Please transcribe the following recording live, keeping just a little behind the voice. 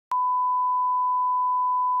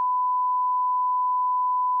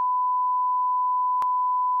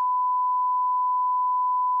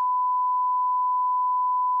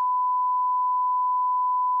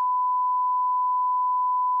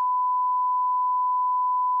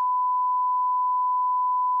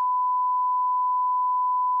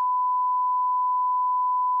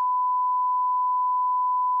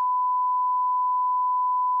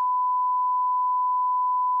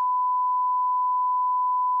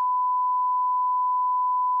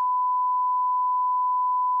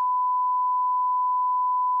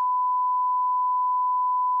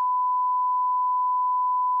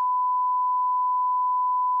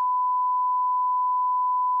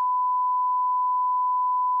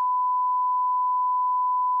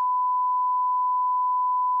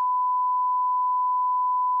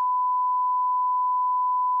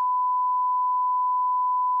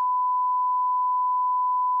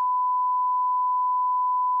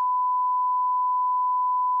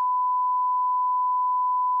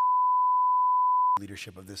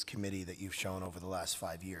leadership of this committee that you've shown over the last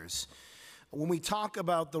 5 years. When we talk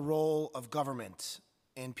about the role of government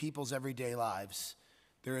in people's everyday lives,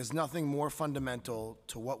 there is nothing more fundamental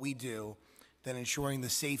to what we do than ensuring the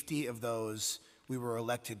safety of those we were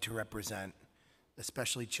elected to represent,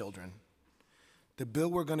 especially children. The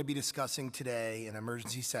bill we're going to be discussing today in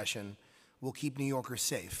emergency session will keep New Yorkers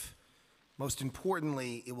safe. Most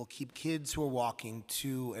importantly, it will keep kids who are walking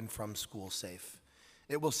to and from school safe.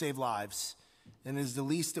 It will save lives, and it is the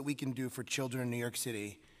least that we can do for children in New York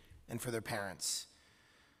City and for their parents.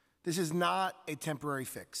 This is not a temporary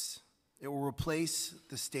fix. It will replace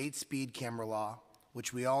the state speed camera law,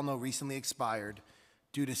 which we all know recently expired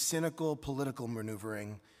due to cynical political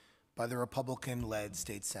maneuvering by the Republican-led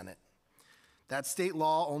state Senate. That state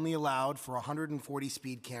law only allowed for 140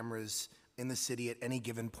 speed cameras in the city at any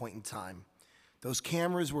given point in time. Those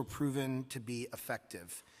cameras were proven to be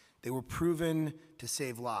effective. They were proven to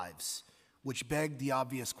save lives, which begged the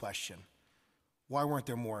obvious question: why weren't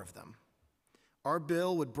there more of them? Our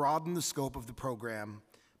bill would broaden the scope of the program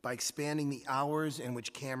by expanding the hours in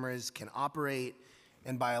which cameras can operate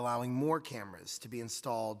and by allowing more cameras to be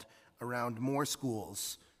installed around more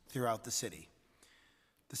schools throughout the city.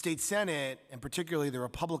 The state Senate, and particularly the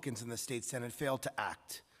Republicans in the state Senate, failed to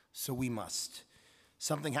act, so we must.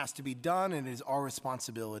 Something has to be done, and it is our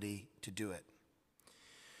responsibility to do it.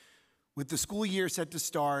 With the school year set to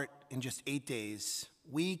start in just 8 days,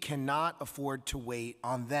 we cannot afford to wait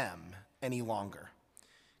on them any longer.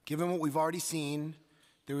 Given what we've already seen,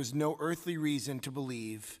 there is no earthly reason to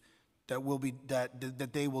believe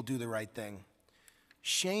that they will do the right thing.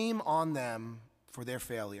 Shame on them for their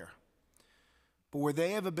failure. But where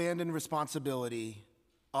they have abandoned responsibility,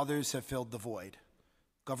 others have filled the void.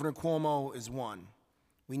 Governor Cuomo is one.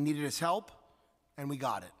 We needed his help, and we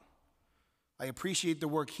got it. I appreciate the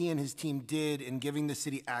work he and his team did in giving the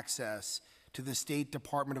city access to the State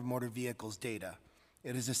Department of Motor Vehicles data.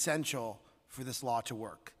 It is essential for this law to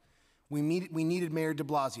work. We needed Mayor de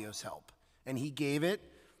Blasio's help, and he gave it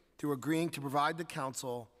through agreeing to provide the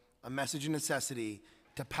council a message of necessity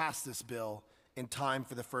to pass this bill in time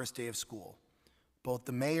for the first day of school. Both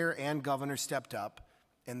the mayor and governor stepped up,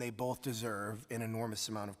 and they both deserve an enormous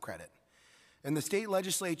amount of credit. And the state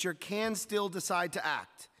legislature can still decide to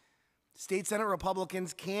act. State Senate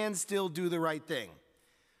Republicans can still do the right thing.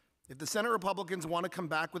 If the Senate Republicans want to come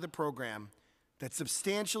back with a program that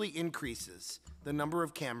substantially increases the number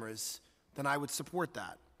of cameras, then I would support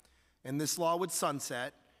that. And this law would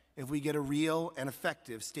sunset if we get a real and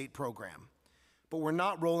effective state program. But we're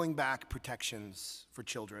not rolling back protections for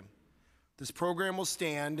children. This program will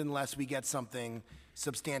stand unless we get something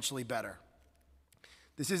substantially better.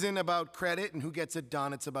 This isn't about credit and who gets it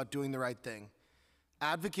done, it's about doing the right thing.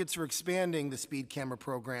 Advocates for expanding the speed camera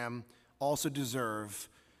program also deserve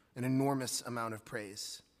an enormous amount of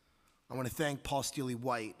praise. I want to thank Paul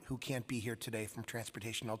Steely-White, who can't be here today, from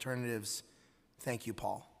Transportation Alternatives. Thank you,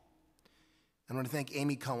 Paul. I want to thank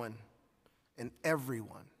Amy Cohen and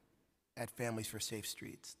everyone at Families for Safe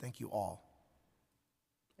Streets. Thank you all,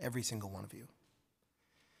 every single one of you.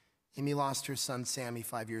 Amy lost her son Sammy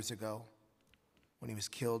 5 years ago when he was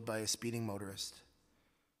killed by a speeding motorist.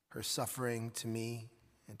 Her suffering to me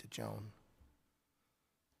and to Joan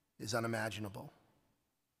is unimaginable.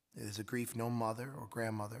 It is a grief no mother or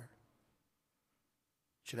grandmother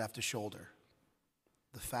should have to shoulder.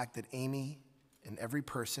 The fact that Amy and every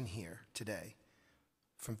person here today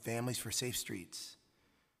from Families for Safe Streets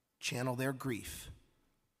channel their grief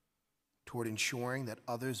toward ensuring that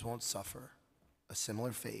others won't suffer a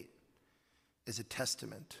similar fate is a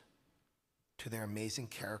testament to their amazing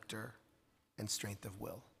character and strength of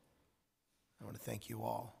will. I want to thank you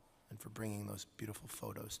all and for bringing those beautiful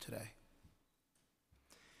photos today.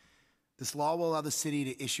 This law will allow the city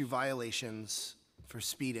to issue violations for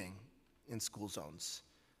speeding in school zones.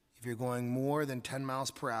 If you're going more than 10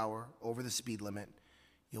 miles per hour over the speed limit,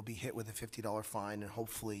 you'll be hit with a $50 fine, and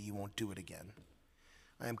hopefully you won't do it again.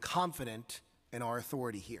 I am confident in our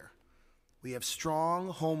authority here. We have strong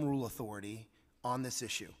home rule authority on this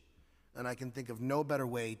issue, and I can think of no better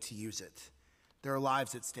way to use it. There are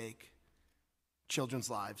lives at stake, children's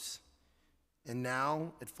lives, and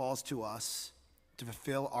now it falls to us to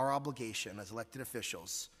fulfill our obligation as elected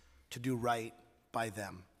officials to do right by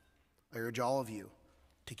them. I urge all of you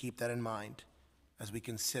to keep that in mind as we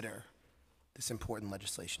consider this important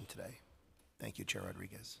legislation today. Thank you, Chair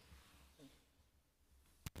Rodriguez.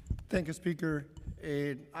 Thank you, Speaker.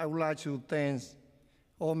 I would like to thank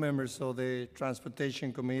all members of the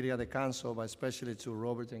Transportation Committee of the Council, but especially to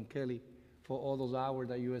Robert and Kelly for all those hours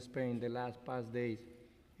that you have spent the past days.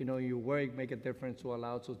 You know, your work make a difference to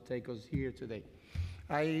allow to take us here today.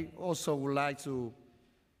 I also would like to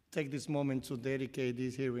take this moment to dedicate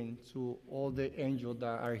this hearing to all the angels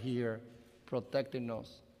that are here protecting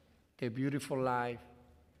us, the beautiful life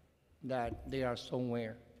that they are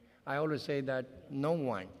somewhere. I always say that no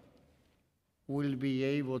one will be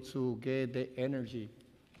able to get the energy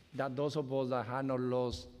that those of us that have not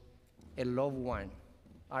lost a loved one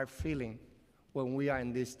are feeling when we are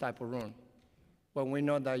in this type of room. When we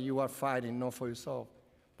know that you are fighting not for yourself,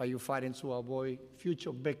 but you're fighting to avoid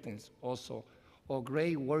future victims also, or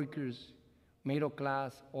great workers, middle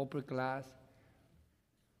class, upper class,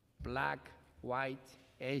 black, white,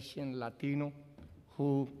 Asian, Latino,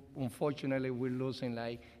 who unfortunately we're losing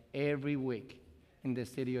like every week in the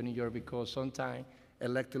city of New York because sometimes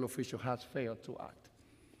elected official has failed to act.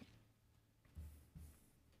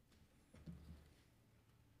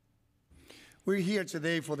 We're here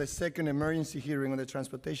today for the second emergency hearing on the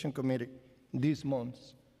Transportation Committee this month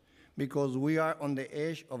because we are on the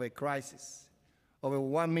edge of a crisis. Over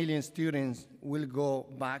 1 million students will go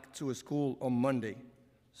back to school on Monday.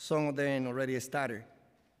 Some of them already started,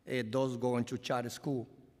 those going to charter school.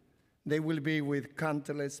 They will be with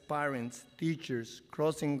countless parents, teachers,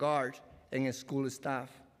 crossing guards, and school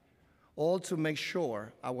staff, all to make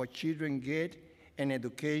sure our children get an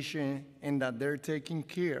education and that they're taken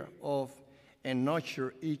care of and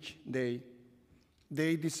nurtured each day.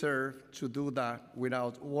 They deserve to do that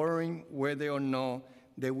without worrying whether or not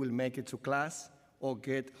they will make it to class or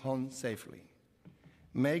get home safely.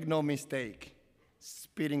 Make no mistake,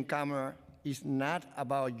 speeding camera is not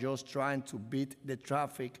about just trying to beat the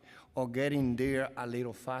traffic or getting there a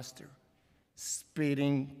little faster.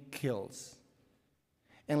 Speeding kills.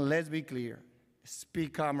 And let's be clear,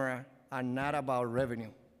 speed cameras are not about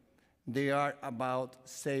revenue. They are about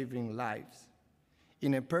saving lives.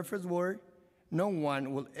 In a perfect world, no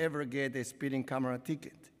one will ever get a speeding camera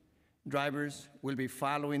ticket. Drivers will be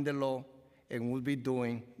following the law and will be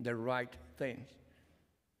doing the right things.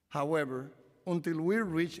 However, until we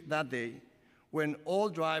reach that day, when all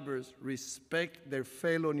drivers respect their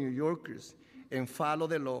fellow New Yorkers and follow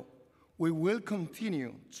the law, we will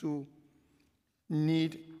continue to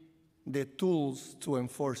need the tools to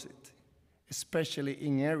enforce it, especially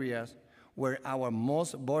in areas where our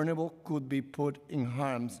most vulnerable could be put in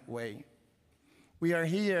harm's way. We are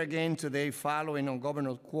here again today following on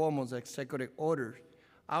Governor Cuomo's executive order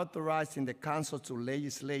authorizing the council to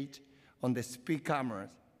legislate on the speed cameras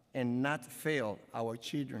and not fail our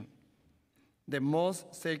children. The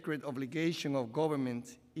most sacred obligation of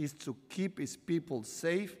government is to keep its people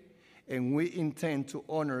safe, and we intend to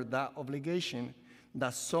honor that obligation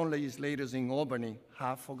that some legislators in Albany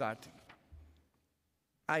have forgotten.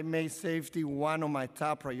 I made safety one of my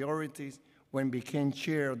top priorities when I became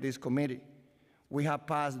chair of this committee. We have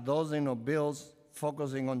passed dozens of bills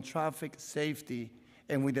focusing on traffic safety,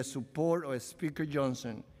 and with the support of Speaker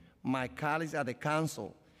Johnson, my colleagues at the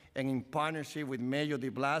council, and in partnership with Mayor de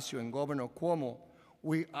Blasio and Governor Cuomo,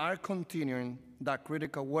 we are continuing that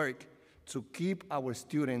critical work to keep our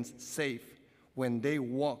students safe when they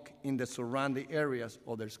walk in the surrounding areas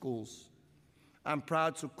of their schools. I'm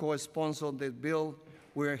proud to co-sponsor the bill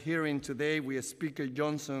we're hearing today with Speaker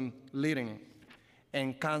Johnson leading,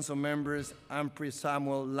 and council members Ampry,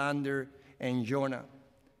 Samuel, Lander, and Jonah.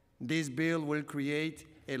 This bill will create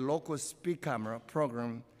a local speed camera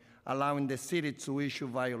program allowing the city to issue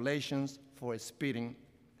violations for speeding.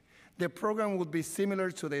 The program would be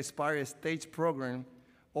similar to the expired state program.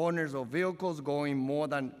 Owners of vehicles going more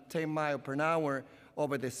than 10 miles per hour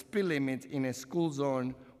over the speed limit in a school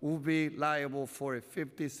zone will be liable for a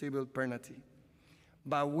 $50 civil penalty.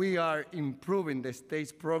 But we are improving the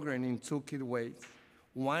state's program in two key ways.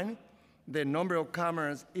 One, the number of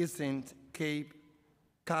cameras isn't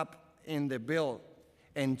capped in the bill.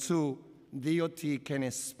 And two, DOT can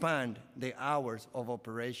expand the hours of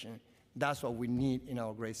operation. That's what we need in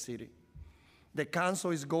our great city. The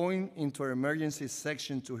council is going into an emergency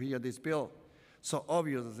section to hear this bill. So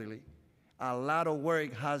obviously, a lot of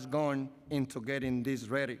work has gone into getting this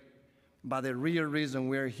ready. But the real reason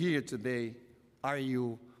we're here today are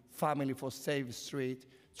you, Family for Safe Street,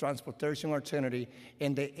 Transportation Alternative,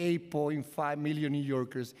 and the 8.5 million New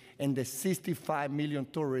Yorkers and the 65 million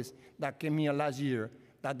tourists that came here last year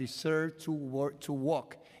that deserve to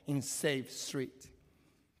walk in safe streets.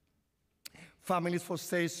 Families for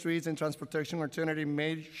Safe Streets and Transportation Alternative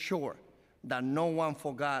made sure that no one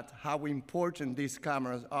forgot how important these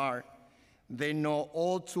cameras are. They know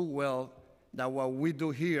all too well that what we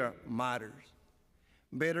do here matters.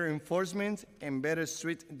 Better enforcement and better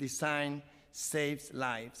street design saves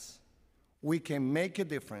lives. We can make a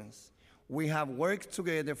difference. We have worked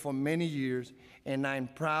together for many years, and I'm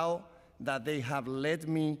proud that they have let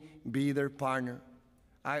me be their partner.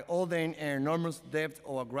 I owe them an enormous debt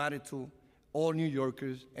of gratitude all New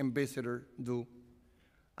Yorkers and visitors do.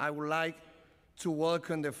 I would like to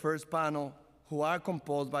welcome the first panel, who are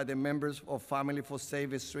composed by the members of Family for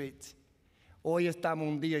Safe Streets. Hoy estamos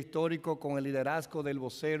un día histórico con el liderazgo del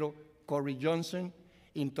vocero Corey Johnson,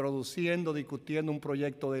 introduciendo, discutiendo un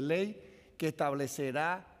proyecto de ley que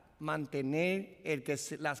establecerá mantener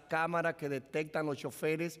las cámaras que detectan los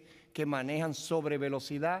choferes que manejan sobre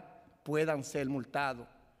velocidad puedan ser multados.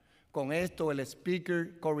 Con esto, el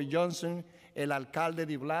speaker Corey Johnson, el alcalde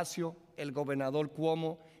de Blasio, el gobernador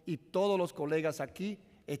Cuomo y todos los colegas aquí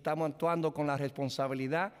estamos actuando con la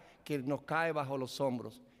responsabilidad que nos cae bajo los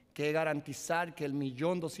hombros, que es garantizar que el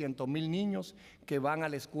 1.200.000 niños que van a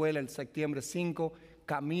la escuela el septiembre 5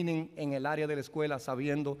 caminen en el área de la escuela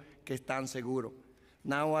sabiendo que están seguros.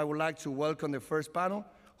 Now I would like to welcome the first panel,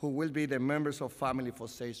 who will be the members of Family for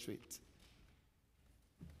Safe Streets.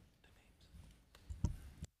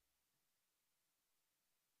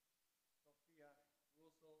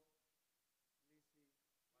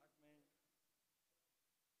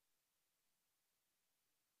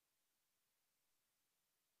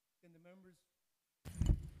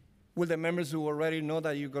 Will the members who already know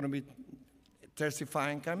that you're going to be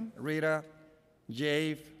testifying come? Rita,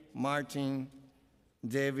 Jave, Martin,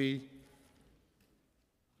 Debbie,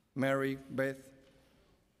 Mary, Beth.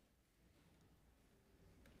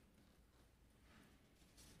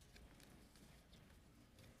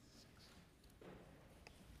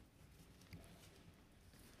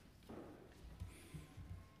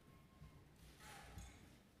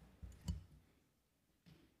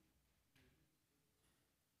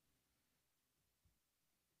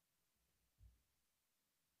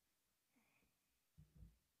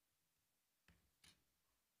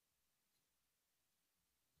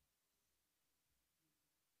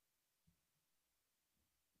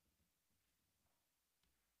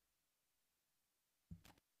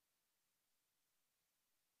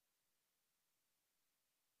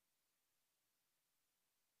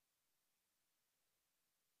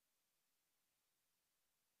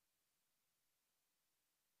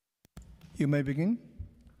 You may begin,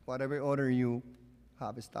 whatever order you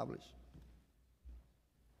have established.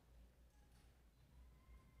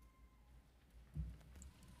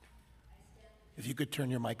 If you could turn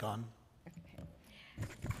your mic on.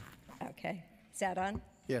 Okay. Is that on?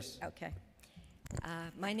 Yes. Okay.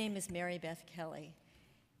 My name is Mary Beth Kelly,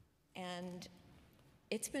 and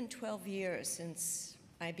it's been 12 years since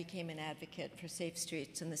I became an advocate for safe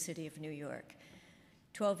streets in the city of New York.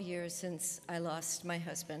 12 years since I lost my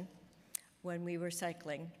husband when we were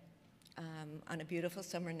cycling on a beautiful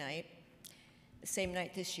summer night, the same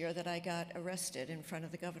night this year that I got arrested in front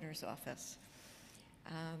of the governor's office.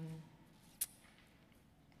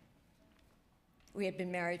 We had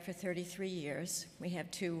been married for 33 years. We have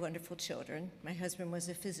 2 wonderful children. My husband was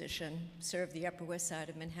a physician, served the Upper West Side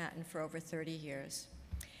of Manhattan for over 30 years.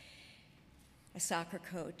 A soccer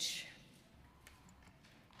coach,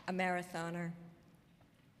 a marathoner,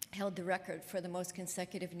 held the record for the most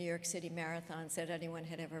consecutive New York City marathons that anyone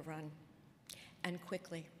had ever run, and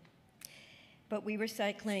quickly. But we were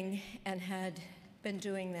cycling and had been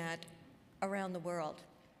doing that around the world.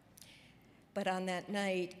 But on that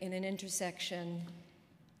night, in an intersection,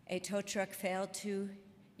 a tow truck failed to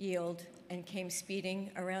yield and came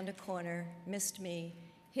speeding around a corner, missed me,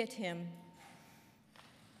 hit him,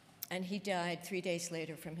 and he died 3 days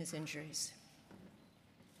later from his injuries.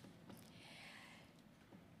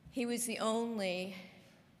 He was the only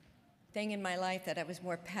thing in my life that I was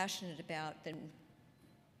more passionate about than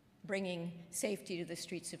bringing safety to the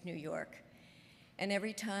streets of New York. And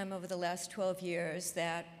every time over the last 12 years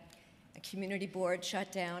that a community board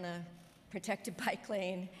shut down a protected bike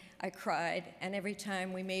lane, I cried. And every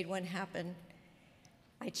time we made one happen,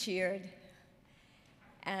 I cheered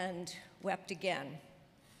and wept again.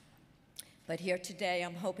 But here today,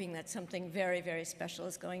 I'm hoping that something very, very special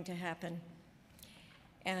is going to happen.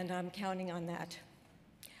 And I'm counting on that.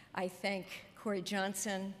 I thank Corey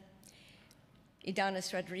Johnson,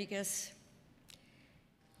 Idanis Rodriguez,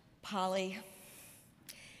 Polly,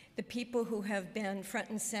 the people who have been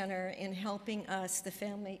front and center in helping us,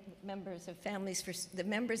 the members of Families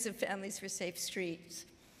for Safe Streets,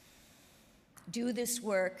 do this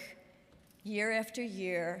work year after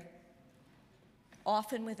year,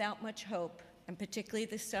 often without much hope, and particularly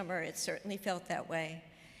this summer, it certainly felt that way,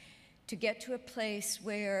 to get to a place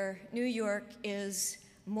where New York is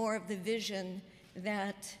more of the vision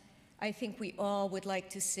that I think we all would like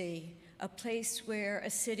to see, a place where a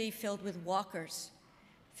city filled with walkers,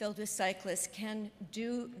 filled with cyclists, can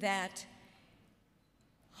do that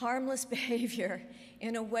harmless behavior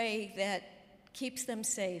in a way that keeps them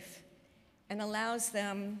safe and allows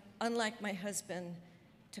them, unlike my husband,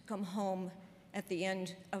 to come home at the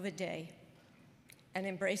end of a day and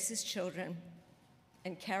embrace his children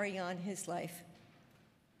and carry on his life.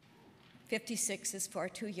 56 is far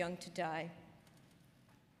too young to die,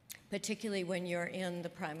 particularly when you're in the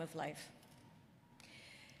prime of life.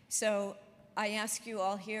 So I ask you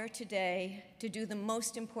all here today to do the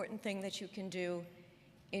most important thing that you can do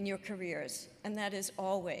in your careers, and that is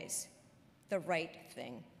always the right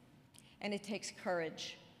thing. And it takes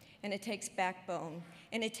courage, and it takes backbone,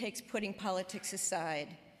 and it takes putting politics aside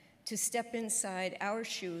to step inside our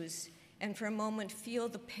shoes and for a moment feel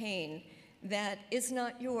the pain that is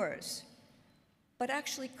not yours, but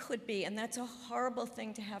actually could be, and that's a horrible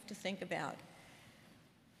thing to have to think about.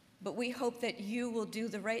 But we hope that you will do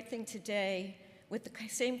the right thing today with the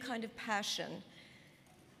same kind of passion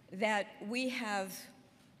that we have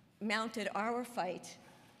mounted our fight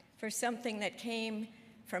for something that came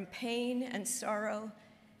from pain and sorrow,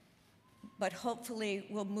 but hopefully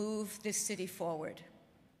will move this city forward.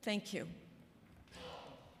 Thank you.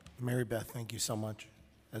 Mary Beth, thank you so much.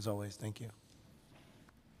 As always, thank you.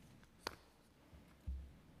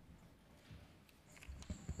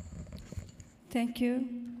 Thank you.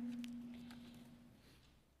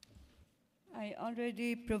 I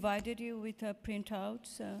already provided you with a printout,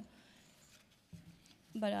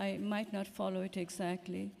 but I might not follow it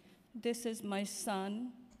exactly. This is my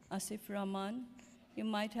son, Asif Rahman. You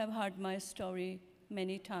might have heard my story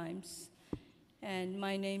many times. And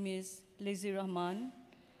my name is Lizzie Rahman.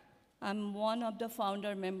 I'm one of the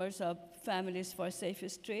founder members of Families for Safe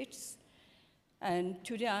Streets. And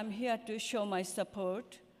today I'm here to show my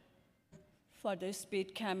support for the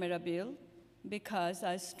speed camera bill because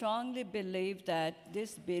I strongly believe that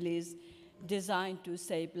this bill is designed to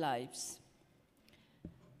save lives.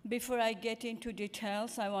 Before I get into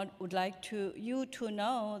details, I would like you to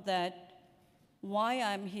know that why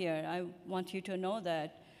I'm here. I want you to know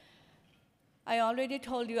that. I already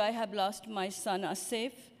told you I have lost my son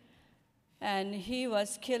Asif, and he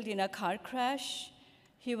was killed in a car crash.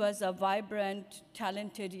 He was a vibrant,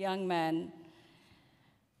 talented young man.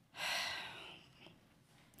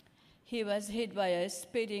 He was hit by a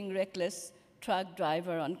speeding, reckless truck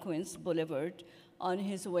driver on Queens Boulevard on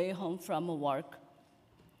his way home from work.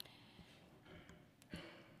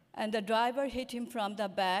 And the driver hit him from the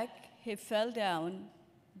back. He fell down.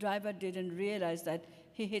 Driver didn't realize that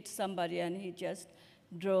he hit somebody, and he just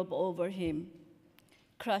drove over him,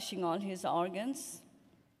 crushing all his organs.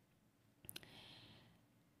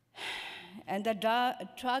 And the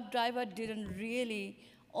truck driver didn't really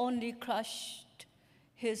only crush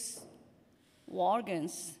his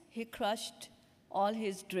organs, he crushed all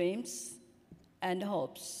his dreams and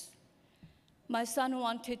hopes. My son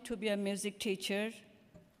wanted to be a music teacher.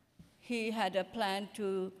 He had a plan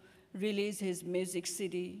to release his music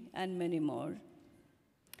CD and many more.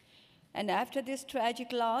 And after this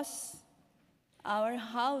tragic loss, our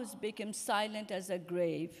house became silent as a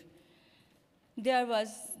grave. There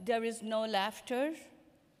is no laughter,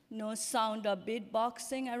 no sound of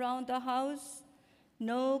beatboxing around the house,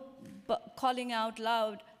 no calling out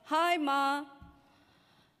loud, "Hi, Ma."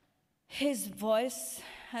 His voice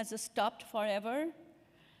has stopped forever.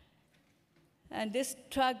 And this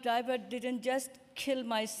truck driver didn't just kill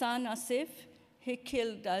my son, Asif, he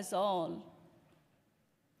killed us all.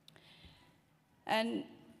 And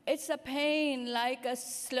it's a pain like a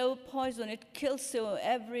slow poison. It kills you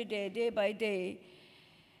every day, day by day.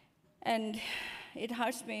 And it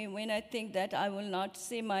hurts me when I think that I will not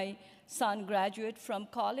see my son graduate from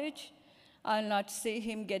college. I'll not see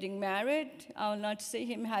him getting married. I'll not see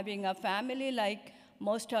him having a family like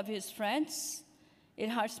most of his friends. It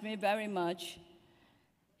hurts me very much.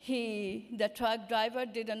 The truck driver,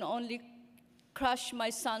 didn't only crush my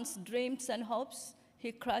son's dreams and hopes,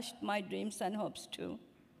 he crushed my dreams and hopes too.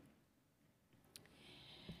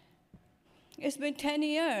 It's been 10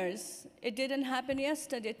 years. It didn't happen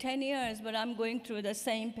yesterday, 10 years, but I'm going through the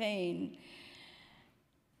same pain.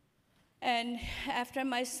 And after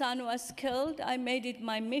my son was killed, I made it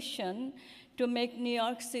my mission to make New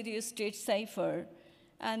York City streets safer.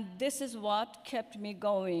 And this is what kept me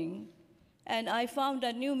going. And I found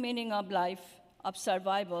a new meaning of life, of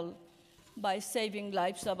survival, by saving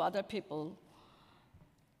lives of other people.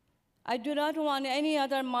 I do not want any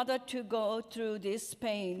other mother to go through this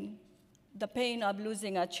pain, the pain of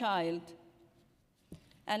losing a child.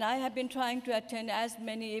 And I have been trying to attend as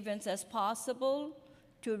many events as possible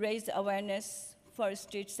to raise awareness for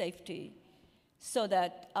street safety so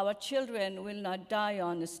that our children will not die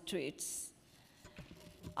on the streets.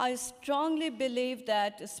 I strongly believe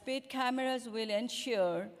that speed cameras will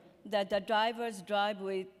ensure that the drivers drive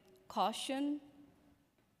with caution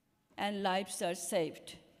and lives are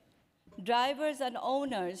saved. Drivers and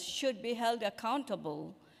owners should be held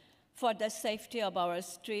accountable for the safety of our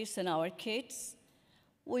streets and our kids.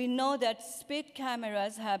 We know that speed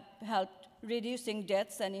cameras have helped reducing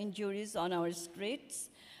deaths and injuries on our streets.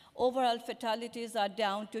 Overall fatalities are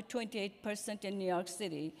down to 28% in New York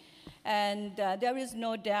City. And there is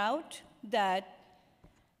no doubt that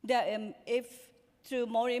if through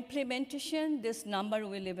more implementation, this number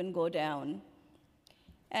will even go down.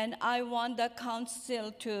 And I want the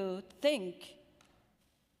council to think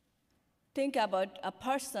about a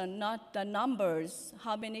person, not the numbers,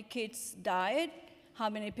 how many kids died, how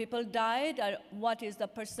many people died, or what is the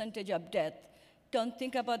percentage of death. Don't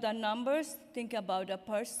think about the numbers, think about a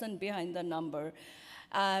person behind the number,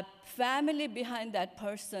 a family behind that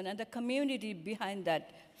person, and the community behind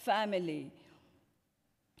that family.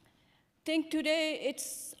 Think today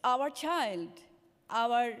it's our child,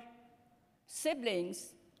 our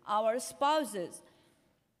siblings, our spouses.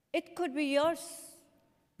 It could be yours.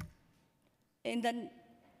 In the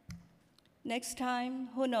next time,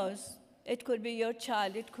 who knows? It could be your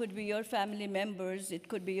child, it could be your family members, it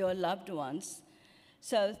could be your loved ones.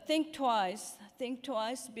 So think twice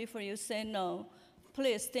before you say no.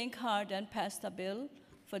 Please think hard and pass the bill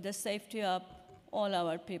for the safety of all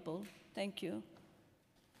our people. Thank you.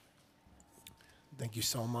 Thank you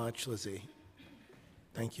so much, Lizzie.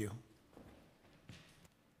 Thank you.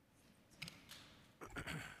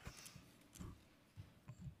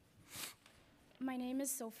 My name is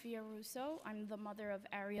Sophia Russo. I'm the mother of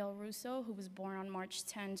Ariel Russo, who was born on March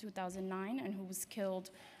 10, 2009, and who was killed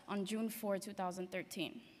on June 4,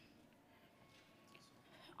 2013.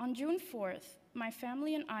 On June 4th, my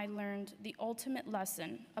family and I learned the ultimate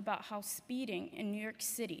lesson about how speeding in New York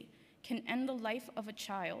City can end the life of a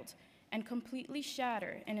child and completely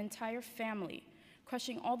shatter an entire family,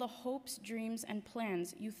 crushing all the hopes, dreams, and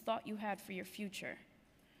plans you thought you had for your future.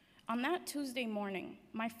 On that Tuesday morning,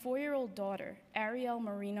 my 4-year-old daughter, Ariel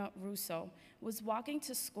Marina Russo, was walking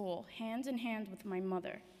to school hand in hand with my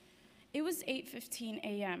mother. It was 8:15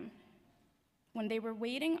 a.m. when they were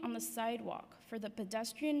waiting on the sidewalk for the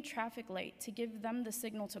pedestrian traffic light to give them the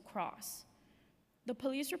signal to cross. The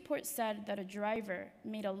police report said that a driver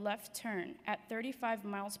made a left turn at 35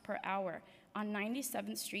 miles per hour on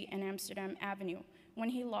 97th Street and Amsterdam Avenue when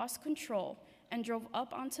he lost control and drove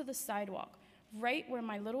up onto the sidewalk, right where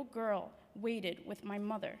my little girl waited with my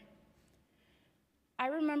mother. I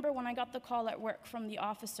remember when I got the call at work from the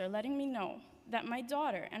officer letting me know that my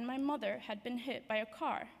daughter and my mother had been hit by a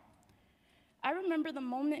car. I remember the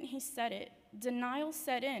moment he said it, denial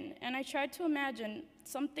set in, and I tried to imagine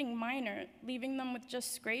something minor, leaving them with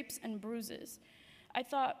just scrapes and bruises. I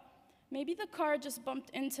thought, maybe the car just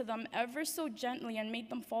bumped into them ever so gently and made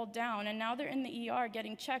them fall down, and now they're in the ER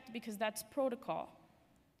getting checked because that's protocol.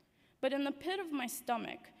 But in the pit of my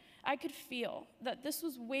stomach, I could feel that this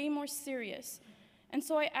was way more serious. And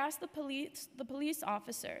so I asked the police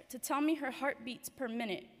officer to tell me her heartbeats per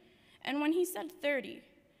minute. And when he said 30,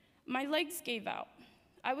 my legs gave out.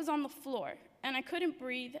 I was on the floor, and I couldn't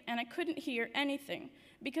breathe, and I couldn't hear anything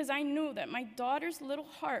because I knew that my daughter's little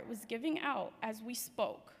heart was giving out as we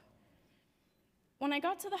spoke. When I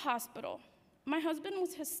got to the hospital, my husband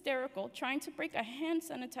was hysterical, trying to break a hand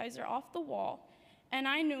sanitizer off the wall, and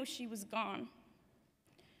I knew she was gone.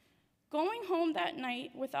 Going home that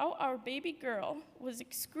night without our baby girl was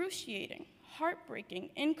excruciating,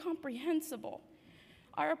 heartbreaking, incomprehensible.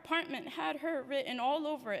 Our apartment had her written all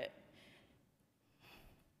over it.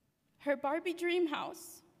 Her Barbie dream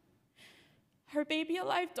house, her baby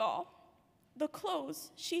alive doll, the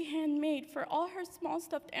clothes she handmade for all her small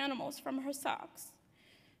stuffed animals from her socks,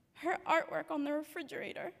 her artwork on the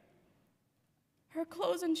refrigerator, her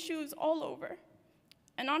clothes and shoes all over,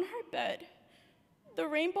 and on her bed, the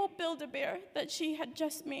rainbow Build-A-Bear that she had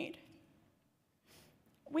just made.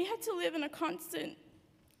 We had to live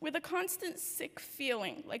with a constant sick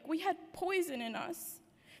feeling, like we had poison in us.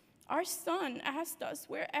 Our son asked us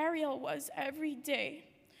where Ariel was every day.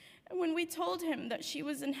 And when we told him that she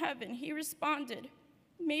was in heaven, he responded,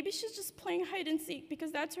 maybe she's just playing hide and seek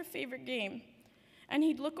because that's her favorite game. And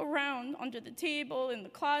he'd look around under the table, in the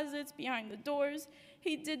closets, behind the doors.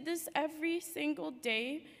 He did this every single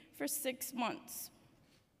day for 6 months.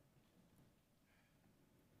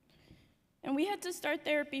 And we had to start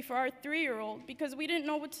therapy for our 3-year-old because we didn't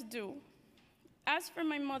know what to do. As for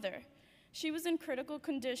my mother, she was in critical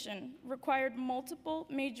condition, required multiple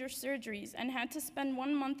major surgeries, and had to spend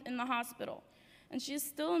 1 month in the hospital. And she is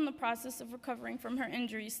still in the process of recovering from her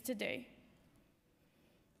injuries today.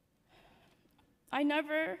 I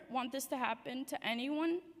never want this to happen to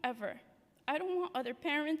anyone, ever. I don't want other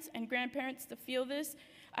parents and grandparents to feel this.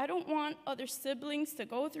 I don't want other siblings to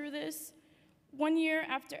go through this. 1 year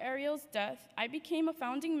after Ariel's death, I became a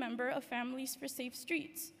founding member of Families for Safe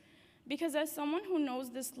Streets, because as someone who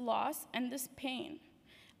knows this loss and this pain,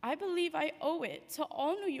 I believe I owe it to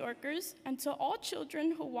all New Yorkers and to all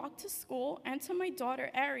children who walk to school and to my daughter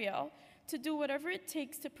Ariel to do whatever it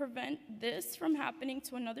takes to prevent this from happening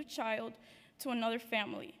to another child, to another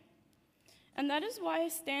family. And that is why I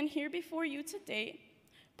stand here before you today,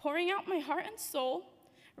 pouring out my heart and soul,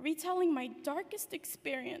 retelling my darkest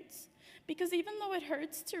experience, because even though it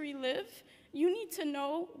hurts to relive, you need to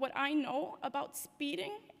know what I know about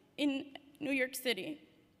speeding in New York City,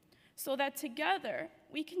 so that together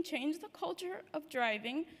we can change the culture of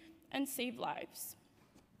driving and save lives.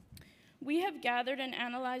 We have gathered and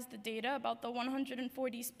analyzed the data about the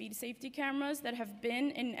 140 speed safety cameras that have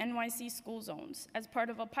been in NYC school zones as part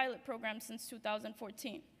of a pilot program since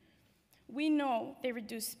 2014. We know they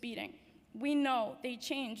reduce speeding. We know they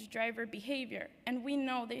change driver behavior, and we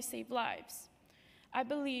know they save lives. I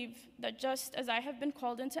believe that just as I have been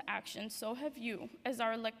called into action, so have you as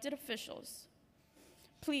our elected officials.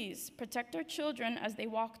 Please protect our children as they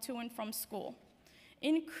walk to and from school.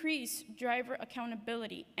 Increase driver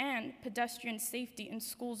accountability and pedestrian safety in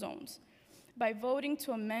school zones by voting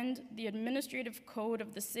to amend the administrative code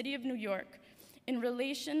of the City of New York in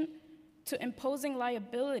relation to imposing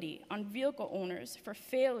liability on vehicle owners for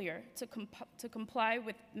failure to comply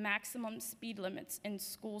with maximum speed limits in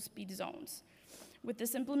school speed zones, with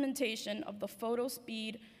this implementation of the photo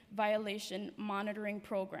speed violation monitoring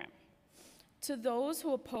program. To those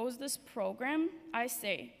who oppose this program, I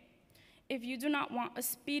say, if you do not want a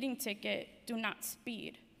speeding ticket, do not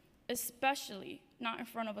speed, especially not in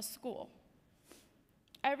front of a school.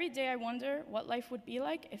 Every day I wonder what life would be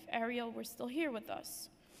like if Ariel were still here with us.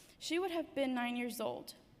 She would have been 9 years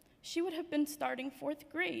old. She would have been starting 4th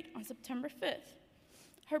grade on September 5th.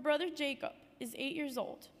 Her brother Jacob is 8 years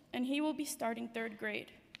old, and he will be starting 3rd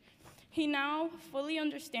grade. He now fully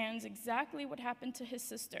understands exactly what happened to his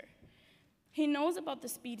sister. He knows about the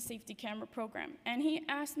speed safety camera program, and he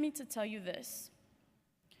asked me to tell you this.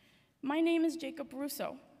 My name is Jacob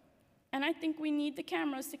Russo, and I think we need the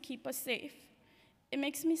cameras to keep us safe. It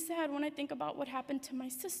makes me sad when I think about what happened to my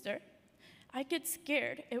sister. I get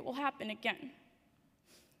scared it will happen again.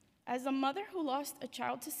 As a mother who lost a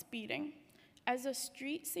child to speeding, as a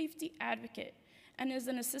street safety advocate, and as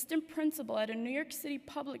an assistant principal at a New York City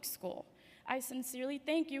public school, I sincerely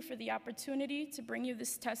thank you for the opportunity to bring you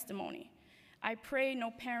this testimony. I pray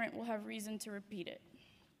no parent will have reason to repeat it.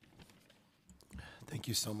 Thank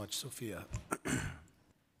you so much, Sophia.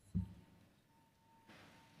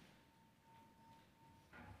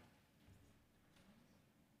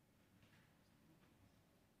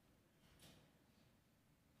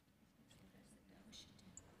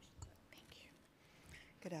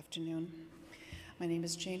 Good afternoon. My name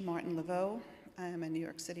is Jane Martin Laveau. I am a New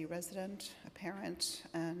York City resident, a parent,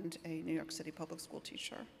 and a New York City public school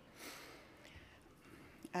teacher.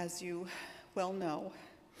 As you well know,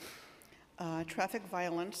 traffic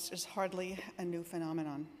violence is hardly a new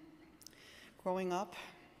phenomenon. Growing up,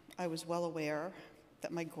 I was well aware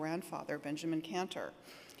that my grandfather, Benjamin Cantor,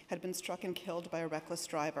 had been struck and killed by a reckless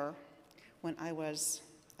driver when I was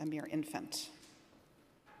a mere infant.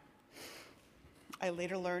 I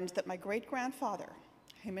later learned that my great-grandfather,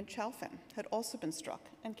 Hyman Chalfin, had also been struck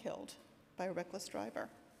and killed by a reckless driver.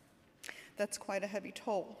 That's quite a heavy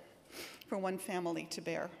toll for one family to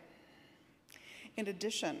bear. In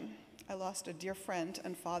addition, I lost a dear friend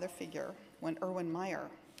and father figure when Erwin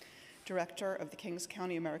Meyer, director of the Kings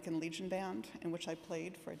County American Legion Band, in which I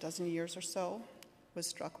played for a dozen years or so, was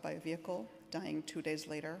struck by a vehicle, dying 2 days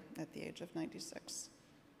later at the age of 96.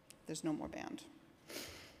 There's no more band.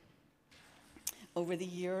 Over the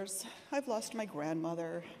years, I've lost my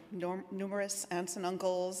grandmother, numerous aunts and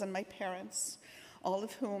uncles, and my parents, all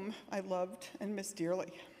of whom I loved and missed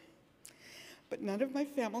dearly. But none of my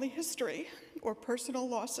family history or personal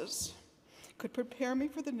losses could prepare me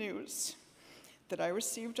for the news that I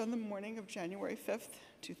received on the morning of January 5th,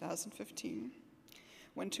 2015,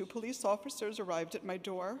 when 2 police officers arrived at my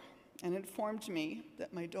door and informed me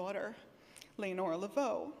that my daughter, Leonora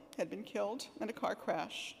Laveau, had been killed in a car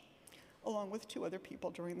crash, along with 2 other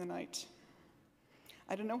people during the night.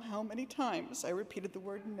 I don't know how many times I repeated the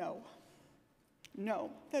word no.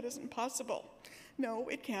 No, that isn't possible. No,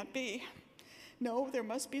 it can't be. No, there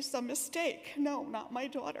must be some mistake. No, not my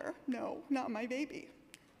daughter. No, not my baby.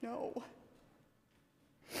 No.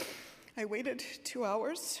 I waited 2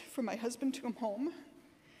 hours for my husband to come home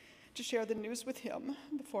to share the news with him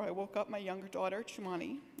before I woke up my younger daughter,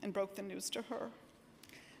 Chumani, and broke the news to her.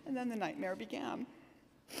 And then the nightmare began.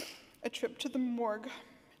 A trip to the morgue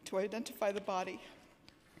to identify the body.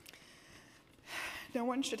 No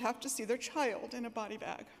one should have to see their child in a body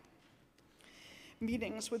bag.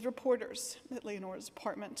 Meetings with reporters at Leonora's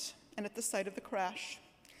apartment and at the site of the crash,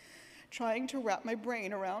 trying to wrap my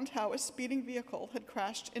brain around how a speeding vehicle had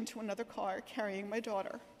crashed into another car carrying my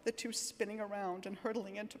daughter, the two spinning around and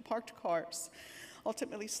hurtling into parked cars,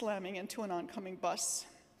 ultimately slamming into an oncoming bus,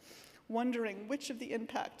 wondering which of the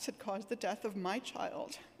impacts had caused the death of my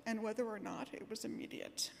child and whether or not it was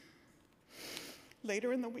immediate.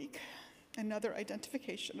 Later in the week, another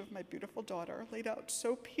identification of my beautiful daughter laid out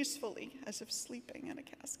so peacefully as if sleeping in a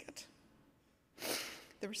casket.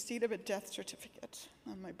 The receipt of a death certificate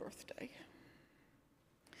on my birthday.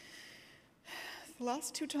 The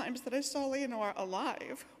last two times that I saw Leonora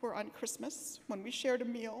alive were on Christmas, when we shared a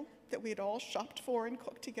meal that we had all shopped for and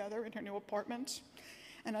cooked together in her new apartment,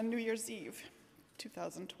 and on New Year's Eve,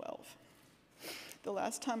 2012. The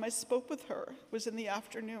last time I spoke with her was in the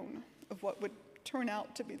afternoon of what would turn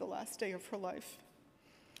out to be the last day of her life.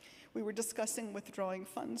 We were discussing withdrawing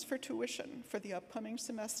funds for tuition for the upcoming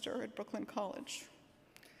semester at Brooklyn College.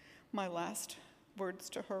 My last words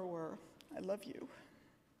to her were, "I love you."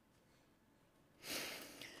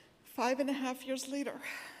 5.5 years later,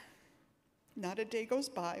 not a day goes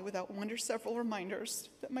by without one or several reminders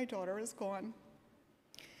that my daughter is gone.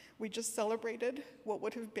 We just celebrated what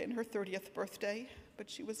would have been her 30th birthday, but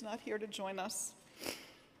she was not here to join us.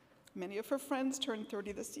 Many of her friends turned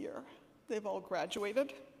 30 this year. They've all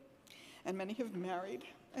graduated, and many have married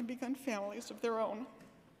and begun families of their own.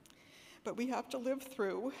 But we have to live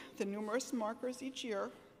through the numerous markers each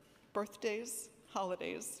year, birthdays,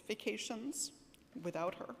 holidays, vacations,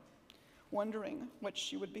 without her, wondering what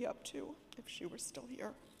she would be up to if she were still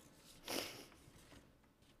here.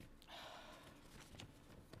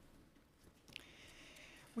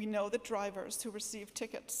 We know that drivers who receive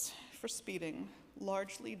tickets for speeding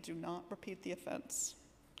largely do not repeat the offense.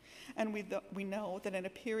 And we know that in a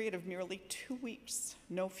period of nearly 2 weeks,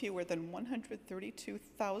 no fewer than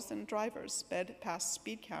 132,000 drivers sped past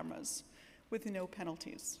speed cameras with no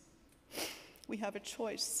penalties. We have a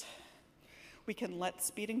choice. We can let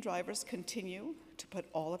speeding drivers continue to put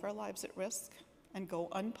all of our lives at risk and go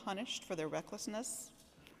unpunished for their recklessness,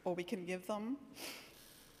 or we can give them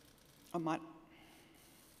a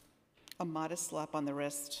modest slap on the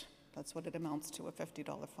wrist. That's what it amounts to, a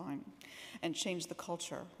 $50 fine, and change the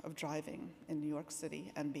culture of driving in New York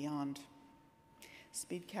City and beyond.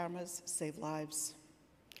 Speed cameras save lives.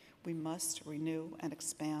 We must renew and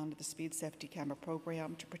expand the speed safety camera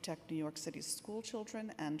program to protect New York City's school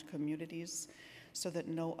children and communities so that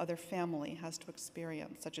no other family has to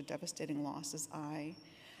experience such a devastating loss as I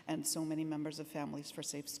and so many members of Families for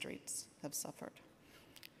Safe Streets have suffered.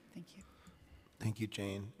 Thank you. Thank you,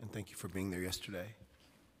 Jane, and thank you for being there yesterday.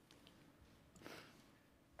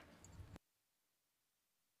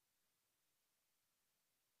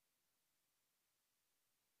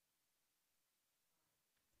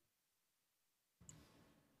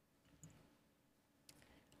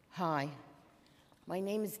 Hi, my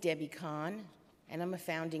name is Debbie Kahn, and I'm a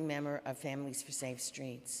founding member of Families for Safe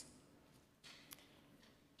Streets.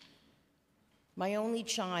 My only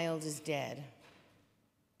child is dead,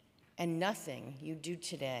 and nothing you do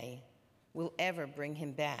today will ever bring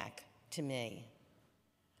him back to me.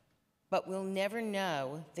 But we'll never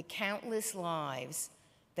know the countless lives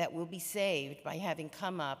that will be saved by having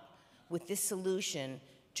come up with this solution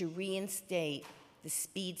to reinstate the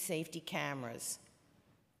speed safety cameras.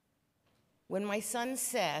 When my son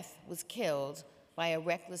Seth was killed by a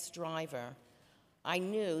reckless driver, I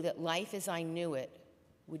knew that life as I knew it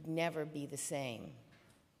would never be the same.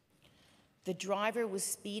 The driver was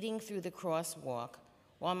speeding through the crosswalk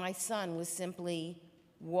while my son was simply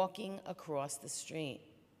walking across the street.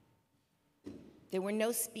 There were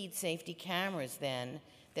no speed safety cameras then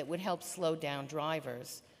that would help slow down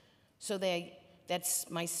drivers, so that's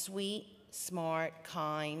my sweet, smart,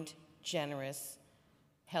 kind, generous,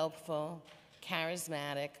 helpful,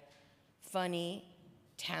 charismatic, funny,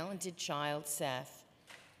 talented child, Seth,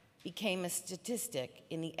 became a statistic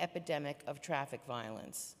in the epidemic of traffic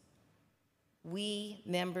violence. We,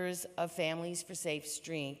 members of Families for Safe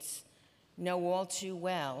Streets, know all too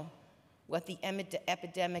well what the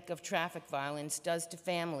epidemic of traffic violence does to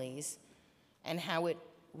families and how it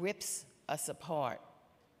rips us apart.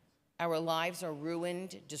 Our lives are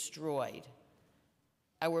ruined, destroyed.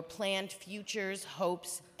 Our planned futures,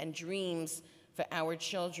 hopes, and dreams for our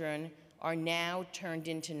children are now turned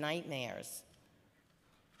into nightmares.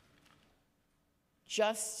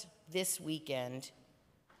 Just this weekend,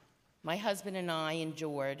 my husband and I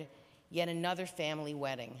endured yet another family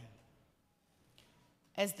wedding.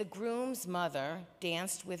 As the groom's mother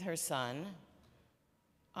danced with her son,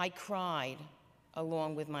 I cried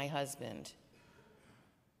along with my husband.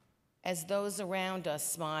 As those around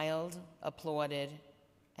us smiled, applauded,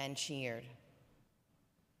 and cheered,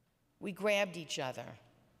 we grabbed each other,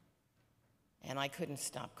 and I couldn't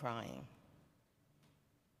stop crying.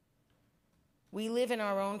 We live in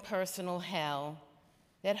our own personal hell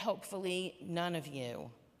that hopefully none of you,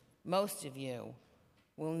 most of you,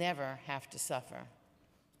 will never have to suffer.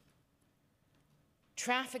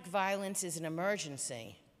 Traffic violence is an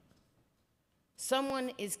emergency.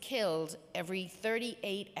 Someone is killed every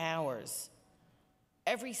 38 hours.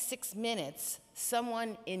 Every 6 minutes,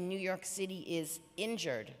 someone in New York City is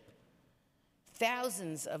injured.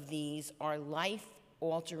 Thousands of these are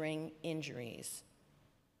life-altering injuries.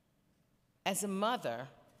 As a mother,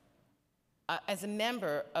 as a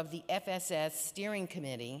member of the FSS steering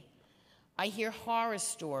committee, I hear horror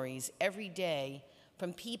stories every day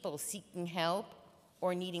from people seeking help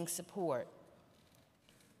or needing support.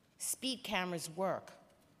 Speed cameras work.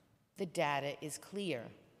 The data is clear.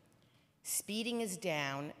 Speeding is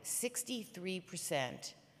down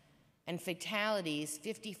 63% and fatalities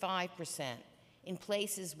 55% in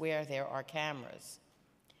places where there are cameras.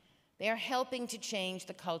 They are helping to change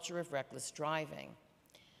the culture of reckless driving.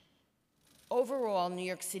 Overall, New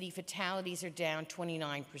York City fatalities are down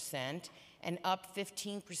 29% and up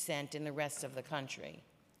 15% in the rest of the country.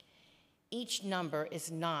 Each number is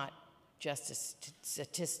not just a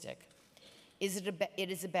statistic. It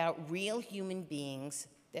is about real human beings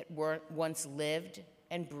that once lived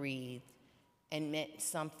and breathed and meant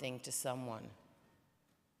something to someone.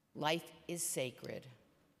 Life is sacred.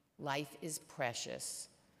 Life is precious.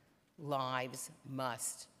 Lives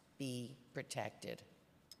must be protected.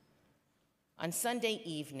 On Sunday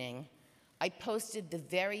evening, I posted the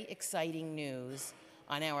very exciting news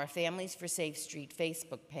on our Families for Safe Street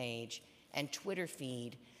Facebook page and Twitter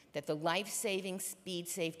feed that the life-saving speed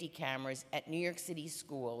safety cameras at New York City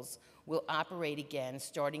schools will operate again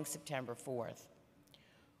starting September 4th.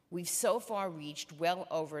 We've so far reached well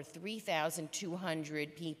over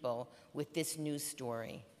 3,200 people with this news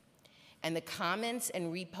story, and the comments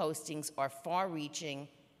and repostings are far-reaching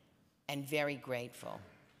and very grateful.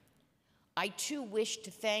 I too wish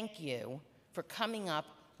to thank you for coming up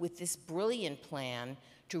with this brilliant plan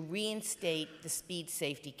to reinstate the speed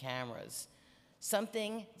safety cameras,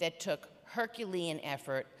 something that took Herculean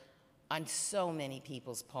effort on so many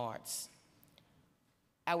people's parts.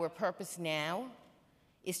 Our purpose now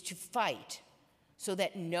is to fight so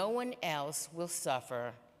that no one else will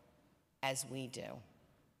suffer as we do.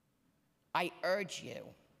 I urge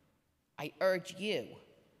you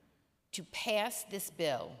to pass this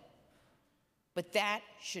bill, but that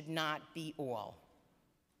should not be all.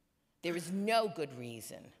 There is no good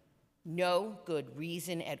reason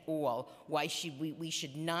at all why we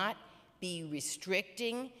should not be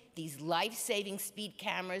restricting these life-saving speed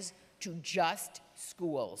cameras to just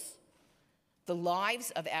schools. The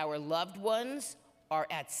lives of our loved ones are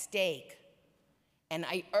at stake, and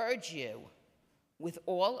I urge you with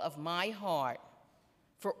all of my heart,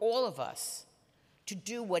 for all of us, to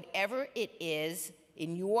do whatever it is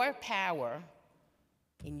in your power,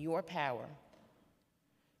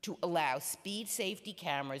 to allow speed safety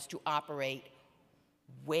cameras to operate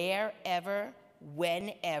wherever,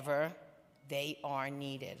 whenever they are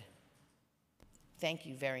needed. Thank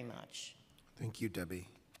you very much. Thank you, Debbie.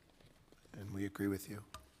 And we agree with you.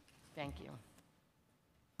 Thank you.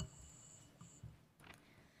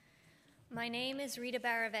 My name is Rita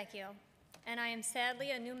Baravecchio, and I am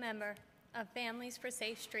sadly a new member of Families for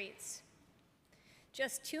Safe Streets.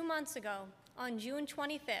 Just 2 months ago, on June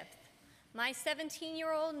 25th, my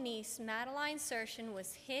 17-year-old niece, Madeline Sershin,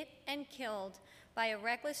 was hit and killed by a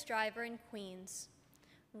reckless driver in Queens,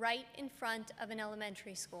 right in front of an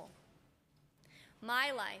elementary school.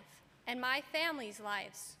 My life and my family's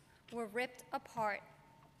lives were ripped apart.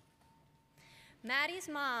 Maddie's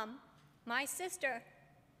mom, my sister,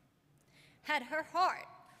 had her heart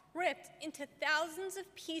ripped into thousands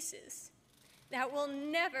of pieces that will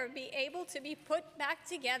never be able to be put back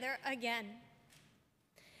together again.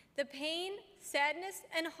 The pain, sadness,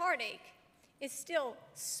 and heartache is still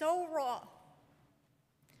so raw.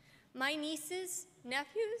 My nieces,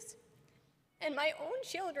 nephews, and my own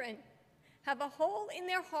children have a hole in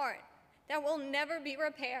their heart that will never be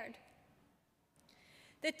repaired.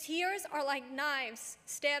 The tears are like knives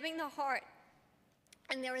stabbing the heart,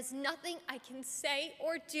 and there is nothing I can say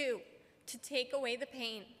or do to take away the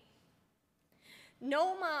pain.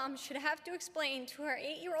 No mom should have to explain to her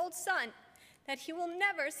 8-year-old son that he will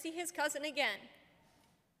never see his cousin again.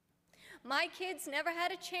 My kids never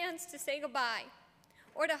had a chance to say goodbye,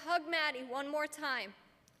 or to hug Maddie one more time,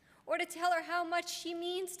 or to tell her how much she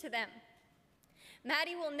means to them.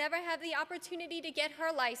 Maddie will never have the opportunity to get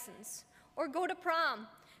her license, or go to prom,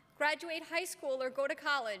 graduate high school, or go to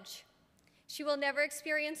college. She will never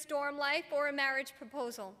experience dorm life or a marriage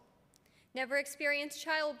proposal, never experience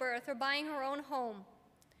childbirth or buying her own home.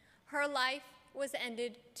 Her life was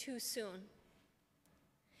ended too soon.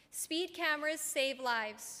 Speed cameras save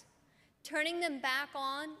lives. Turning them back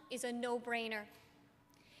on is a no-brainer.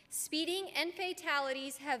 Speeding and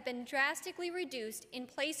fatalities have been drastically reduced in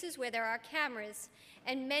places where there are cameras,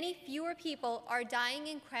 and many fewer people are dying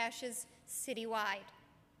in crashes citywide.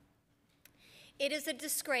 It is a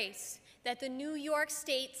disgrace that the New York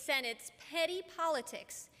State Senate's petty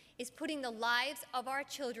politics is putting the lives of our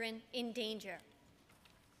children in danger.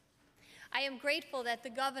 I am grateful that the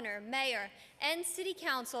governor, mayor, and city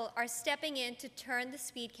council are stepping in to turn the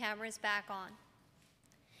speed cameras back on.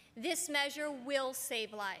 This measure will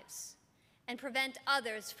save lives and prevent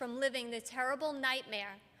others from living the terrible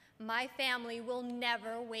nightmare my family will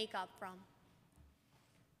never wake up from.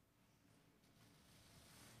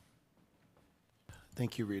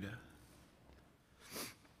 Thank you, Rita.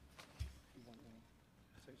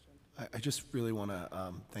 I just really want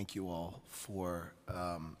to thank you all for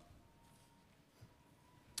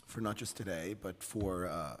not just today, but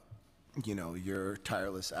for your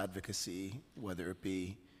tireless advocacy, whether it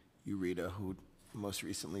be you, Rita, who most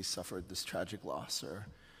recently suffered this tragic loss, or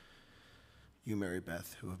you, Mary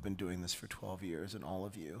Beth, who have been doing this for 12 years, and all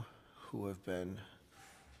of you who have been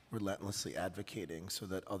relentlessly advocating so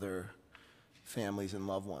that other families and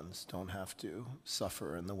loved ones don't have to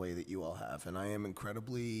suffer in the way that you all have. And I am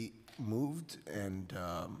incredibly moved, and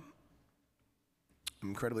I'm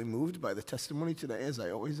incredibly moved by the testimony today, as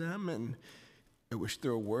I always am, and I wish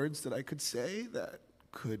there were words that I could say that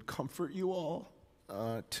could comfort you all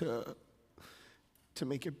to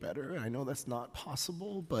make it better. I know that's not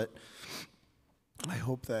possible, but I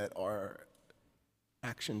hope that our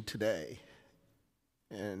action today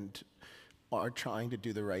and our trying to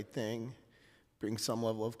do the right thing bring some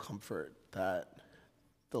level of comfort that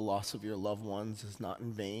the loss of your loved ones is not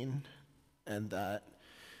in vain, and that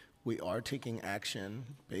we are taking action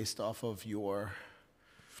based off of your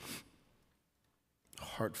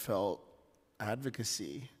heartfelt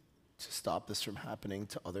advocacy to stop this from happening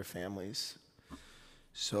to other families.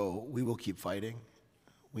 So we will keep fighting.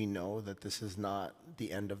 We know that this is not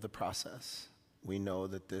the end of the process. We know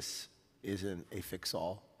that this isn't a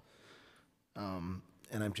fix-all.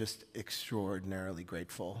 And I'm just extraordinarily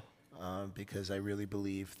grateful because I really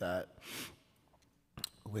believe that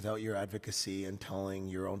without your advocacy and telling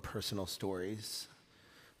your own personal stories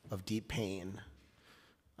of deep pain,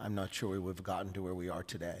 I'm not sure we would have gotten to where we are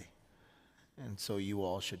today. And so you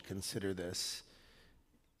all should consider this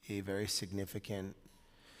a very significant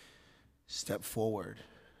step forward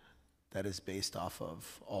that is based off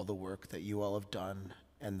of all the work that you all have done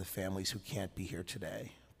and the families who can't be here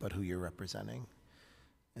today, but who you're representing.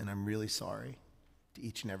 And I'm really sorry to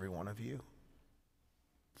each and every one of you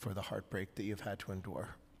for the heartbreak that you've had to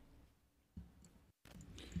endure.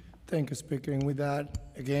 Thank you, Speaker. And with that,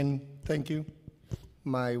 again, thank you.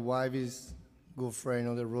 My wife is a good friend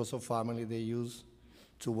of the Russo family. They used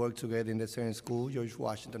to work together in the same school, George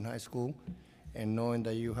Washington High School. And knowing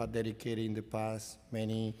that you have dedicated in the past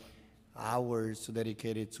many hours to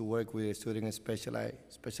dedicate it to work with a student with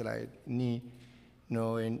specialized need,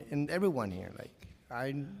 and everyone here,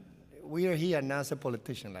 we are here not as a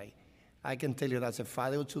politician. I can tell you that as a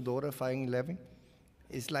father of 2 daughters, 5 and 11,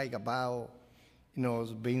 it's about,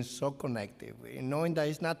 being so connected, and knowing that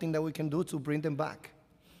it's nothing that we can do to bring them back.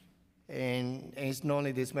 And it's not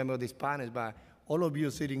only this member of this panel, but all of you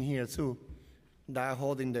sitting here too, that are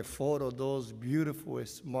holding the photo, those beautiful,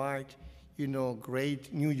 smart,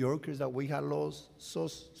 great New Yorkers that we have lost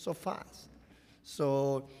so fast.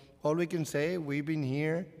 So all we can say, we've been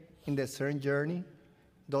here in the CERN journey.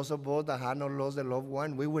 Those of us that have not lost a loved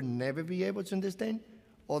one, we will never be able to understand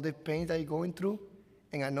all the pain that you're going through.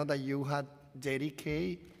 And I know that you had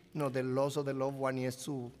dedicated, the loss of the loved one is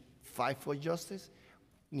to fight for justice.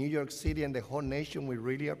 New York City and the whole nation, we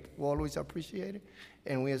really always appreciate it.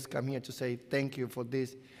 And we just come here to say thank you for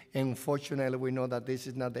this. And unfortunately, we know that this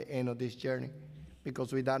is not the end of this journey,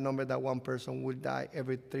 because with that number, that one person will die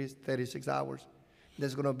every 36 hours.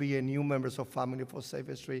 There's going to be a new members of family for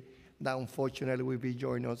Safe Street that unfortunately will be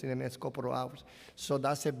joining us in the next couple of hours. So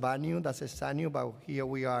that's a bad news, that's a sad news, but here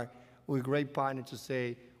we are with great partners to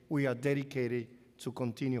say we are dedicated to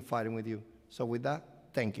continue fighting with you. So with that,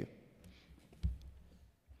 thank you.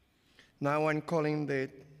 Now I'm calling the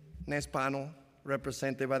next panel,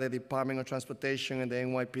 represented by the Department of Transportation and the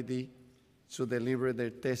NYPD, to deliver their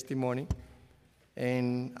testimony.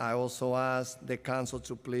 And I also ask the council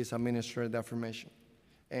to please administer the affirmation.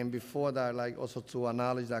 And before that, I'd like also to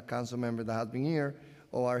acknowledge that council member that has been here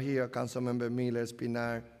or are here, Council Member Miller,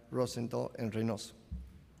 Espinar, Rosenthal, and Reynoso.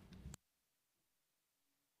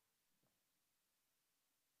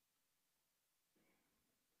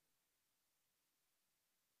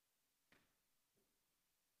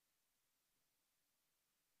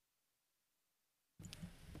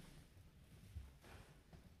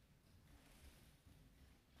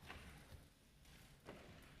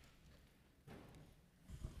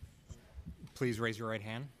 Please raise your right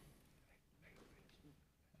hand.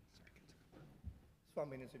 1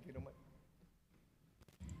 minute, if you don't mind.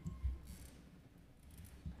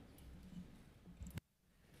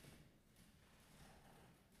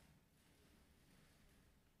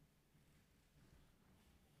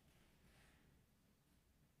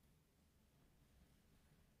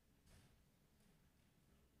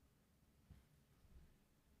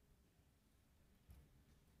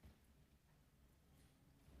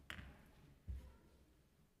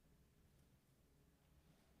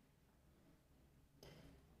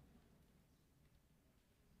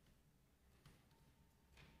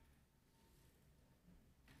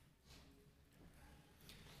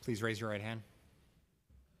 Please raise your right hand.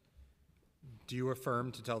 Do you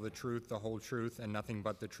affirm to tell the truth, the whole truth, and nothing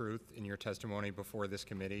but the truth in your testimony before this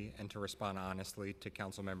committee, and to respond honestly to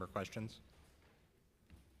council member questions?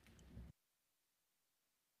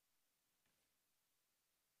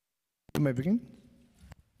 You may begin.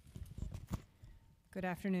 Good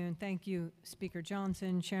afternoon. Thank you, Speaker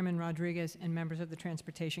Johnson, Chairman Rodriguez, and members of the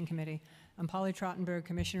Transportation Committee. I'm Polly Trottenberg,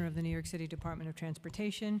 Commissioner of the New York City Department of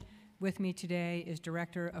Transportation. With me today is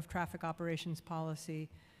Director of Traffic Operations Policy,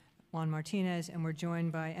 Juan Martinez, and we're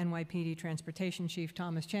joined by NYPD Transportation Chief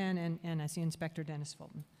Thomas Chan and NSC Inspector Dennis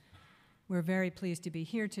Fulton. We're very pleased to be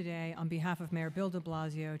here today on behalf of Mayor Bill de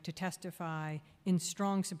Blasio to testify in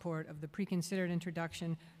strong support of the pre-considered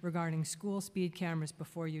introduction regarding school speed cameras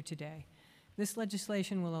before you today. This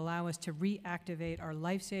legislation will allow us to reactivate our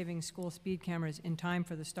life-saving school speed cameras in time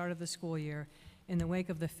for the start of the school year in the wake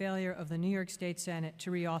of the failure of the New York State Senate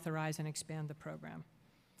to reauthorize and expand the program.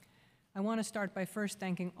 I want to start by first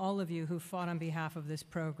thanking all of you who fought on behalf of this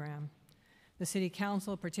program. The City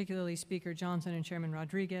Council, particularly Speaker Johnson and Chairman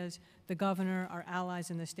Rodriguez, the Governor, our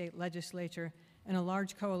allies in the state legislature, and a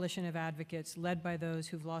large coalition of advocates led by those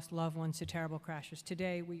who've lost loved ones to terrible crashes.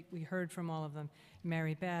 Today, we heard from all of them,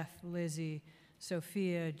 Mary Beth, Lizzie,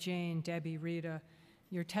 Sophia, Jane, Debbie, Rita.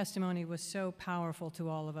 Your testimony was so powerful to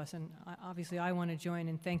all of us, and obviously I want to join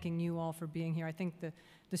in thanking you all for being here. I think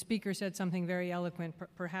the speaker said something very eloquent.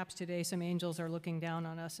 Perhaps today some angels are looking down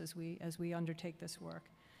on us as we undertake this work.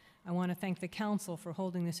 I want to thank the council for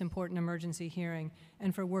holding this important emergency hearing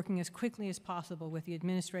and for working as quickly as possible with the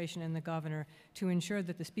administration and the governor to ensure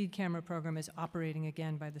that the speed camera program is operating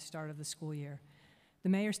again by the start of the school year. The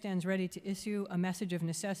mayor stands ready to issue a message of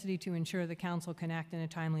necessity to ensure the council can act in a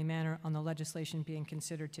timely manner on the legislation being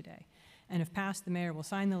considered today. And if passed, the mayor will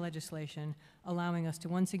sign the legislation, allowing us to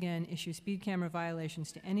once again issue speed camera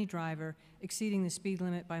violations to any driver exceeding the speed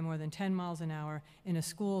limit by more than 10 miles an hour in a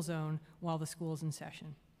school zone while the school is in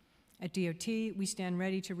session. At DOT, we stand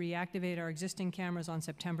ready to reactivate our existing cameras on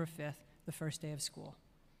September 5th, the first day of school.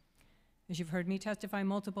 As you've heard me testify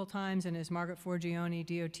multiple times, and as Margaret Forgione,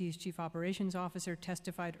 DOT's Chief Operations Officer,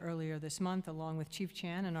 testified earlier this month, along with Chief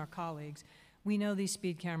Chan and our colleagues, we know these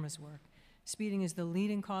speed cameras work. Speeding is the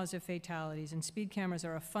leading cause of fatalities, and speed cameras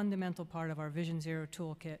are a fundamental part of our Vision Zero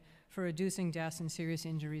toolkit for reducing deaths and serious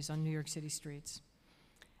injuries on New York City streets.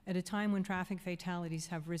 At a time when traffic fatalities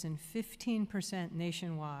have risen 15%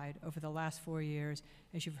 nationwide over the last 4 years,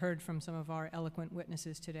 as you've heard from some of our eloquent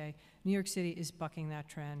witnesses today, New York City is bucking that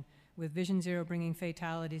trend, with Vision Zero bringing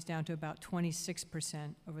fatalities down to about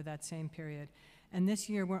 26% over that same period. And this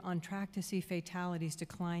year, we're on track to see fatalities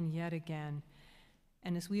decline yet again.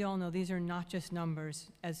 And as we all know, these are not just numbers.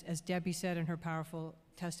 As Debbie said in her powerful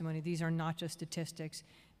testimony, these are not just statistics.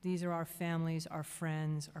 These are our families, our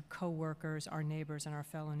friends, our coworkers, our neighbors, and our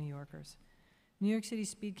fellow New Yorkers. New York City's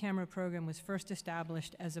speed camera program was first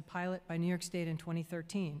established as a pilot by New York State in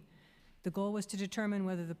 2013. The goal was to determine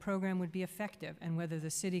whether the program would be effective and whether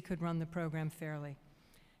the city could run the program fairly.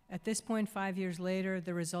 At this point, 5 years later,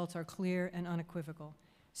 the results are clear and unequivocal.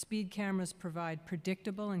 Speed cameras provide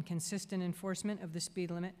predictable and consistent enforcement of the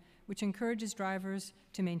speed limit, which encourages drivers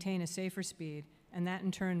to maintain a safer speed, and that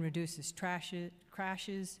in turn reduces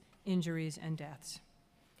crashes, injuries, and deaths.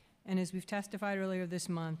 And as we've testified earlier this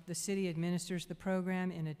month, the city administers the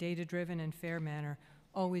program in a data-driven and fair manner,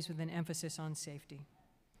 always with an emphasis on safety.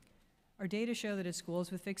 Our data show that at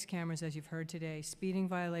schools with fixed cameras, as you've heard today, speeding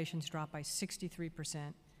violations dropped by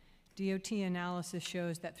 63%. DOT analysis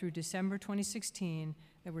shows that through December 2016,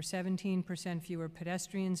 there were 17% fewer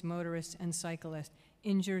pedestrians, motorists, and cyclists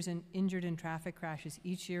injured in traffic crashes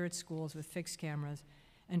each year at schools with fixed cameras,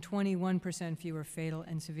 and 21% fewer fatal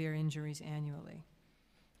and severe injuries annually.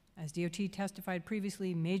 As DOT testified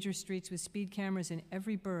previously, major streets with speed cameras in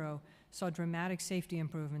every borough saw dramatic safety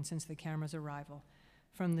improvements since the camera's arrival.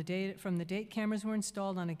 From the date cameras were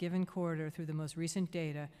installed on a given corridor through the most recent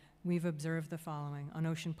data, we've observed the following. On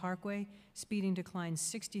Ocean Parkway, speeding declined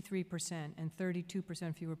 63% and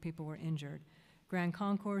 32% fewer people were injured. Grand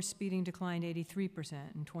Concourse, speeding declined 83%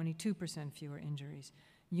 and 22% fewer injuries.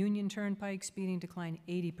 Union Turnpike, speeding declined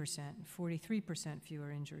 80% and 43%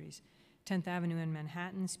 fewer injuries. 10th Avenue in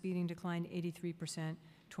Manhattan, speeding declined 83%,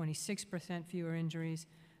 26% fewer injuries.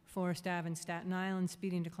 Forest Ave in Staten Island,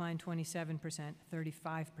 speeding declined 27%,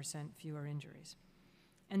 35% fewer injuries.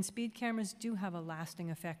 And speed cameras do have a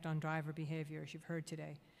lasting effect on driver behavior, as you've heard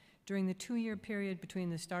today. During the 2-year period between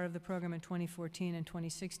the start of the program in 2014 and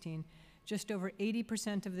 2016, just over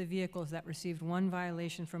 80% of the vehicles that received one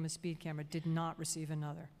violation from a speed camera did not receive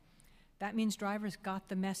another. That means drivers got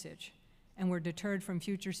the message and were deterred from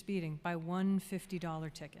future speeding by one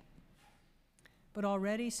 $50 ticket. But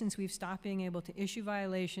already, since we've stopped being able to issue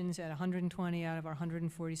violations at 120 out of our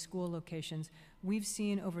 140 school locations, we've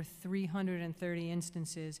seen over 330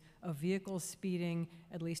 instances of vehicles speeding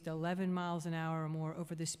at least 11 miles an hour or more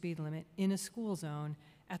over the speed limit in a school zone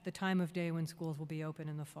at the time of day when schools will be open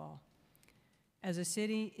in the fall. As a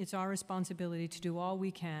city, it's our responsibility to do all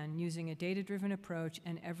we can using a data-driven approach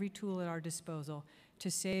and every tool at our disposal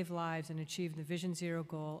to save lives and achieve the Vision Zero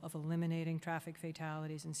goal of eliminating traffic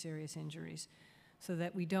fatalities and serious injuries, so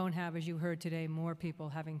that we don't have, as you heard today, more people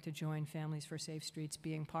having to join Families for Safe Streets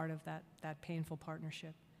being part of that painful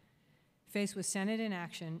partnership. Faced with Senate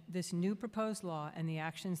inaction, this new proposed law and the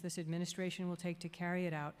actions this administration will take to carry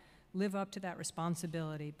it out live up to that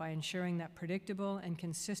responsibility by ensuring that predictable and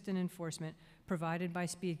consistent enforcement provided by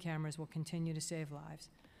speed cameras will continue to save lives.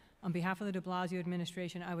 On behalf of the de Blasio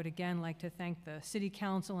administration, I would again like to thank the City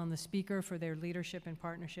Council and the Speaker for their leadership and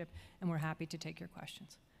partnership, and we're happy to take your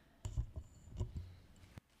questions.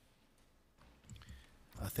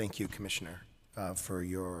 Thank you, Commissioner, for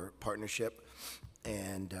your partnership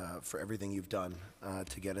and for everything you've done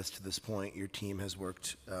to get us to this point. Your team has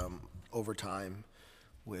worked overtime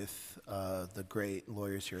with the great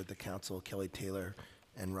lawyers here at the Council, Kelly Taylor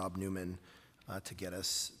and Rob Newman, to get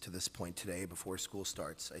us to this point today before school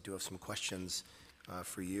starts. I do have some questions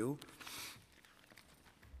for you.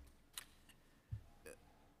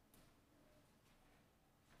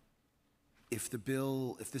 If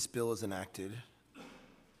this bill is enacted,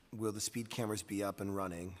 will the speed cameras be up and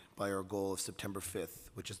running by our goal of September 5th,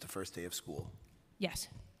 which is the first day of school? Yes.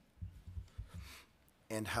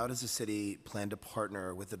 And how does the city plan to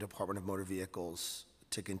partner with the Department of Motor Vehicles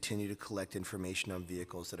to continue to collect information on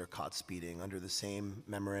vehicles that are caught speeding under the same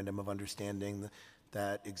memorandum of understanding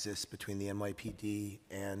that exists between the NYPD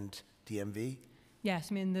and DMV? Yes,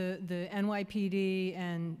 I mean, the NYPD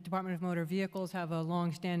and Department of Motor Vehicles have a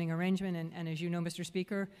long-standing arrangement, and as you know, Mr.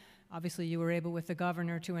 Speaker, obviously you were able with the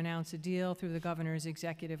governor to announce a deal through the governor's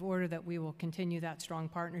executive order that we will continue that strong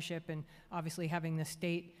partnership, and obviously having the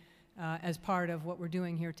state as part of what we're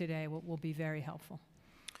doing here today will be very helpful.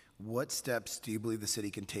 What steps do you believe the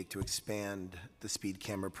city can take to expand the speed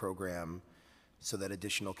camera program so that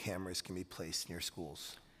additional cameras can be placed near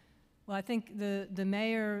schools? Well, I think the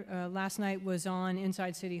mayor last night was on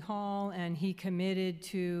inside City Hall, and he committed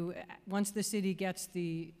to, once the city gets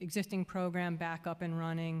the existing program back up and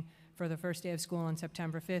running for the first day of school on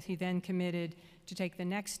September 5th, he then committed to take the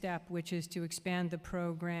next step, which is to expand the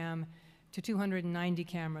program to 290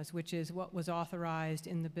 cameras, which is what was authorized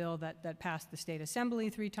in the bill that passed the state assembly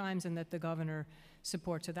 3 times and that the governor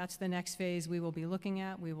supports. So that's the next phase we will be looking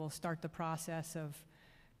at. We will start the process of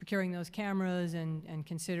procuring those cameras and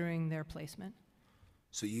considering their placement.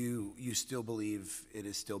 So you still believe it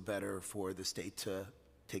is still better for the state to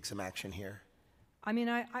take some action here? I mean,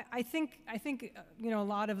 I think you know, a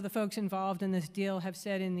lot of the folks involved in this deal have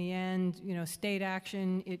said in the end, you know, state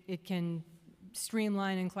action, it can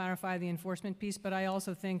streamline and clarify the enforcement piece, but I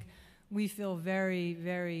also think we feel very,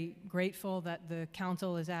 very grateful that the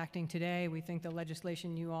council is acting today. We think the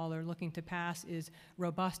legislation you all are looking to pass is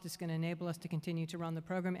robust. It's going to enable us to continue to run the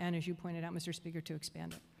program and, as you pointed out, Mr. Speaker, to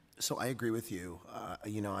expand it. So I agree with you.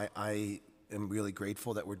 You know, I am really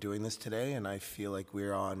grateful that we're doing this today, and I feel like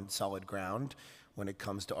we're on solid ground. when it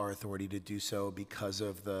comes to our authority to do so because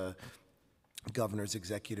of the governor's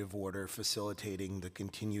executive order facilitating the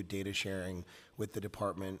continued data sharing with the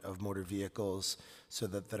Department of Motor Vehicles so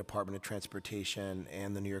that the Department of Transportation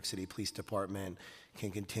and the New York City Police Department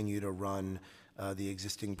can continue to run the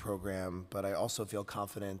existing program. But I also feel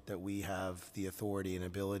confident that we have the authority and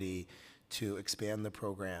ability to expand the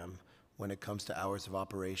program when it comes to hours of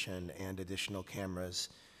operation and additional cameras.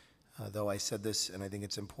 Though I said this, and I think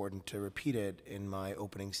it's important to repeat it in my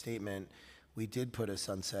opening statement, we did put a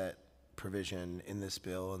sunset provision in this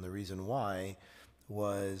bill, and the reason why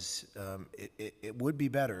was it would be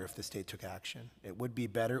better if the state took action. It would be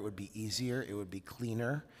better, it would be easier, it would be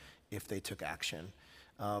cleaner if they took action.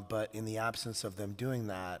 But in the absence of them doing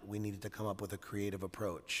that, we needed to come up with a creative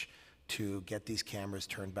approach to get these cameras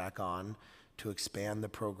turned back on, to expand the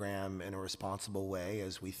program in a responsible way,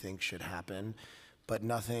 as we think should happen. But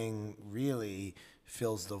nothing really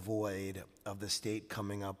fills the void of the state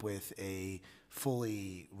coming up with a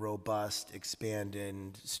fully robust,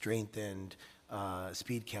 expanded, strengthened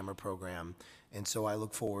speed camera program. And so I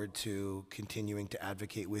look forward to continuing to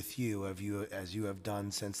advocate with you, as you have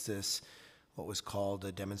done since this, what was called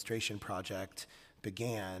a demonstration project,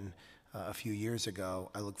 began a few years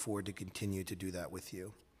ago. I look forward to continue to do that with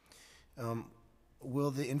you.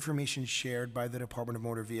 Will the information shared by the Department of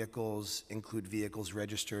Motor Vehicles include vehicles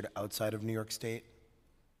registered outside of New York State?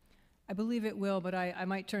 I believe it will, but I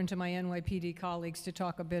might turn to my NYPD colleagues to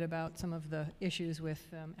talk a bit about some of the issues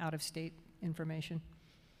with out-of-state information.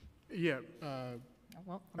 Yeah.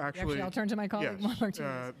 Well, actually, I'll turn to my colleague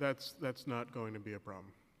Martinez. That's not going to be a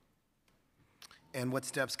problem. And what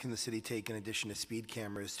steps can the city take in addition to speed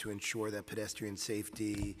cameras to ensure that pedestrian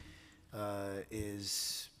safety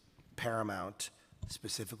is paramount,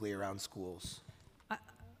 specifically around schools?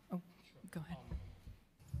 Go ahead.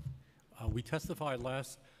 We testified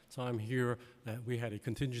last time here that we had a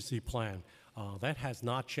contingency plan. That has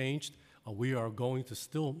not changed. We are going to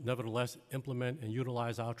still, nevertheless, implement and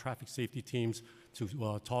utilize our traffic safety teams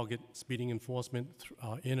to target speeding enforcement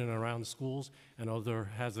in and around schools and other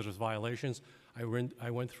hazardous violations. I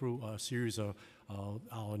went through a series of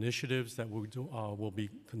our initiatives that we'll be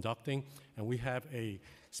conducting, and we have a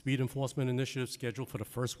speed enforcement initiative scheduled for the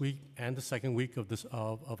first week and the second week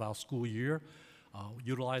of our school year,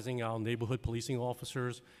 utilizing our neighborhood policing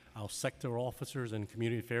officers, our sector officers, and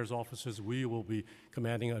community affairs officers. We will be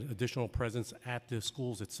commanding an additional presence at the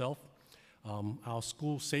schools itself. Our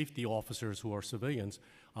school safety officers, who are civilians,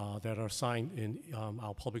 that are assigned in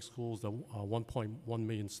our public schools, the 1.1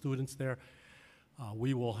 million students there.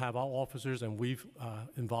 We will have our officers, and we've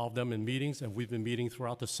involved them in meetings, and we've been meeting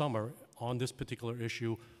throughout the summer on this particular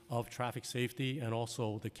issue of traffic safety and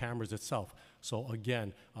also the cameras itself. So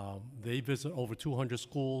again, they visit over 200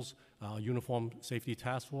 schools, Uniform Safety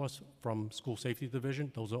Task Force from School Safety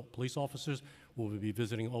Division. Those are police officers. Will be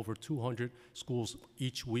visiting over 200 schools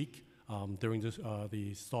each week during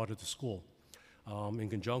the start of the school. In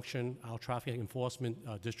conjunction, our traffic enforcement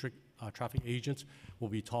district traffic agents will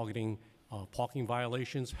be targeting parking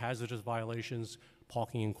violations, hazardous violations,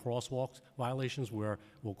 parking and crosswalks violations where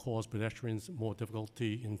will cause pedestrians more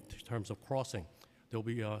difficulty in terms of crossing. They'll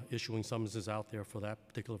be issuing summonses out there for that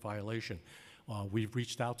particular violation. We've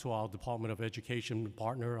reached out to our Department of Education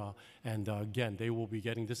partner, and again, they will be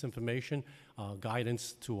getting this information,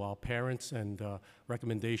 guidance to our parents, and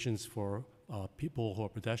recommendations for people who are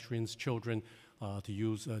pedestrians, children, to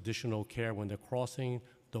use additional care when they're crossing.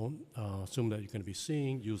 Don't assume that you're going to be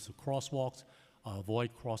seeing, use the crosswalks,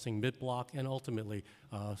 avoid crossing mid-block, and ultimately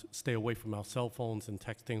stay away from our cell phones and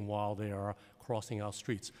texting while they are crossing our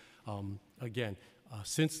streets. Again,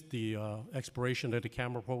 since the expiration of the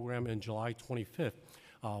camera program in July 25th,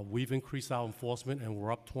 we've increased our enforcement, and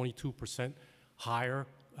we're up 22% higher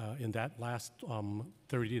in that last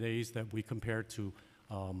 30 days that we compared to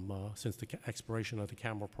since the expiration of the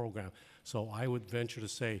camera program. So I would venture to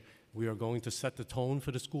say we are going to set the tone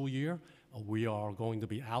for the school year. We are going to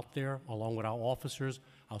be out there along with our officers,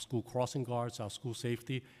 our school crossing guards, our school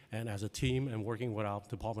safety, and as a team and working with our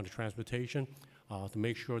Department of Transportation to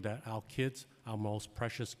make sure that our kids, our most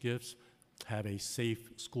precious gifts, have a safe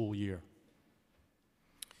school year.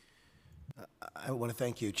 I want to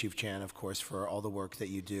thank you, Chief Chan, of course, for all the work that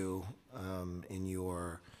you do in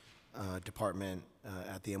your department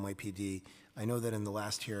at the NYPD. I know that in the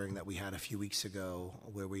last hearing that we had a few weeks ago,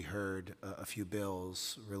 where we heard a few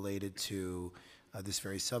bills related to this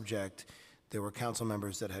very subject, there were council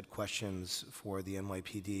members that had questions for the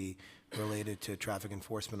NYPD related to traffic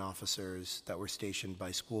enforcement officers that were stationed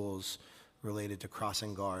by schools, related to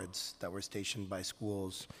crossing guards that were stationed by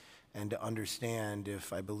schools, and to understand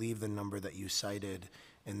if, I believe the number that you cited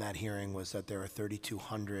in that hearing was that there are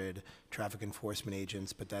 3,200 traffic enforcement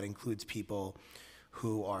agents, but that includes people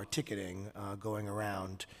who are ticketing going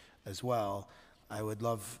around as well. I would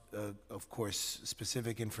love, of course,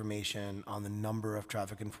 specific information on the number of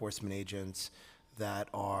traffic enforcement agents that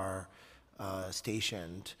are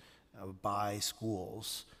stationed by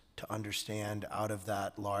schools to understand out of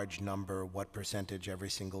that large number what percentage every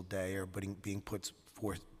single day are being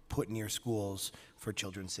put near schools for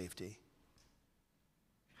children's safety.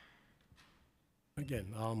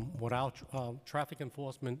 Again, what our traffic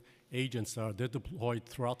enforcement agents are, they're deployed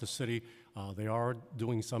throughout the city. They are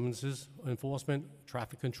doing summonses enforcement,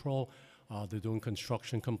 traffic control. They're doing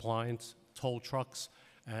construction compliance, tow trucks,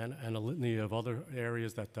 and a litany of other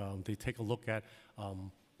areas that they take a look at.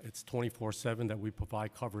 It's 24/7 that we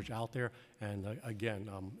provide coverage out there. And again,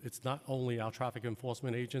 it's not only our traffic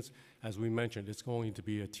enforcement agents. As we mentioned, it's going to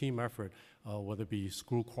be a team effort, whether it be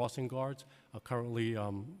school crossing guards. Currently,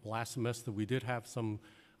 last semester, we did have some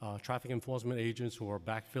traffic enforcement agents who are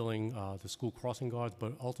backfilling the school crossing guards,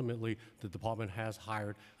 but ultimately, the department has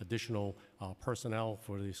hired additional personnel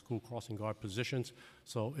for the school crossing guard positions.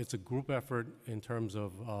 So it's a group effort in terms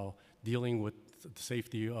of dealing with the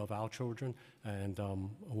safety of our children, and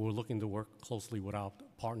we're looking to work closely with our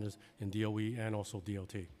partners in DOE and also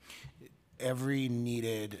DOT. Every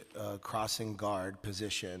needed crossing guard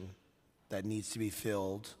position that needs to be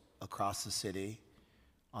filled across the city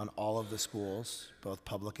on all of the schools, both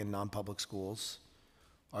public and non-public schools,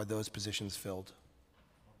 are those positions filled?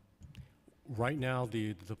 Right now,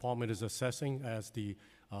 the department is assessing as the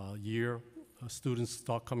year students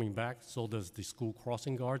start coming back, so does the school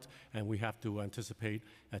crossing guards, and we have to anticipate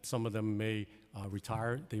that some of them may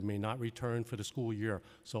retire, they may not return for the school year.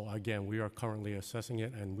 So again, we are currently assessing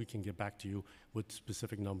it, and we can get back to you with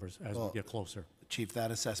specific numbers as we get closer. Chief,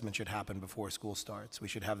 that assessment should happen before school starts. We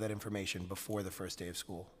should have that information before the first day of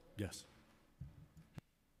school. Yes.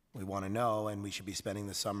 We want to know, and we should be spending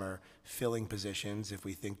the summer filling positions if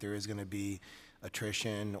we think there is going to be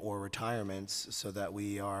attrition or retirements, so that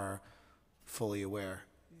we are fully aware.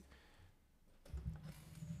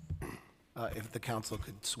 If the council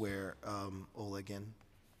could swear Oleg in.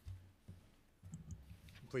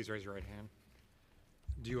 Please raise your right hand.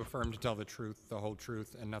 Do you affirm to tell the truth, the whole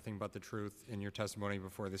truth, and nothing but the truth in your testimony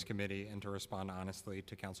before this committee, and to respond honestly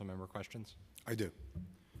to council member questions? I do.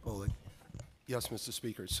 Oleg. Yes, Mr.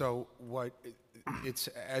 Speaker. So it's,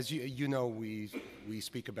 as you know, we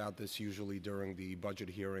speak about this usually during the budget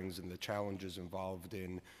hearings and the challenges involved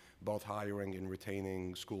in both hiring and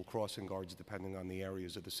retaining school crossing guards, depending on the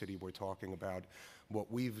areas of the city we're talking about.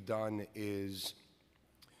 What we've done is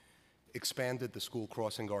expanded the school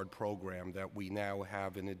crossing guard program that we now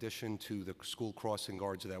have. In addition to the school crossing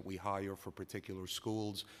guards that we hire for particular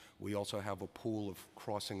schools, we also have a pool of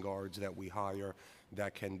crossing guards that we hire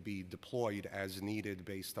that can be deployed as needed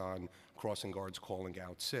based on crossing guards calling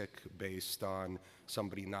out sick, based on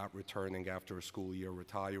somebody not returning after a school year,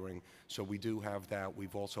 retiring. So we do have that.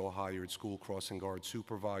 We've also hired school crossing guard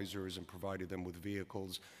supervisors and provided them with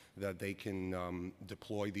vehicles that they can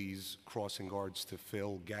deploy these crossing guards to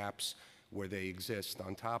fill gaps where they exist.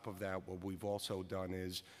 On top of that, what we've also done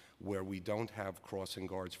is where we don't have crossing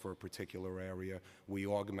guards for a particular area, we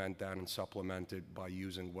augment that and supplement it by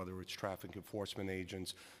using, whether it's traffic enforcement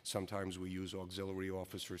agents, sometimes we use auxiliary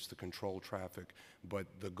officers to control traffic. But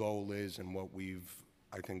the goal is, and what we've,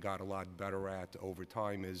 I think, got a lot better at over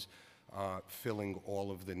time, is filling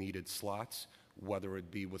all of the needed slots, whether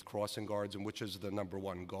it be with crossing guards, and which is the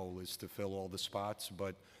 #1 goal, is to fill all the spots.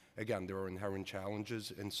 But again, there are inherent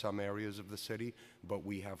challenges in some areas of the city, but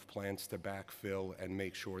we have plans to backfill and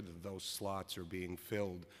make sure that those slots are being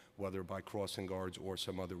filled, whether by crossing guards or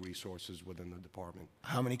some other resources within the department.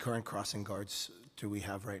 How many current crossing guards do we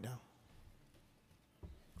have right now?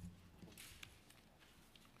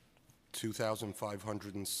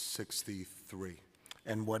 2,563.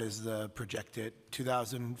 And what is the projected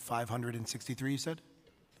 2,563, you said?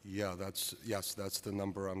 Yeah, yes, that's the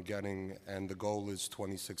number I'm getting, and the goal is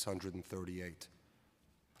 2,638.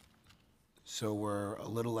 So we're a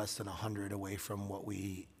little less than 100 away from what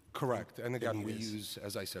we... Correct. And again, we use,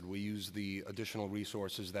 as I said, we use the additional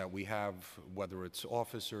resources that we have, whether it's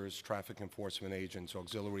officers, traffic enforcement agents,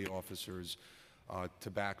 auxiliary officers, to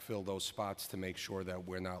backfill those spots to make sure that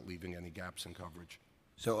we're not leaving any gaps in coverage.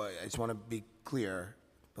 So I just want to be clear,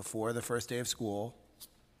 before the first day of school,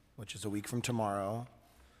 which is a week from tomorrow,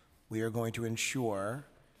 we are going to ensure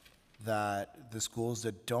that the schools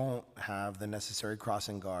that don't have the necessary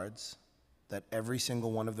crossing guards, that every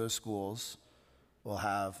single one of those schools will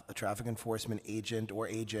have a traffic enforcement agent or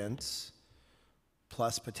agents,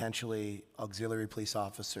 plus potentially auxiliary police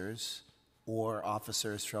officers or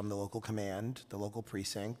officers from the local command, the local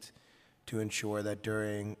precinct, to ensure that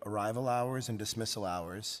during arrival hours and dismissal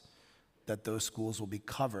hours, that those schools will be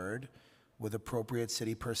covered with appropriate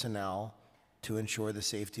city personnel to ensure the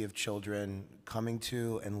safety of children coming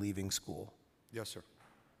to and leaving school. Yes, sir.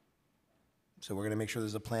 So we're going to make sure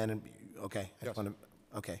there's a plan. And okay. Yes.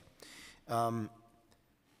 Okay.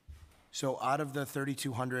 So out of the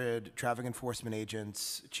 3,200 traffic enforcement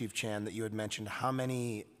agents, Chief Chan, that you had mentioned, how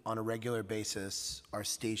many on a regular basis are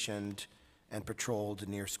stationed and patrolled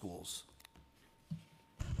near schools?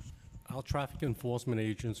 Our traffic enforcement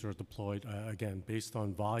agents are deployed, again, based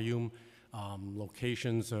on volume,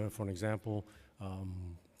 locations, for an example,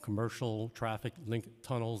 commercial traffic link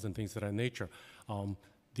tunnels and things of that nature.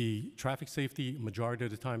 The traffic safety, majority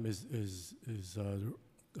of the time, is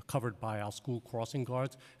covered by our school crossing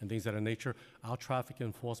guards and things of that nature. Our traffic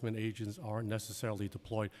enforcement agents aren't necessarily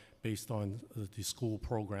deployed based on the school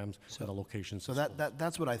programs at the locations. So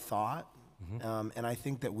that's what I thought, and I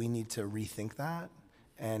think that we need to rethink that.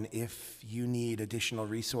 And if you need additional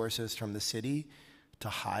resources from the city to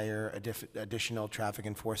hire additional traffic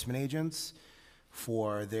enforcement agents,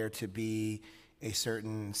 for there to be a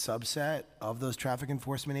certain subset of those traffic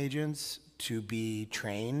enforcement agents to be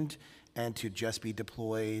trained and to just be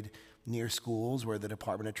deployed near schools where the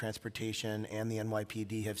Department of Transportation and the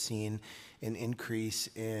NYPD have seen an increase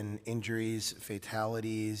in injuries,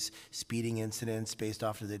 fatalities, speeding incidents based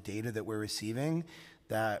off of the data that we're receiving,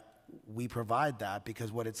 that we provide that,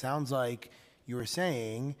 because what it sounds like you were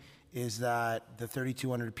saying is that the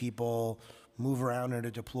 3,200 people move around and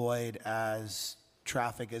are deployed as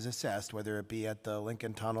traffic is assessed, whether it be at the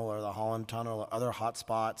Lincoln Tunnel or the Holland Tunnel or other hot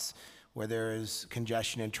spots where there is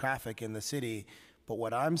congestion and traffic in the city. But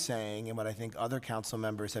what I'm saying, and what I think other council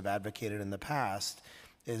members have advocated in the past,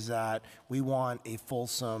 is that we want a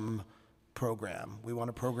fulsome program. We want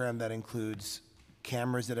a program that includes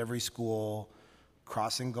cameras at every school,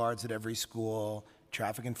 crossing guards at every school,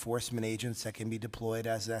 traffic enforcement agents that can be deployed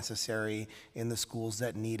as necessary in the schools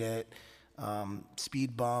that need it,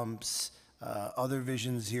 speed bumps, other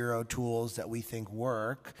Vision Zero tools that we think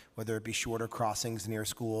work, whether it be shorter crossings near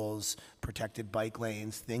schools, protected bike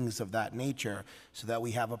lanes, things of that nature, so that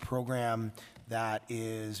we have a program that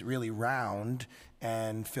is really round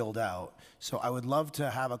and filled out. So I would love to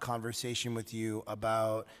have a conversation with you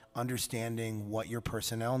about understanding what your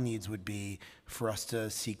personnel needs would be for us to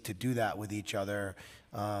seek to do that with each other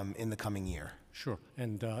in the coming year. Sure,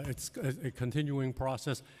 and it's a continuing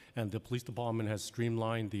process, and the police department has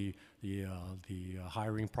streamlined the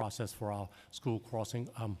hiring process for our school crossing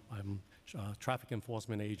traffic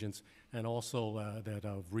enforcement agents, and also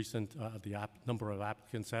that recent number of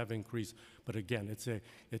applicants have increased. But again, it's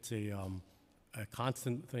a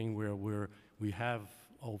constant thing where we have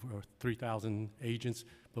over 3,000 agents,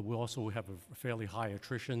 but we also have a fairly high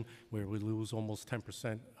attrition where we lose almost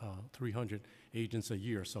 10%, 300 agents a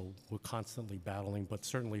year. So we're constantly battling, but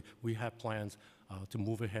certainly we have plans to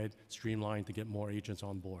move ahead, streamline, to get more agents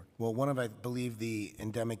on board. Well, one of, I believe, the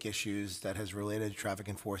endemic issues that has related to traffic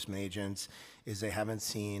enforcement agents is they haven't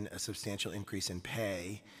seen a substantial increase in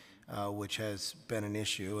pay, which has been an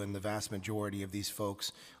issue, and the vast majority of these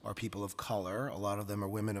folks are people of color. A lot of them are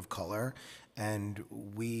women of color, and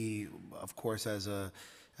we, of course, as a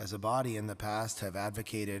body in the past have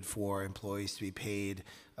advocated for employees to be paid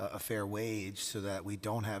a fair wage so that we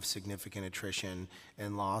don't have significant attrition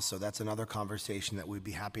and loss. So that's another conversation that we'd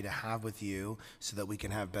be happy to have with you so that we can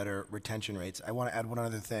have better retention rates. I want to add one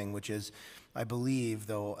other thing, which is I believe,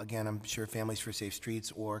 though, again, I'm sure Families for Safe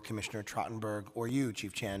Streets or Commissioner Trottenberg or you,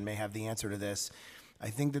 Chief Chan, may have the answer to this. I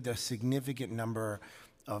think that the significant number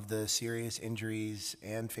of the serious injuries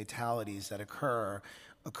and fatalities that occur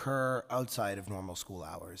outside of normal school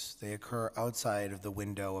hours. They occur outside of the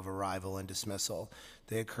window of arrival and dismissal.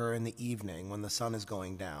 They occur in the evening when the sun is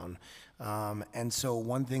going down. And so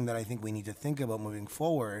one thing that I think we need to think about moving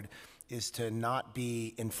forward is to not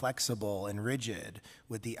be inflexible and rigid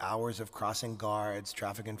with the hours of crossing guards,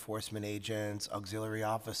 traffic enforcement agents, auxiliary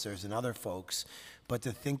officers, and other folks, but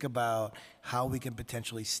to think about how we can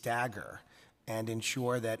potentially stagger and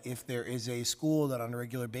ensure that if there is a school that on a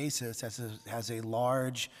regular basis has a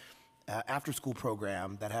large after-school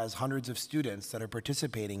program that has hundreds of students that are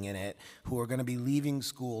participating in it who are going to be leaving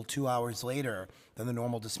school 2 hours later than the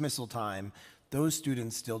normal dismissal time, those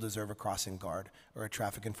students still deserve a crossing guard or a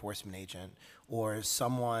traffic enforcement agent or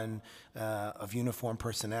someone of uniformed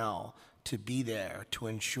personnel to be there to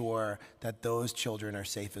ensure that those children are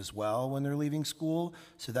safe as well when they're leaving school.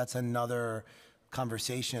 So that's another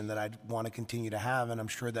conversation that I'd want to continue to have, and I'm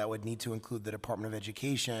sure that would need to include the Department of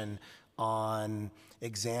Education on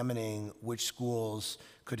examining which schools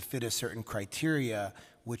could fit a certain criteria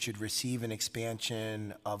which would receive an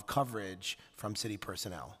expansion of coverage from city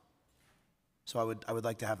personnel. So I would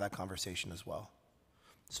like to have that conversation as well.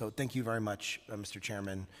 So thank you very much, Mr.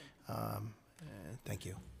 Chairman. Thank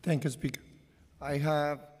you. Thank you, Speaker. I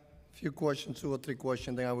have a few questions, 2 or 3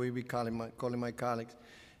 questions, then I will be calling my colleagues.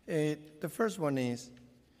 The first one is,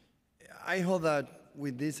 I hope that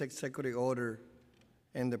with this executive order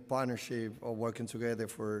and the partnership of working together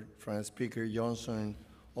from Speaker Johnson,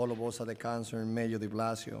 all of us at the council, and Mayor de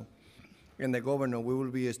Blasio, and the governor, we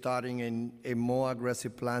will be starting a more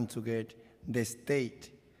aggressive plan to get the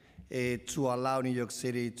state to allow New York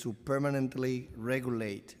City to permanently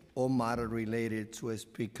regulate all matter related to a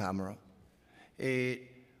speed camera.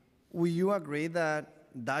 Will you agree that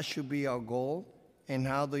that should be our goal? And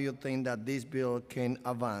how do you think that this bill can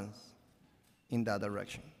advance in that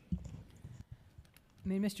direction? I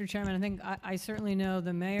mean, Mr. Chairman, I think I certainly know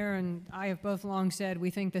the mayor and I have both long said we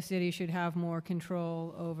think the city should have more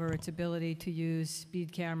control over its ability to use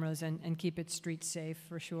speed cameras and keep its streets safe,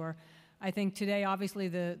 for sure. I think today, obviously,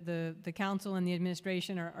 the council and the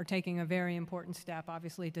administration are taking a very important step,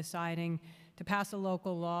 obviously deciding to pass a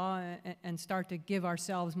local law and start to give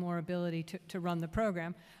ourselves more ability to run the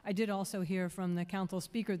program. I did also hear from the council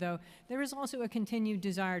speaker, though, there is also a continued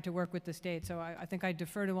desire to work with the state. So I think I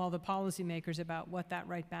defer to all the policymakers about what that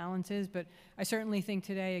right balance is. But I certainly think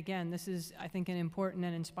today, again, this is, I think, an important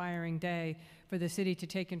and inspiring day for the city to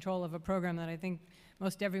take control of a program that I think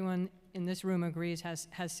most everyone in this room agrees has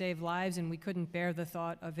saved lives, and we couldn't bear the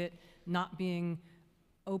thought of it not being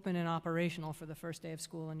open and operational for the first day of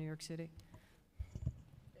school in New York City.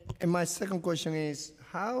 And my second question is,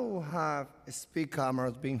 how have speed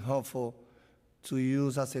cameras been helpful to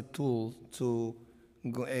use as a tool to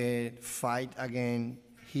fight against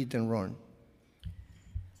hit and run?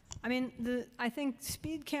 I mean, I think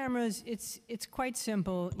speed cameras, it's quite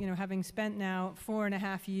simple. You know, having spent now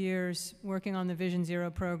 4.5 years working on the Vision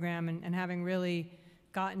Zero program and having really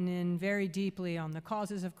gotten in very deeply on the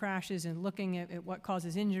causes of crashes and looking at what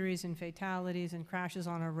causes injuries and fatalities and crashes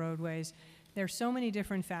on our roadways, there are so many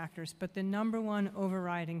different factors, but the #1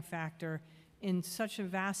 overriding factor in such a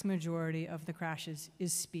vast majority of the crashes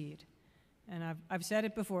is speed. And I've said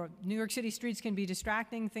it before, New York City streets can be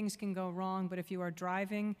distracting, things can go wrong, but if you are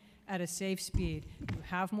driving at a safe speed, you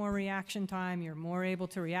have more reaction time, you're more able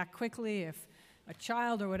to react quickly. If a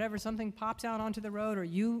child or whatever, something pops out onto the road or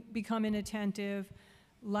you become inattentive,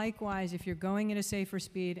 likewise, if you're going at a safer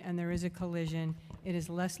speed and there is a collision, it is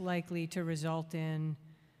less likely to result in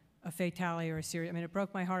a fatality or a serious, I mean, it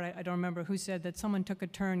broke my heart, I don't remember who said that someone took a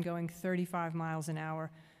turn going 35 miles an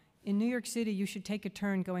hour. In New York City, you should take a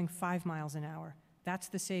turn going 5 miles an hour. That's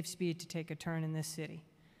the safe speed to take a turn in this city.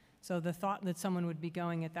 So the thought that someone would be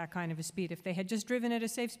going at that kind of a speed, if they had just driven at a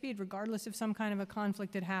safe speed, regardless if some kind of a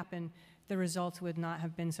conflict had happened, the results would not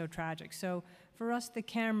have been so tragic. So for us, the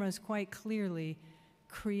cameras quite clearly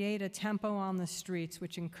create a tempo on the streets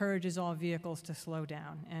which encourages all vehicles to slow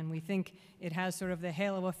down. And we think it has sort of the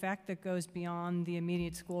halo effect that goes beyond the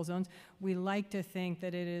immediate school zones. We like to think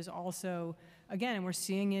that it is also, again, and we're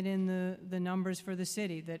seeing it in the numbers for the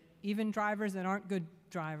city, that even drivers that aren't good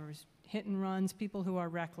drivers, hit and runs, people who are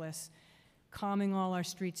reckless, calming all our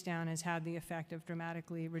streets down has had the effect of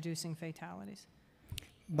dramatically reducing fatalities.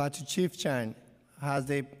 But to Chief Chan, has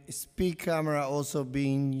the speed camera also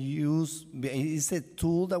been used? Is it a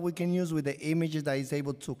tool that we can use with the images that is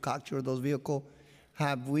able to capture those vehicles?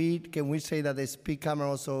 Can we say that the speed camera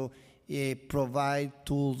also provide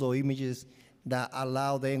tools or images that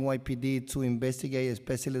allow the NYPD to investigate,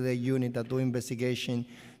 especially the unit that do investigation,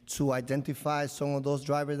 to identify some of those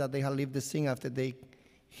drivers that they have left the scene after they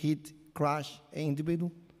crash an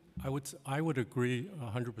individual? I would agree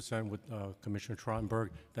 100% with Commissioner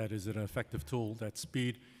Trottenberg that is an effective tool, that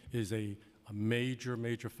speed is a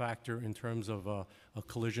major factor in terms of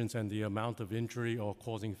collisions and the amount of injury or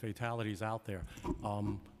causing fatalities out there.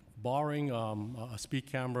 Barring a speed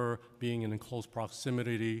camera being in close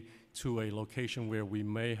proximity to a location where we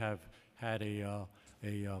may have had a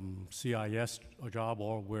CIS job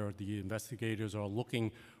or where the investigators are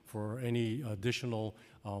looking for any additional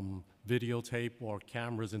videotape or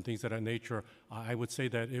cameras and things of that nature, I would say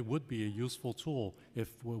that it would be a useful tool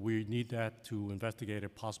if we need that to investigate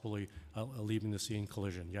it, possibly leaving the scene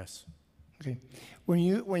collision, yes. Okay. When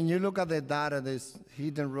you look at the data, this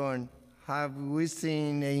hit and run, have we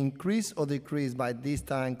seen an increase or decrease by this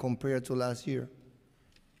time compared to last year?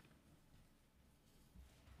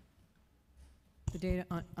 The data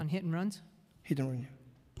on hit and runs? Hit and run, yeah.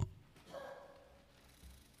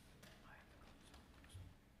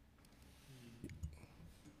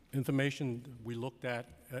 information we looked at,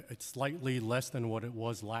 it's slightly less than what it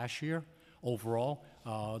was last year overall.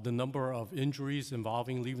 The number of injuries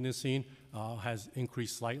involving leaving the scene has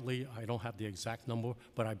increased slightly. I don't have the exact number,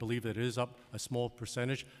 but I believe it is up a small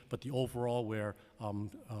percentage. But the overall, where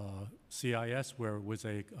CIS, where it was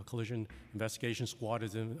a collision investigation squad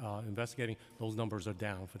is investigating, those numbers are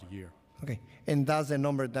down for the year. Okay, and that's a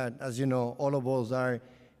number that, as you know, all of us are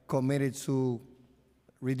committed to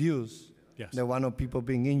reduce. Yes. The one of people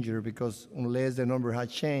being injured, because unless the number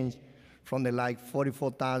has changed from the like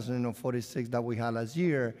 44,000 or 46 that we had last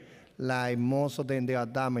year, like most of them, they are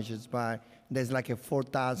damages, but there's like a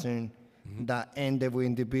 4,000 that ended with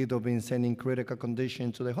individual being sent in critical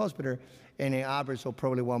condition to the hospital, and an average of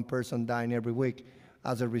probably one person dying every week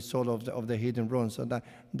as a result of the hit and run. So that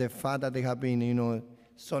the fact that there have been, you know,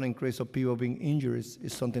 some increase of people being injured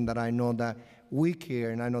is something that I know that we care,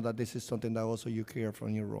 and I know that this is something that also you care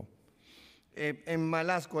from your role. And my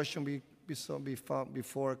last question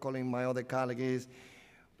before calling my other colleague is,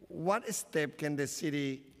 what step can the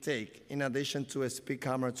city take in addition to a speed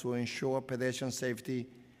camera to ensure pedestrian safety,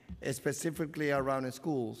 specifically around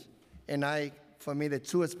schools? And for me, the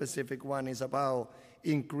two specific one is about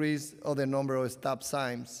increase of the number of stop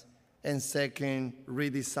signs, and second,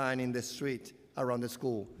 redesigning the street around the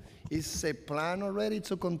school. Is a plan already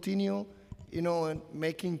to continue, you know, and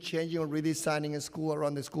making changes or redesigning a school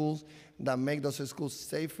around the schools that make those schools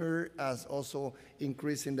safer, as also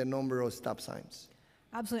increasing the number of stop signs?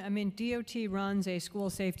 Absolutely. I mean, DOT runs a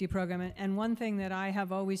school safety program, and one thing that I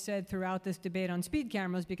have always said throughout this debate on speed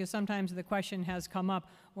cameras, because sometimes the question has come up,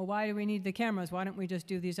 well, why do we need the cameras? Why don't we just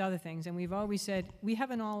do these other things? And we've always said, we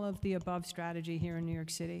have an all-of-the-above strategy here in New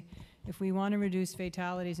York City. If we want to reduce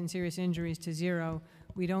fatalities and serious injuries to zero,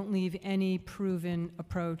 we don't leave any proven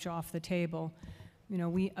approach off the table. You know,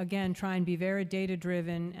 we, again, try and be very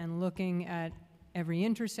data-driven and looking at every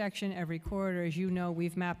intersection, every corridor. As you know,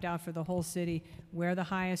 we've mapped out for the whole city where the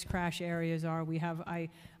highest crash areas are. We have, I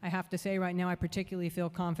have to say right now, I particularly feel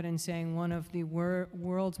confident saying one of the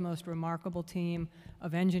world's most remarkable team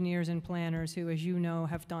of engineers and planners who, as you know,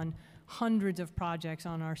 have done hundreds of projects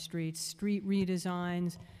on our streets, street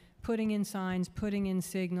redesigns, putting in signs, putting in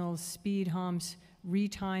signals, speed humps,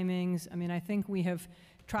 retimings. I mean, I think we have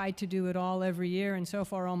tried to do it all every year, and so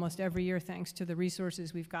far almost every year, thanks to the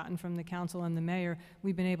resources we've gotten from the council and the mayor,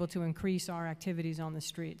 we've been able to increase our activities on the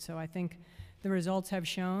street. So I think the results have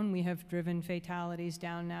shown we have driven fatalities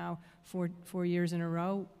down now for 4 years in a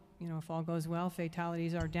row. You know, if all goes well,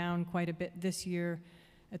 fatalities are down quite a bit this year,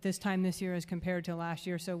 at this time this year as compared to last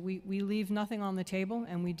year. So we leave nothing on the table,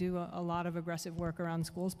 and we do a lot of aggressive work around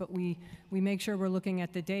schools, but we make sure we're looking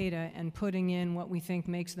at the data and putting in what we think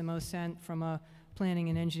makes the most sense from a planning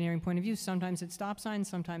and engineering point of view. Sometimes it's stop signs,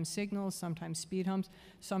 sometimes signals, sometimes speed humps,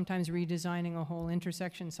 sometimes redesigning a whole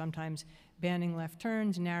intersection, sometimes banning left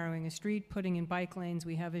turns, narrowing a street, putting in bike lanes.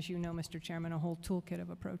 We have, as you know, Mr. Chairman, a whole toolkit of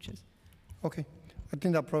approaches. Okay, I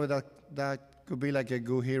think that probably that could be like a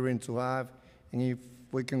good hearing to have, and if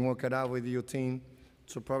we can work it out with your team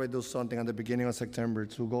to probably do something at the beginning of September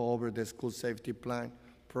to go over the school safety plan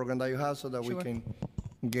program that you have, so that we can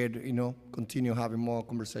get, you know, continue having more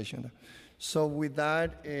conversation. So with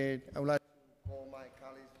that, I would like to call my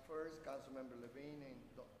colleagues first, Councilmember Levine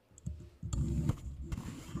and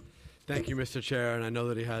Thank you, Mr. Chair, and I know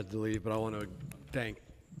that he had to leave, but I want to thank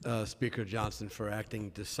Speaker Johnson for acting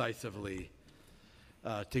decisively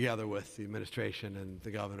together with the administration and the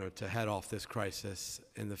governor to head off this crisis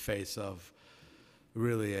in the face of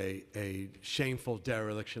really a shameful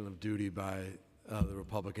dereliction of duty by the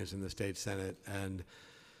Republicans in the state Senate. And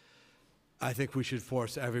I think we should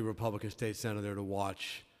force every Republican state senator to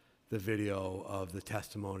watch the video of the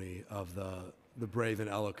testimony of the brave and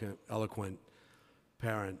eloquent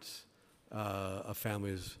parents of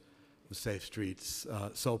families with safe streets.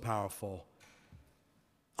 So powerful,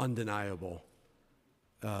 undeniable.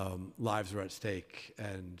 Lives are at stake,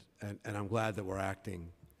 and I'm glad that we're acting.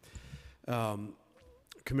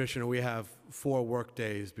 Commissioner, we have 4 work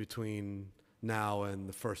days between now and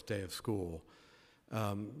the first day of school.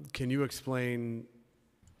 Can you explain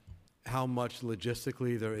how much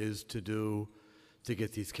logistically there is to do to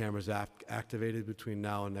get these cameras activated between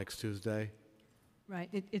now and next Tuesday? Right,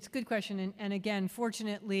 it's a good question, and again,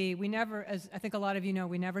 fortunately, we never, as I think a lot of you know,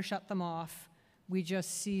 we never shut them off. We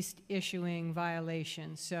just ceased issuing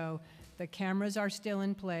violations. So the cameras are still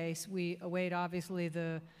in place. We await, obviously,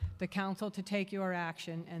 the council to take your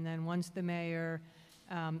action, and then once the mayor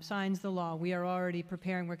signs the law, we are already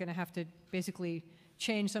preparing. We're going to have to basically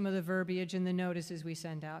change some of the verbiage in the notices we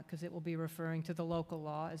send out, because it will be referring to the local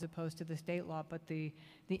law as opposed to the state law. But the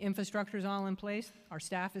infrastructure is all in place. Our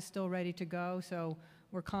staff is still ready to go. So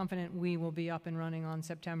we're confident we will be up and running on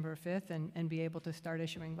September 5th and be able to start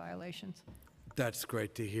issuing violations. That's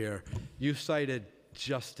great to hear. You cited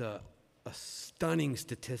just a stunning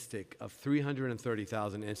statistic of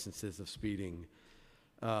 330,000 instances of speeding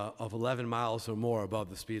of 11 miles or more above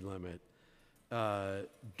the speed limit.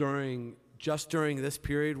 During this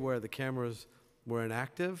period where the cameras were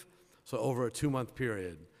inactive, so over a 2-month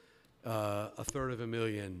period,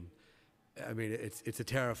 1/3 I mean, it's a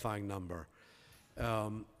terrifying number.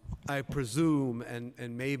 I presume,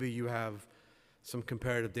 and maybe you have some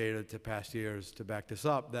comparative data to past years to back this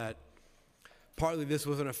up, that partly this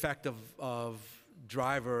was an effect of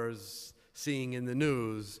drivers seeing in the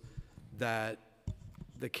news that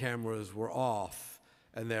the cameras were off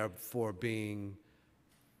and therefore being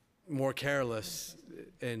more careless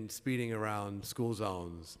in speeding around school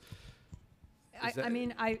zones.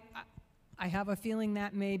 I have a feeling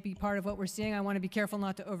that may be part of what we're seeing. I want to be careful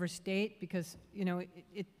not to overstate because, you know,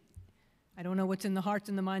 I don't know what's in the hearts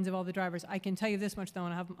and the minds of all the drivers. I can tell you this much, though,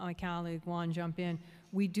 and I'll have my colleague Juan jump in.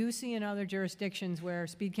 We do see in other jurisdictions where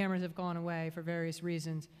speed cameras have gone away for various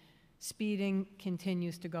reasons, speeding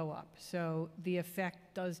continues to go up. So the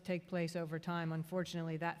effect does take place over time.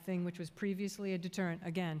 Unfortunately, that thing which was previously a deterrent,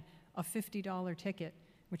 again, a $50 ticket,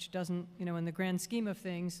 which doesn't, you know, in the grand scheme of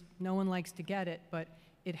things, no one likes to get it, but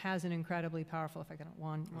it has an incredibly powerful effect.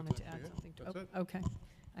 Juan wanted to add something to it. Okay.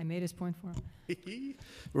 I made his point for him.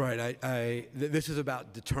 Right. This is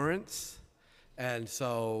about deterrence, and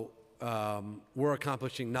so we're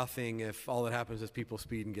accomplishing nothing if all that happens is people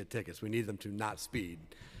speed and get tickets. We need them to not speed.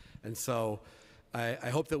 And so I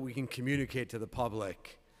hope that we can communicate to the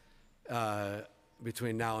public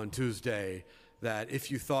between now and Tuesday that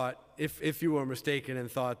if you were mistaken and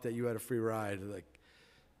thought that you had a free ride, like,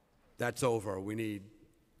 that's over. We need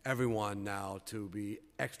everyone now to be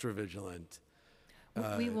extra vigilant.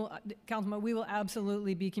 We will, Councilman, we will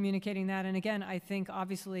absolutely be communicating that. And again, I think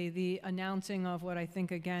obviously the announcing of what I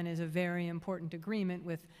think again is a very important agreement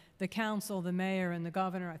with the council, the mayor, and the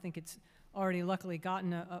governor. I think it's already luckily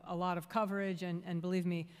gotten a lot of coverage. And believe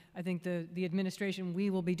me, I think the administration, we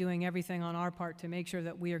will be doing everything on our part to make sure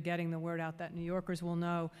that we are getting the word out that New Yorkers will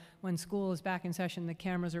know when school is back in session, the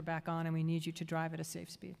cameras are back on, and we need you to drive at a safe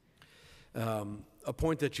speed. A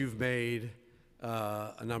point that you've made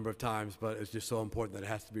a number of times, but it's just so important that it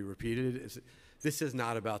has to be repeated. This is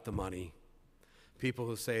not about the money. People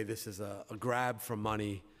who say this is a grab for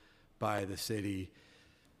money by the city,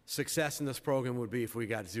 success in this program would be if we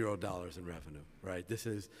got $0 in revenue, right? This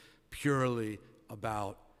is purely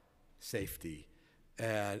about safety.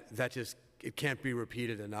 And that just, it can't be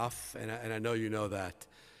repeated enough, and I know you know that.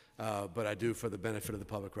 But I do, for the benefit of the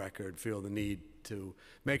public record, feel the need to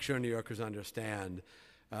make sure New Yorkers understand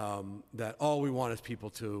that all we want is people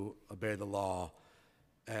to obey the law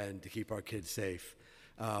and to keep our kids safe.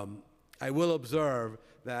 I will observe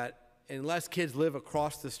that unless kids live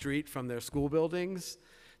across the street from their school buildings,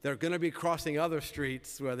 they're going to be crossing other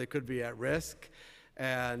streets where they could be at risk,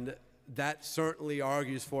 and that certainly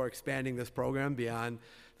argues for expanding this program beyond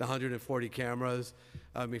the 140 cameras.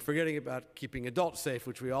 I mean, forgetting about keeping adults safe,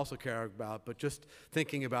 which we also care about, but just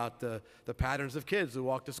thinking about the patterns of kids who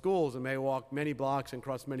walk to schools and may walk many blocks and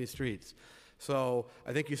cross many streets. So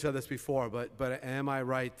I think you said this before, but am I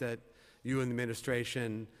right that you and the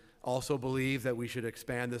administration also believe that we should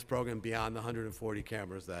expand this program beyond the 140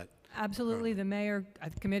 cameras that? Absolutely. The mayor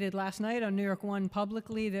committed last night on New York One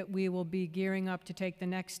publicly that we will be gearing up to take the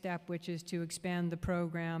next step, which is to expand the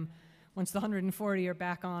program once the 140 are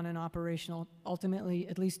back on and operational, ultimately,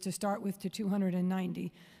 at least to start with, to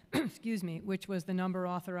 290, excuse me, which was the number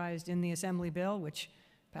authorized in the Assembly bill, which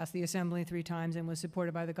passed the Assembly 3 times and was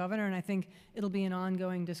supported by the governor. And I think it'll be an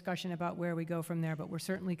ongoing discussion about where we go from there, but we're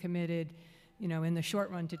certainly committed, you know, in the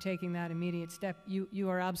short run to taking that immediate step. You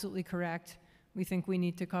are absolutely correct. We think we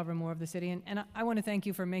need to cover more of the city. And I want to thank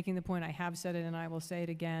you for making the point. I have said it and I will say it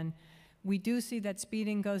again. We do see that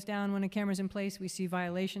speeding goes down when a camera's in place. We see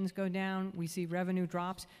violations go down. We see revenue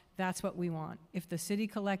drops. That's what we want. If the city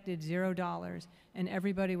collected $0 and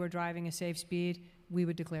everybody were driving a safe speed, we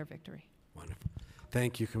would declare victory. Wonderful.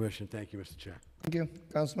 Thank you, Commissioner. Thank you, Mr. Chair. Thank you.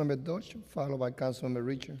 Councilmember Deutsch, followed by Councilmember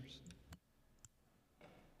Richards.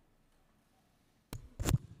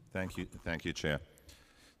 Thank you, Chair.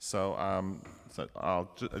 So, I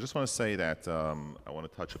just want to say that I want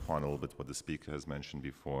to touch upon a little bit what the speaker has mentioned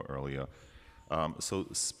before earlier. So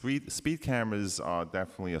speed cameras are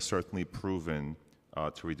certainly proven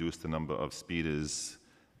to reduce the number of speeders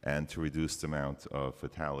and to reduce the amount of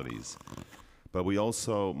fatalities. But we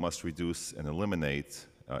also must reduce and eliminate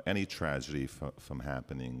any tragedy from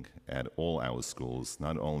happening at all our schools,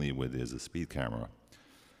 not only where there's a speed camera.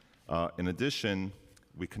 In addition,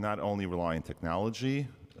 we cannot only rely on technology,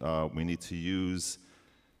 we need to use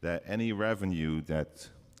that any revenue that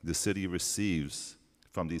the city receives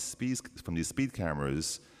from these speed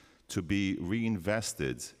cameras to be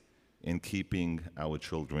reinvested in keeping our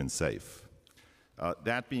children safe.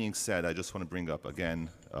 That being said, I just want to bring up again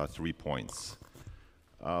 3 points.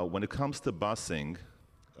 When it comes to busing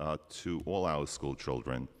to all our school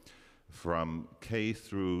children, from K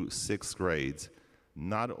through 6th grade,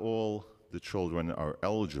 not all the children are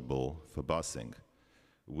eligible for busing,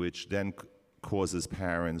 which then causes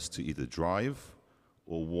parents to either drive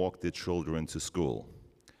or walk their children to school.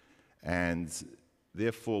 And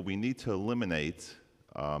therefore, we need to eliminate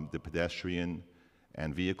the pedestrian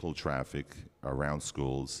and vehicle traffic around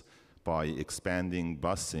schools by expanding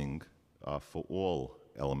busing for all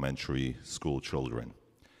elementary school children.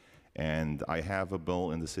 And I have a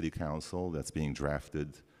bill in the City Council that's being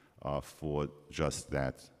drafted for just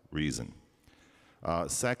that reason.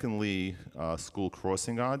 Secondly, school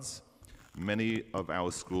crossing guards. Many of our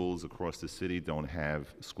schools across the city don't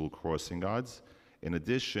have school crossing guards. In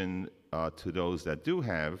addition to those that do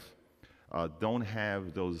have, don't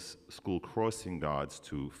have those school crossing guards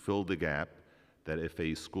to fill the gap that if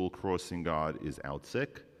a school crossing guard is out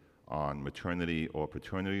sick, on maternity or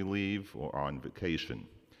paternity leave, or on vacation.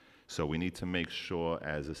 So we need to make sure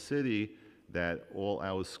as a city that all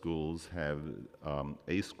our schools have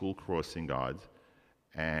a school crossing guard,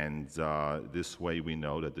 and this way we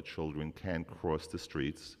know that the children can cross the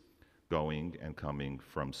streets going and coming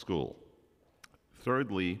from school.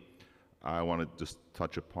 Thirdly, I want to just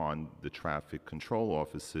touch upon the traffic control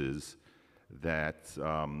officers, that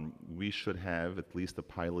we should have at least a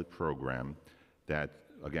pilot program that,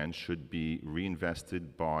 again, should be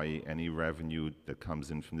reinvested by any revenue that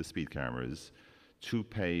comes in from the speed cameras to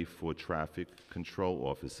pay for traffic control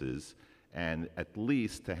officers, and at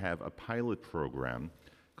least to have a pilot program,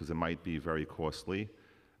 because it might be very costly,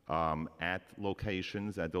 at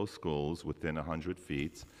locations at those schools within 100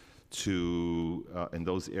 feet to, in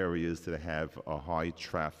those areas that have a high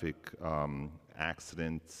traffic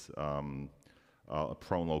accident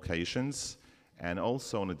prone locations, and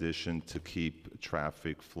also in addition to keep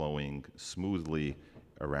traffic flowing smoothly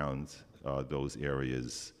around those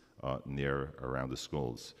areas around the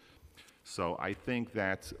schools. So I think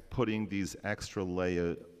that putting these extra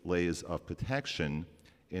layers of protection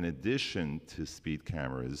in addition to speed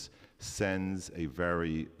cameras sends a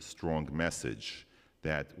very strong message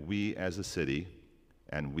that we as a city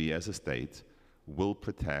and we as a state will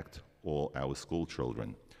protect all our school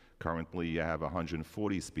children. Currently, you have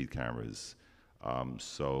 140 speed cameras.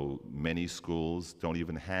 So many schools don't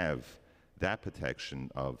even have that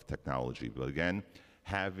protection of technology. But again,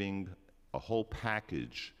 having a whole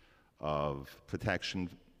package of protection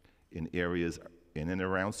in areas in and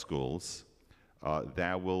around schools,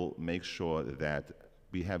 that will make sure that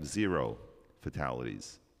we have 0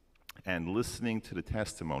 fatalities. And listening to the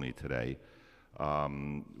testimony today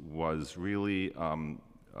was really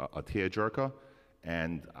a tearjerker,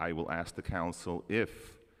 and I will ask the council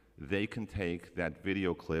if they can take that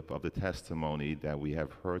video clip of the testimony that we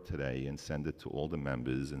have heard today and send it to all the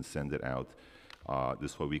members and send it out.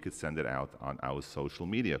 This way we could send it out on our social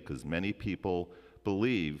media, because many people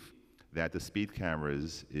believe that the speed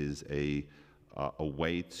cameras is a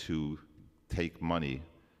way to take money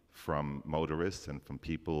from motorists and from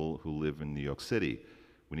people who live in New York City.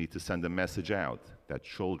 We need to send a message out that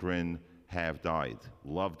children have died,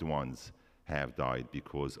 loved ones have died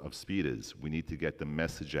because of speeders. We need to get the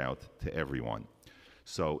message out to everyone.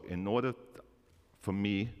 So in order for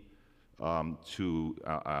me to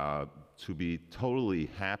be totally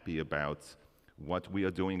happy about what we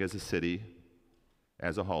are doing as a city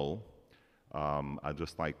as a whole, I'd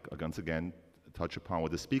just like, once again, touch upon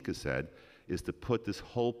what the speaker said, is to put this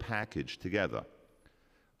whole package together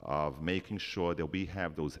of making sure that we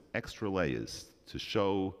have those extra layers to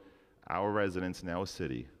show our residents in our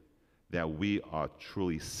city that we are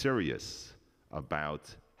truly serious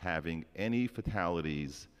about having any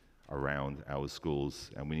fatalities around our schools,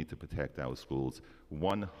 and we need to protect our schools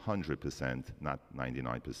 100%, not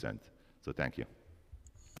 99%. So thank you.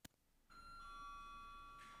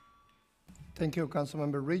 Thank you,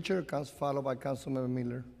 Councilmember Richard, followed by Councilmember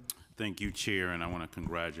Miller. Thank you, Chair, and I want to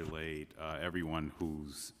congratulate everyone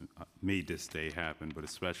who's made this day happen, but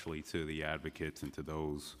especially to the advocates and to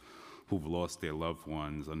those who've lost their loved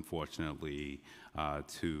ones, unfortunately,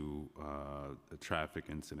 to the traffic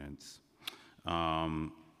incidents. I'll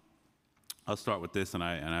start with this, and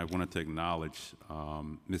I wanted to acknowledge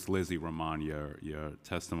Ms. Lizzie Rahman. Your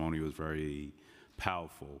testimony was very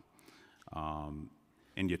powerful.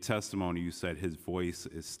 In your testimony, you said his voice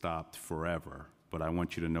is stopped forever. but I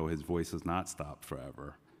want you to know his voice has not stopped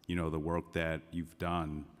forever. You know, the work that you've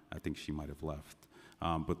done, I think she might have left,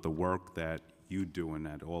 but the work that you do and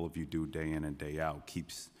that all of you do day in and day out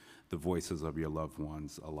keeps the voices of your loved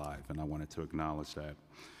ones alive, and I wanted to acknowledge that.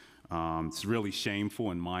 It's really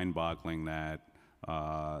shameful and mind-boggling that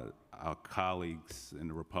our colleagues in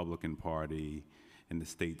the Republican Party in the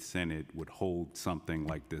state Senate would hold something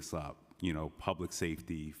like this up, you know, public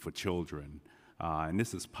safety for children. And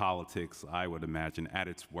this is politics, I would imagine, at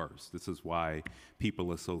its worst. This is why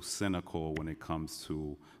people are so cynical when it comes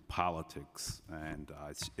to politics, and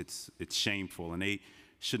it's shameful. And they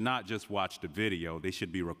should not just watch the video, they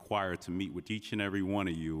should be required to meet with each and every one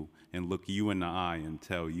of you and look you in the eye and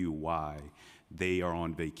tell you why they are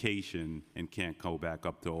on vacation and can't go back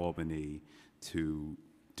up to Albany to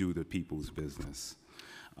do the people's business.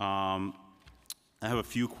 I have a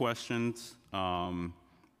few questions.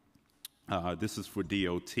 This is for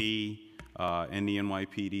DOT and the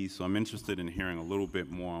NYPD, so I'm interested in hearing a little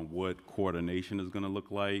bit more on what coordination is going to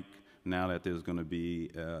look like now that there's going to be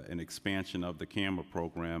an expansion of the camera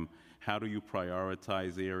program. How do you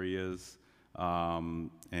prioritize areas? And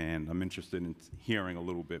I'm interested in hearing a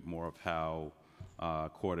little bit more of how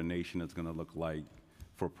coordination is going to look like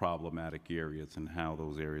for problematic areas and how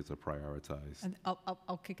those areas are prioritized. And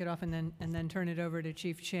I'll kick it off and then turn it over to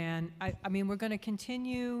Chief Chan. I mean, we're going to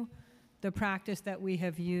continue the practice that we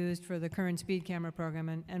have used for the current speed camera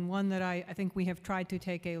program, and one that I think we have tried to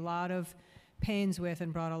take a lot of pains with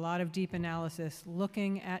and brought a lot of deep analysis,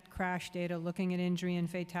 looking at crash data, looking at injury and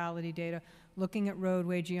fatality data, looking at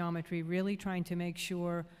roadway geometry, really trying to make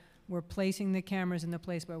sure we're placing the cameras in the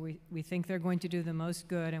place where we think they're going to do the most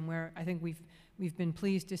good, and where I think we've been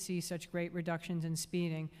pleased to see such great reductions in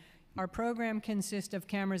speeding. Our program consists of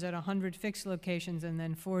cameras at 100 fixed locations and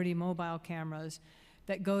then 40 mobile cameras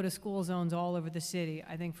that go to school zones all over the city.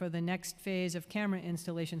 I think for the next phase of camera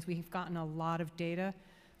installations, we've gotten a lot of data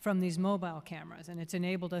from these mobile cameras, and it's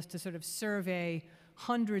enabled us to sort of survey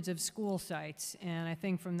hundreds of school sites, and I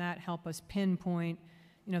think from that help us pinpoint,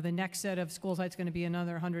 you know, the next set of school sites going to be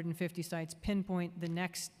another 150 sites, pinpoint the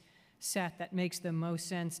next set that makes the most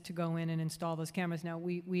sense to go in and install those cameras. Now,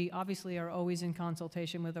 we obviously are always in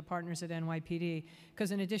consultation with the partners at NYPD, because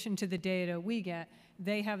in addition to the data we get,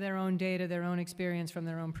 they have their own data, their own experience from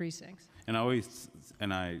their own precincts. And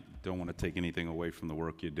I don't want to take anything away from the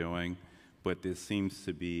work you're doing, but there seems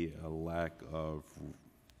to be a lack of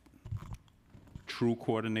true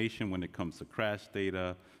coordination when it comes to crash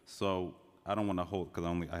data. So I don't want to hold,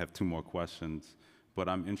 because I have 2 more questions, but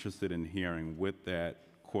I'm interested in hearing what that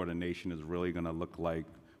coordination is really going to look like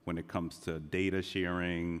when it comes to data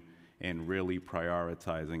sharing and really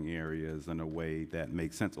prioritizing areas in a way that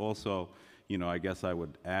makes sense. Also, you know, I guess I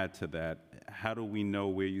would add to that, how do we know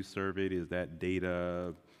where you surveyed? Is that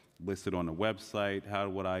data listed on the website? How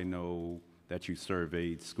would I know that you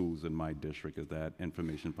surveyed schools in my district? Is that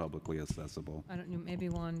information publicly accessible? I don't know, maybe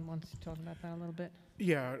Juan wants to talk about that a little bit.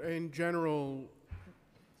 Yeah, in general,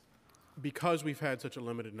 because we've had such a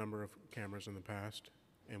limited number of cameras in the past,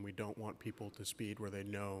 and we don't want people to speed where they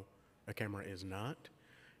know a camera is not,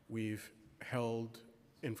 we've held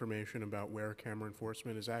information about where camera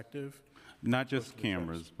enforcement is active. Not just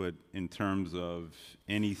cameras, but in terms of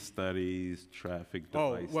any studies, traffic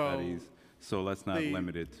device studies. So let's not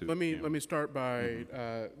limit it to. Let me start by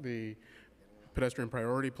the pedestrian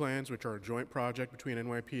priority plans, which are a joint project between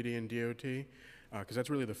NYPD and DOT, because that's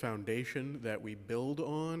really the foundation that we build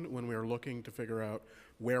on when we are looking to figure out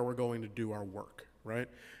where we're going to do our work, right?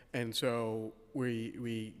 And so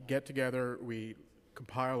we get together, we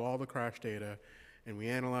compile all the crash data, and we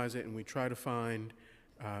analyze it, and we try to find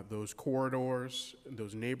those corridors,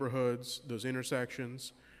 those neighborhoods, those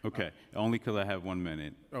intersections. Okay, only because I have 1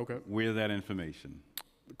 minute. Okay. Where's that information?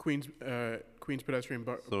 Queens Pedestrian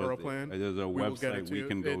Borough Plan. There's a website we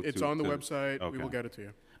can go to. It's on the website. Okay. We will get it to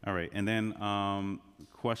you. All right, and then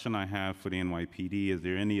question I have for the NYPD, is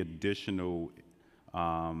there any additional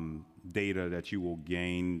data that you will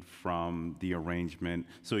gain from the arrangement?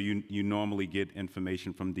 So you normally get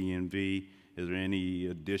information from DMV. Is there any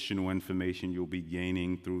additional information you'll be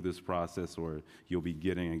gaining through this process, or you'll be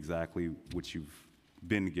getting exactly what you've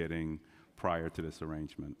been getting prior to this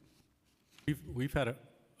arrangement? We've had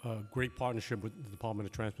a great partnership with the Department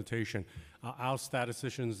of Transportation. Our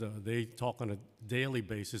statisticians, they talk on a daily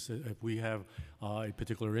basis. If we have a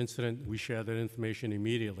particular incident, we share that information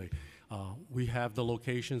immediately. We have the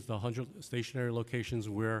locations, the 100 stationary locations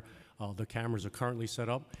where the cameras are currently set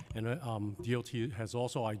up, and DOT has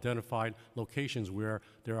also identified locations where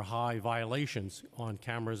there are high violations on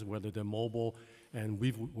cameras, whether they're mobile, and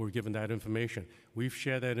we're given that information. We've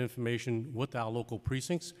shared that information with our local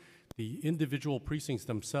precincts. the individual precincts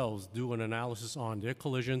themselves do an analysis on their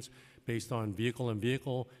collisions based on vehicle and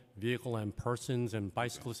vehicle, vehicle and persons and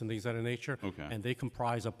bicyclists and things of that nature. Okay. And they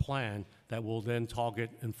comprise a plan that will then target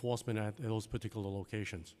enforcement at those particular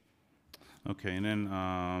locations. Okay, and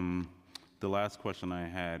then the last question I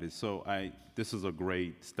had is, this is a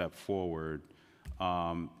great step forward,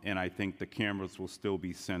 and I think the cameras will still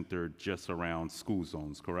be centered just around school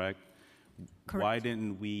zones, correct? Correct. Why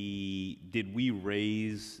did we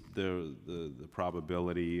raise the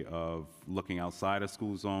probability of looking outside of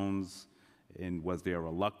school zones? And was there a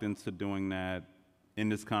reluctance to doing that in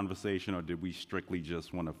this conversation, or did we strictly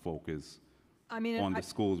just want to focus on the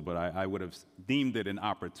schools? But I would have deemed it an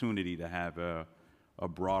opportunity to have a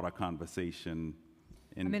broader conversation.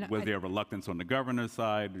 And was there a reluctance on the governor's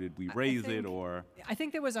side? Did we raise it, or? I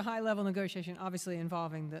think there was a high-level negotiation, obviously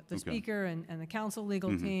involving the speaker and the council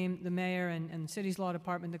legal team, the mayor and the city's law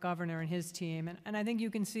department, the governor and his team. And I think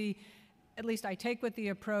you can see, at least I take what the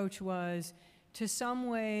approach was, to some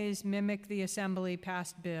ways mimic the assembly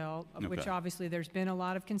passed bill, of which obviously there's been a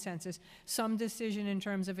lot of consensus, some decision in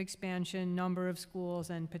terms of expansion, number of schools,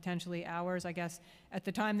 and potentially hours. I guess at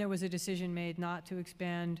the time there was a decision made not to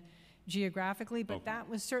expand geographically, but that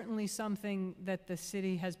was certainly something that the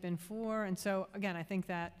city has been for. And so again, I think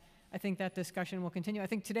that discussion will continue. I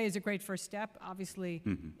think today is a great first step. Obviously,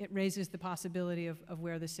 it raises the possibility of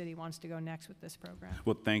where the city wants to go next with this program.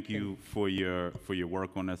 Well, thank you for your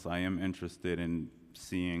work on this. I am interested in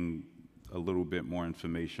seeing a little bit more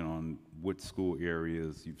information on what school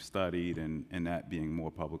areas you've studied and that being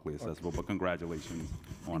more publicly accessible. But congratulations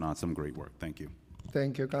on some great work. Thank you.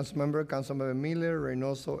 Thank you, Councilmember Miller,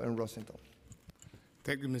 Reynoso, and Rosenthal.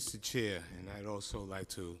 Thank you, Mr. Chair. And I'd also like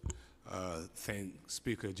to thank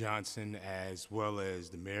Speaker Johnson as well as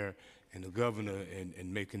the mayor and the governor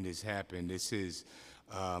in making this happen. This is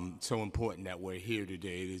so important that we're here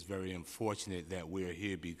today. It is very unfortunate that we're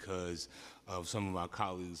here because of some of our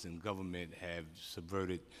colleagues in government have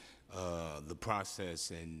subverted the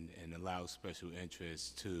process and allowed special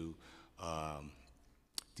interests to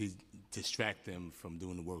distract them from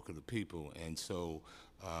doing the work of the people. And so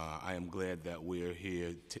I am glad that we're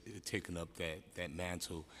here taking up that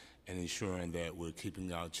mantle and ensuring that we're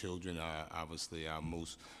keeping our children, obviously our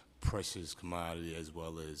most precious commodity, as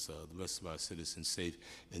well as the rest of our citizens safe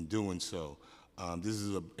in doing so. This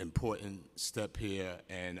is an important step here,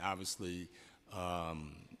 and obviously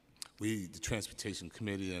we, the Transportation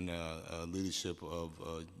Committee and leadership of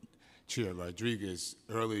Chair Rodriguez,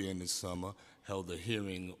 early in the summer held a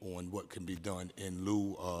hearing on what can be done in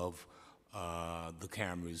lieu of the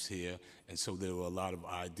cameras here, and so there were a lot of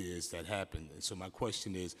ideas that happened. And so my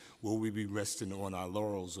question is, will we be resting on our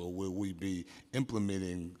laurels, or will we be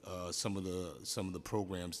implementing some of the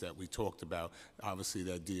programs that we talked about? Obviously,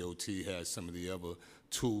 that DOT has some of the other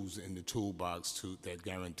tools in the toolbox that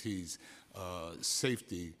guarantees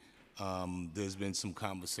safety. There's been some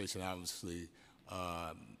conversation, obviously,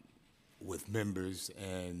 with members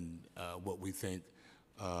and what we think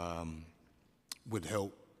would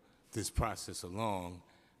help this process along,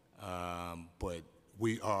 but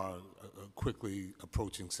we are quickly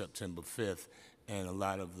approaching September 5th, and a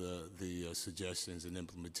lot of the suggestions and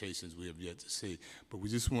implementations we have yet to see. But we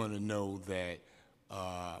just want to know that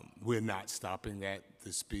we're not stopping that.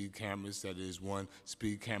 The speed cameras, that is one.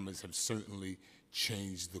 Speed cameras have certainly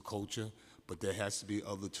changed the culture, but there has to be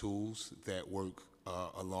other tools that work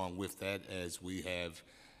along with that, as we have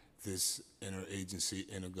this interagency,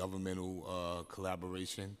 intergovernmental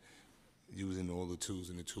collaboration, using all the tools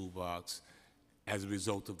in the toolbox. As a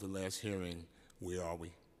result of the last hearing, where are we?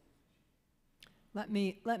 Let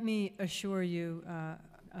me assure you,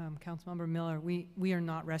 Councilmember Miller, we are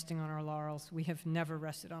not resting on our laurels. We have never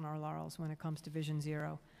rested on our laurels when it comes to Vision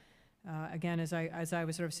Zero. Again, as I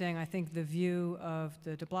was sort of saying, I think the view of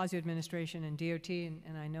the de Blasio administration and DOT,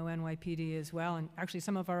 and I know NYPD as well, and actually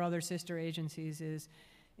some of our other sister agencies, is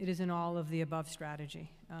it is an all of the above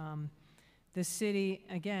strategy. The city,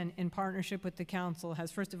 again, in partnership with the council,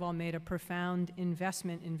 has first of all made a profound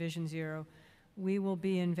investment in Vision Zero. We will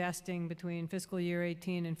be investing between fiscal year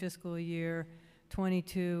 18 and fiscal year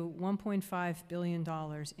 22, $1.5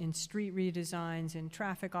 billion in street redesigns, in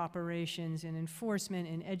traffic operations, in enforcement,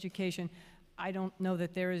 in education. I don't know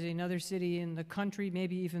that there is another city in the country,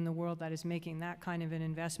 maybe even the world, that is making that kind of an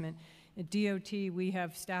investment. At DOT, we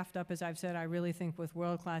have staffed up, as I've said, I really think with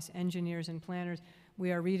world-class engineers and planners.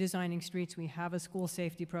 We are redesigning streets. We have a school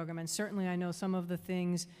safety program. And certainly I know some of the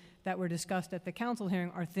things that were discussed at the council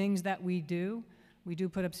hearing are things that we do. We do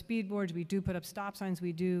put up speed boards, we do put up stop signs,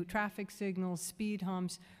 we do traffic signals, speed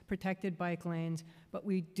humps, protected bike lanes, but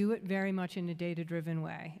we do it very much in a data-driven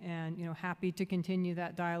way. And happy to continue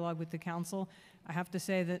that dialogue with the council. I have to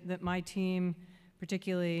say that my team,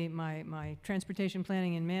 particularly my transportation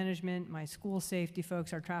planning and management, my school safety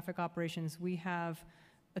folks, our traffic operations, we have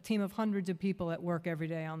a team of hundreds of people at work every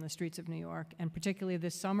day on the streets of New York. And particularly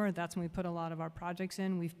this summer, that's when we put a lot of our projects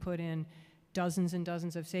in. We've put in dozens and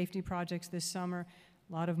dozens of safety projects this summer,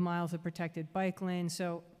 a lot of miles of protected bike lanes.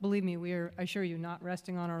 So believe me, we are, I assure you, not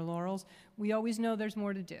resting on our laurels. We always know there's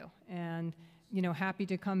more to do. And happy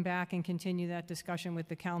to come back and continue that discussion with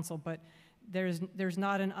the council. But there's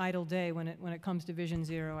not an idle day when it comes to Vision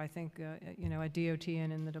Zero. I think at DOT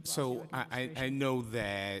and in the de Blasio So administration. I know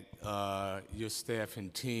that your staff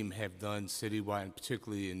and team have done citywide, and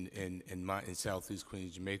particularly in Southeast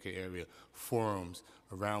Queens, Jamaica area, forums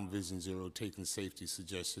around Vision Zero, taking safety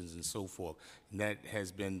suggestions and so forth. And that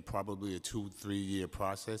has been probably a 2-3 year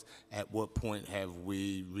process. At what point have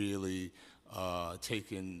we really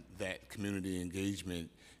taken that community engagement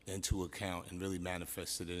into account and really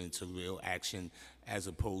manifested it into real action, as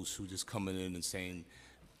opposed to just coming in and saying,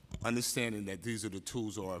 understanding that these are the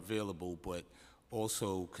tools that are available, but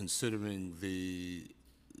also considering the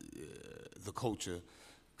culture,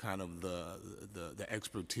 kind of the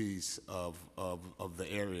expertise of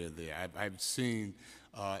the area there. I've seen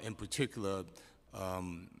in particular,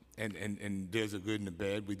 and there's a good and a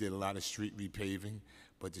bad. We did a lot of street repaving,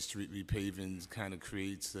 but the street repaving kind of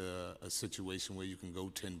creates a situation where you can go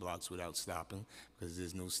 10 blocks without stopping because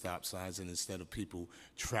there's no stop signs, and instead of people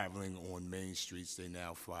traveling on main streets, they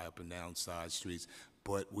now fly up and down side streets.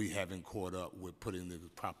 But we haven't caught up with putting the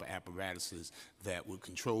proper apparatuses that would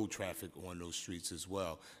control traffic on those streets as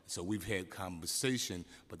well. So we've had conversation,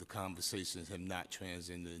 but the conversations have not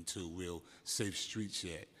transcended into real safe streets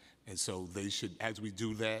yet. And so they should, as we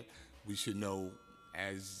do that, we should know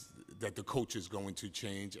that the culture is going to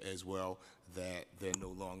change as well, that they're no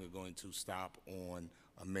longer going to stop on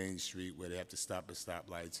a main street where they have to stop at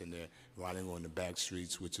stoplights, and they're riding on the back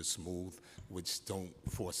streets, which are smooth, which don't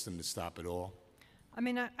force them to stop at all. I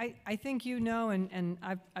mean, I think and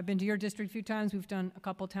I've been to your district a few times. We've done a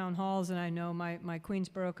couple town halls, and I know my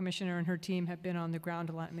Queensborough commissioner and her team have been on the ground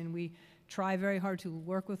a lot. I mean, we try very hard to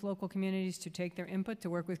work with local communities, to take their input, to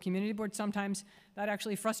work with community boards. Sometimes that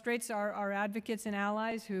actually frustrates our advocates and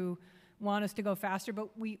allies who want us to go faster,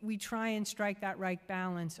 but we try and strike that right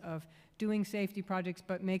balance of doing safety projects,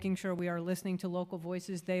 but making sure we are listening to local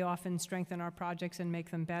voices. They often strengthen our projects and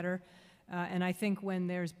make them better. And I think when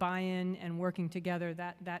there's buy-in and working together,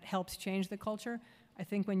 that helps change the culture. I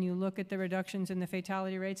think when you look at the reductions in the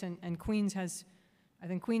fatality rates, and Queens has, I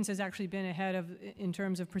think Queens has actually been ahead in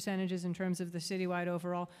terms of percentages, in terms of the citywide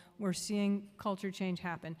overall. We're seeing culture change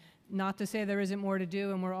happen. Not to say there isn't more to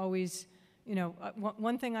do, and we're always,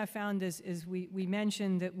 one thing I found is we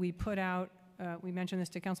mentioned that we put out, we mentioned this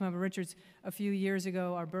to Councilmember Richards a few years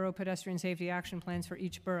ago, our borough pedestrian safety action plans for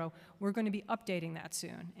each borough. We're going to be updating that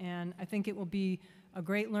soon, and I think it will be a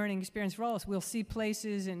great learning experience for all of us. We'll see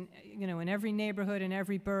places in every neighborhood, in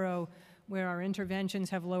every borough, where our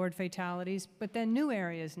interventions have lowered fatalities, but then new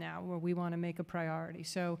areas now where we want to make a priority.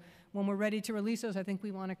 So when we're ready to release those, I think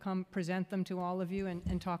we want to come present them to all of you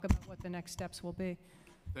and talk about what the next steps will be.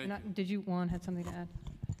 Did you, Juan, had something to add?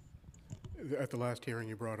 At the last hearing,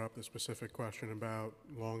 you brought up the specific question about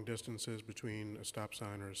long distances between a stop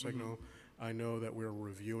sign or a signal. I know that we're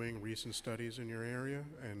reviewing recent studies in your area,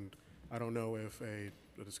 and I don't know if a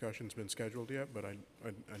discussion's been scheduled yet, but I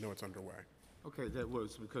know it's underway. Okay, that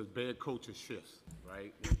works, because bad culture shifts,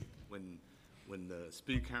 right? When the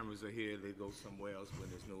speed cameras are here, they go somewhere else. When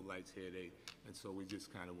there's no lights here, and so we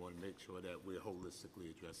just kind of want to make sure that we're holistically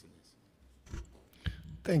addressing this.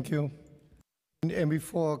 Thank you. And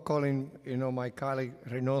before calling, my colleague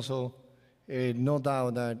Reynoso, no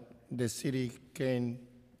doubt that the city can,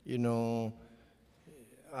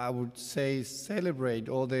 I would say, celebrate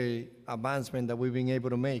all the advancement that we've been able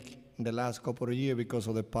to make in the last couple of years because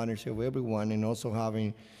of the partnership of everyone, and also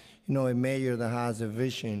having, a mayor that has a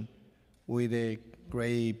vision with a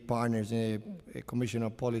great partners, Commissioner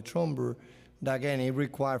Polly Tromber, that again, it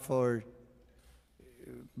required for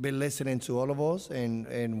be listening to all of us,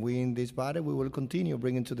 and we in this body, we will continue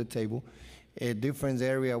bringing to the table a different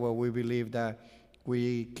area where we believe that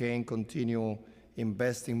we can continue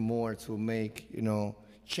investing more to make,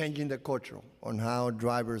 changing the culture on how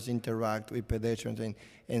drivers interact with pedestrians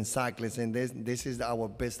and cyclists, and this is our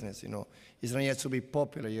business, It's not yet to be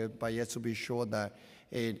popular, but yet to be sure that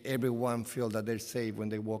everyone feels that they're safe when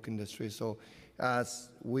they walk in the street. So as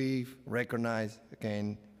we recognize,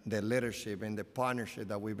 again, the leadership and the partnership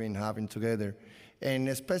that we've been having together. And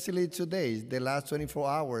especially today, the last 24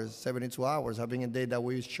 hours, 72 hours have been a day that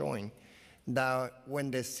we're showing that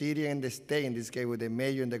when the city and the state, in this case with the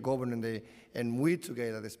mayor and the governor, and we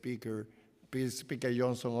together, the speaker, Speaker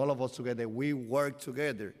Johnson, all of us together, we work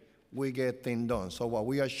together, we get things done. So what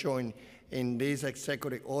we are showing in this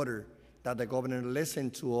executive order, that the governor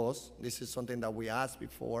listened to us, this is something that we asked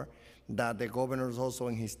before, that the governor's also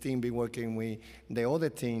and his team be working with the other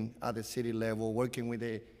team at the city level, working with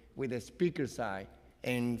the speaker side.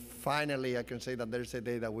 And finally, I can say that there's a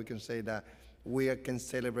day that we can say that we can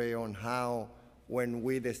celebrate on how, when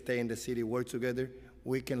we, the state and the city, work together,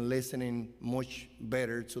 we can listen in much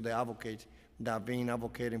better to the advocates that have been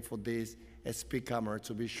advocating for this speed camera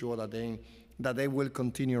to be sure that they will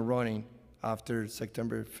continue running after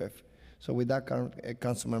September 5th. So with that,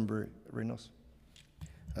 Councilmember Reynoso.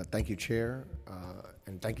 Thank you, Chair,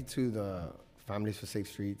 and thank you to the Families for Safe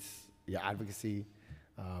Streets, your advocacy,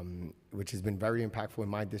 which has been very impactful in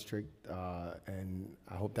my district, and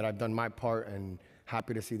I hope that I've done my part, and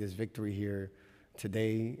happy to see this victory here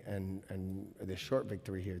today, and this short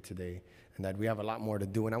victory here today, and that we have a lot more to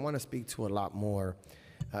do, and I want to speak to a lot more.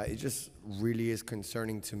 It just really is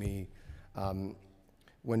concerning to me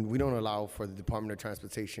when we don't allow for the Department of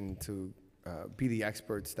Transportation to be the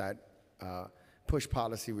experts that push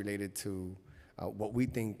policy related to what we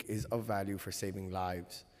think is of value for saving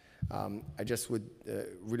lives. I just would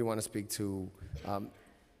really want to speak to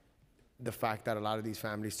the fact that a lot of these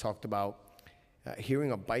families talked about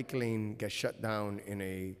hearing a bike lane get shut down in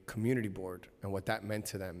a community board and what that meant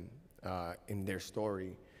to them in their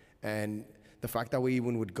story. And the fact that we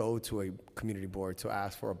even would go to a community board to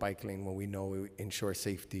ask for a bike lane when we know it ensures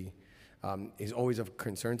safety is always of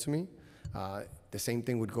concern to me. The same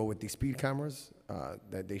thing would go with these speed cameras,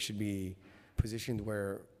 that they should be positioned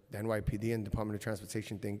where the NYPD and Department of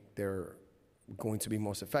Transportation think they're going to be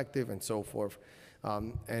most effective and so forth.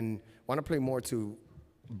 And want to play more to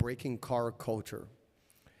breaking car culture.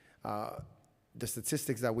 The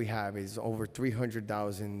statistics that we have is over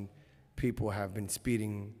 300,000 people have been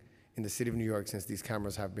speeding in the city of New York since these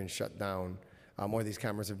cameras have been shut down, or these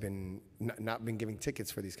cameras have been not been giving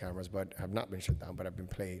tickets for these cameras, but have not been shut down, but have been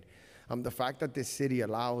played. The fact that this city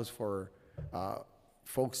allows for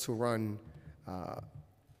folks to run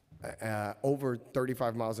over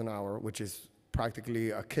 35 miles an hour, which is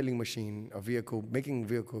practically a killing machine, making a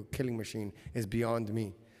vehicle killing machine, is beyond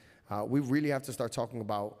me. We really have to start talking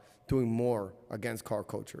about doing more against car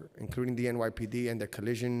culture, including the NYPD and the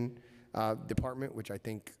collision department, which I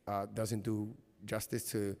think doesn't do justice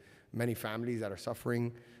to many families that are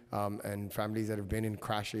suffering and families that have been in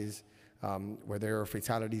crashes where there are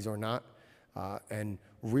fatalities or not, and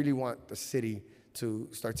really want the city to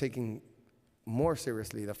start taking more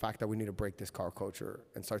seriously the fact that we need to break this car culture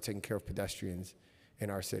and start taking care of pedestrians in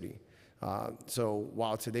our city. So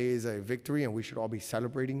while today is a victory and we should all be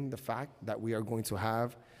celebrating the fact that we are going to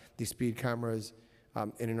have these speed cameras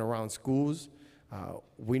in and around schools,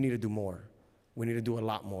 we need to do more. We need to do a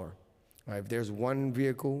lot more. If there's one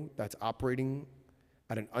vehicle that's operating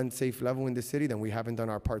at an unsafe level in the city, then we haven't done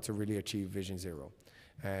our part to really achieve Vision Zero.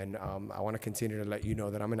 And I want to continue to let you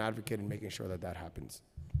know that I'm an advocate in making sure that that happens.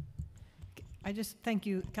 I just thank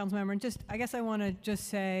you, Councilmember. And I guess I want to just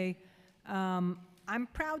say, I'm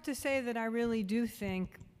proud to say that I really do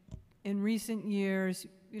think in recent years,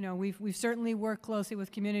 we've certainly worked closely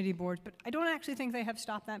with community boards, but I don't actually think they have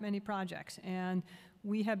stopped that many projects. And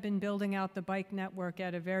we have been building out the bike network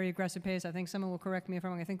at a very aggressive pace. I think someone will correct me if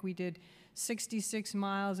I'm wrong. I think we did 66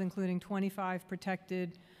 miles, including 25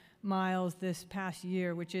 protected miles this past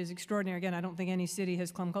year, which is extraordinary. Again, I don't think any city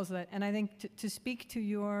has come close to that. And I think to speak to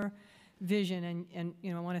your vision, and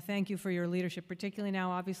I want to thank you for your leadership, particularly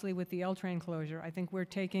now, obviously, with the L train closure. I think we're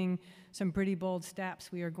taking some pretty bold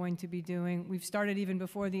steps. We are going to be we've started even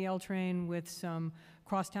before the L train with some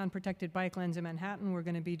crosstown protected bike lanes in Manhattan. We're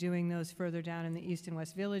going to be doing those further down in the East and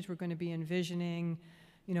West Village. We're going to be envisioning,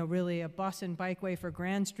 really a bus and bikeway for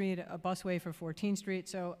Grand Street, a busway for 14th Street.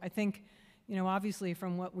 So I think, obviously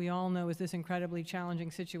from what we all know is this incredibly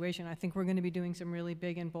challenging situation, I think we're going to be doing some really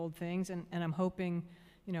big and bold things, and I'm hoping,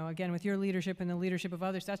 again, with your leadership and the leadership of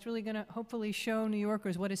others, that's really going to hopefully show New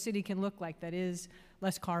Yorkers what a city can look like that is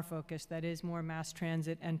less car-focused, that is more mass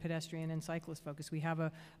transit and pedestrian and cyclist-focused. We have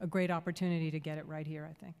a great opportunity to get it right here,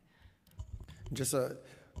 I think. Just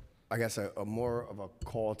I guess a more of a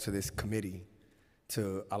call to this committee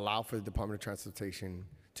to allow for the Department of Transportation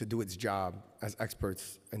to do its job as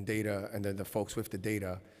experts in data, and then the folks with the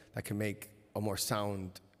data that can make a more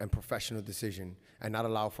sound and professional decision, and not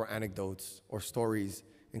allow for anecdotes or stories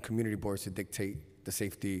in community boards to dictate the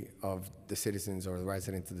safety of the citizens or the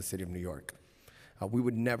residents of the city of New York. We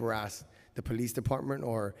would never ask the police department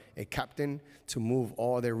or a captain to move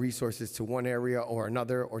all their resources to one area or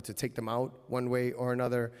another, or to take them out one way or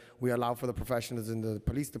another. We allow for the professionals in the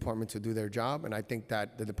police department to do their job, and I think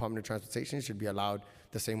that the Department of Transportation should be allowed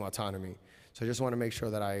the same autonomy. So I just want to make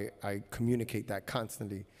sure that I communicate that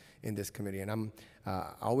constantly in this committee. And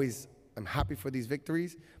I'm happy for these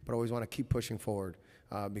victories, but I always want to keep pushing forward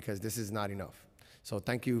because this is not enough. So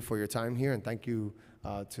thank you for your time here, and thank you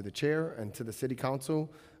to the chair and to the city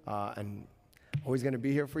council. And always going to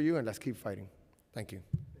be here for you, and let's keep fighting. Thank you.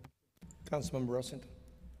 Councilmember Rosenthal.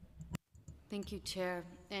 Thank you, Chair,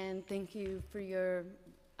 and thank you for your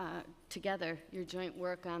your joint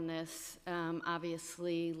work on this,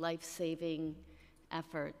 obviously life-saving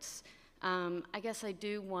efforts. I guess I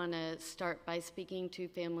do want to start by speaking to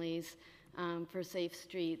Families for Safe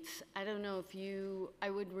Streets. I don't know if I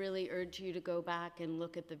would really urge you to go back and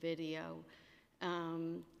look at the video.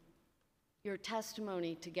 Your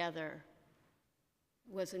testimony together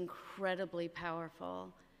was incredibly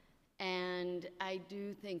powerful, and I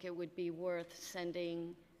do think it would be worth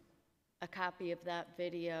sending a copy of that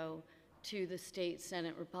video to the state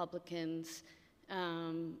Senate Republicans.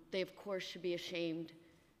 They, of course, should be ashamed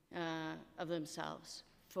of themselves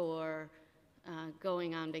for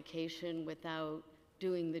going on vacation without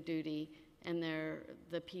doing the duty and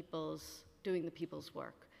doing the people's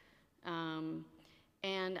work.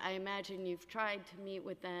 And I imagine you've tried to meet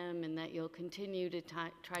with them and that you'll continue to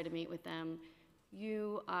try to meet with them.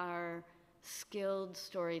 You are skilled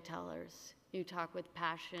storytellers. You talk with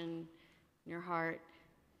passion in your heart,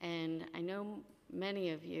 and I know many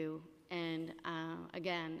of you, and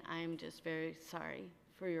again, I'm just very sorry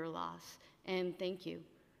for your loss, and thank you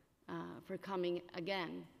for coming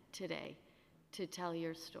again today to tell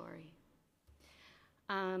your story.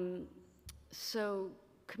 So,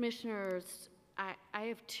 Commissioners, I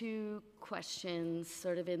have two questions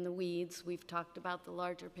sort of in the weeds. We've talked about the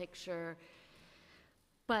larger picture,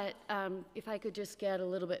 but if I could just get a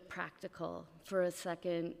little bit practical for a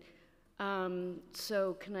second.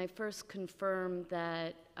 So can I first confirm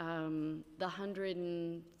that the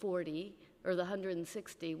 140 or the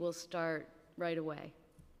 160 will start right away?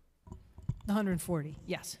 The 140,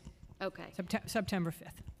 yes. Okay. September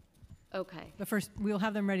 5th. Okay. We'll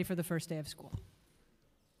have them ready for the first day of school.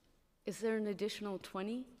 Is there an additional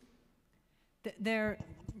 20? The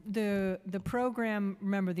program,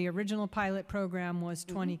 remember, the original pilot program was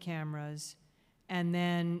 20 cameras, and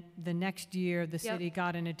then the next year the city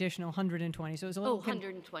got an additional 120. So it was a little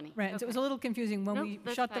 120. Right. Okay. So it was a little confusing when we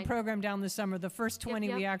shut the program down this summer. The first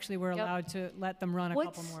 20 we actually were allowed to let them run a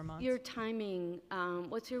couple more months. What's your timing?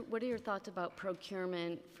 What are your thoughts about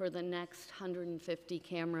procurement for the next 150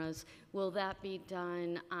 cameras? Will that be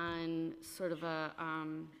done on sort of a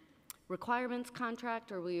requirements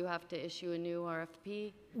contract, or will you have to issue a new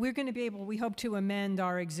RFP? We're going to be able, we hope to amend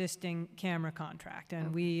our existing camera contract,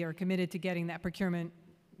 and we are committed to getting that procurement,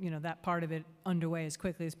 that part of it underway as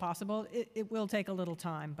quickly as possible. It will take a little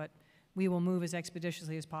time, but we will move as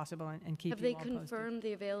expeditiously as possible and keep you all posted. Have they confirmed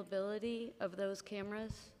the availability of those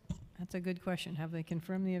cameras? That's a good question. Have they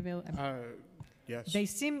confirmed the availability? Yes. They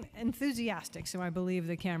seem enthusiastic, so I believe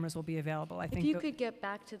the cameras will be available. If you could get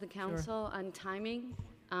back to the council on timing,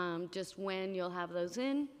 just when you'll have those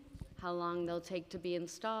in, how long they'll take to be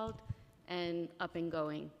installed, and up and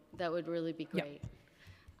going. That would really be great.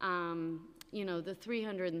 The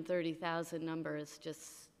 330,000 number is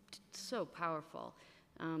just so powerful.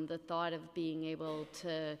 The thought of being able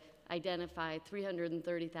to identify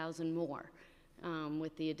 330,000 more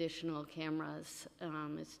with the additional cameras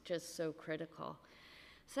is just so critical.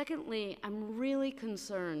 Secondly, I'm really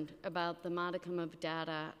concerned about the modicum of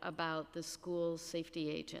data about the school safety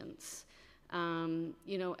agents.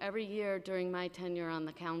 Every year during my tenure on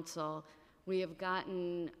the council, we have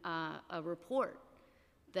gotten a report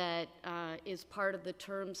that is part of the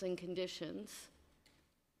terms and conditions.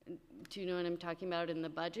 Do you know what I'm talking about in the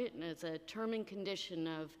budget? And it's a term and condition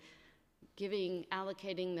of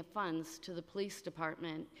allocating the funds to the police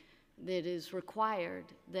department that is required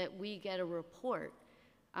that we get a report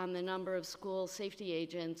on the number of school safety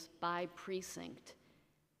agents by precinct.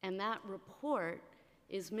 And that report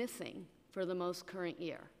is missing for the most current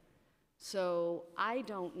year. So I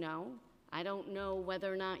don't know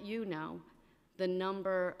whether or not you know the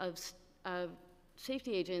number of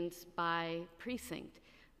safety agents by precinct.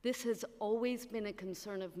 This has always been a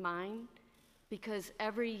concern of mine because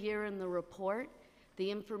every year in the report, the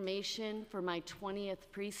information for my 20th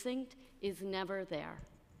precinct is never there.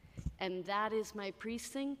 And that is my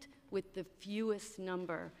precinct with the fewest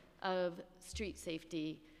number of street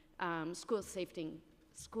safety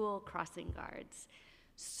school crossing guards.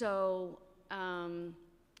 So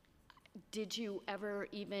did you ever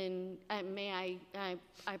even, I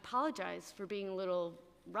apologize for being a little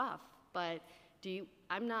rough, but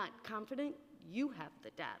I'm not confident you have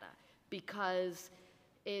the data, because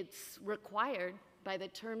it's required by the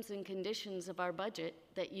terms and conditions of our budget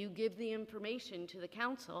that you give the information to the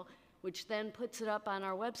council, which then puts it up on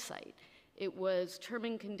our website. It was term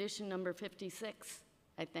and condition number 56,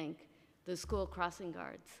 I think, the school crossing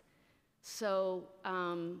guards. So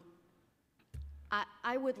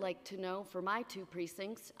I would like to know, for my 2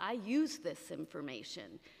 precincts, I use this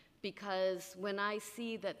information, because when I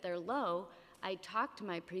see that they're low, I talk to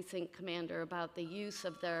my precinct commander about the use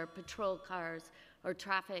of their patrol cars or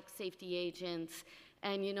traffic safety agents.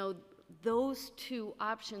 And you know, those 2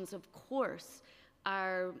 options, of course,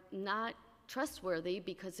 are not trustworthy,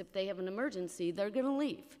 because if they have an emergency, they're gonna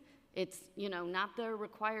leave. It's, you know, not their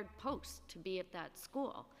required post to be at that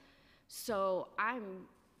school. So I'm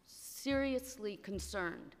seriously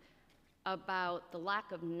concerned about the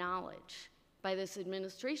lack of knowledge by this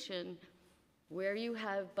administration, where you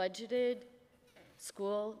have budgeted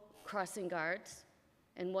school crossing guards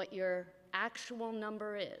and what your actual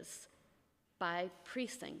number is by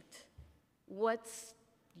precinct. What's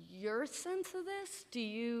your sense of this? Do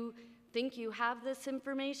you think you have this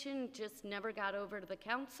information, just never got over to the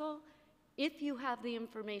council? If you have the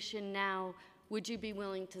information now, would you be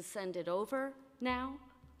willing to send it over now?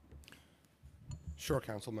 Sure,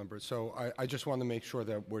 council member. So I just want to make sure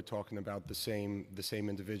that we're talking about the same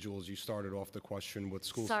individuals. You started off the question with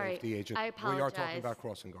school safety agents. I apologize. We are talking about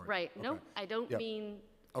crossing guards. Right. Okay. No, I don't mean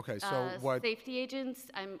okay, so what, safety agents.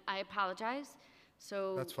 I apologize.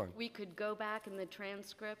 So that's fine. We could go back in the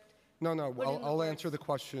transcript. No, I'll answer the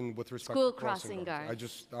question with respect School to crossing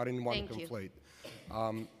guards. I didn't want to conflate.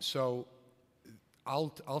 So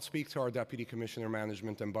I'll speak to our Deputy Commissioner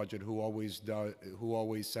Management and Budget, who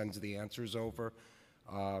always sends the answers over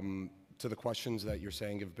to the questions that you're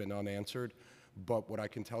saying have been unanswered. But what I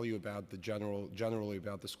can tell you about generally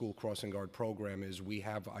about the school crossing guard program is we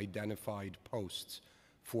have identified posts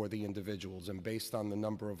for the individuals, and based on the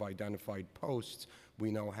number of identified posts,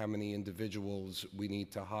 we know how many individuals we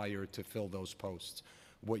need to hire to fill those posts.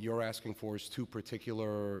 What you're asking for is 2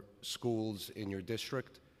 particular schools in your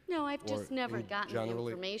district? No, I've just never gotten the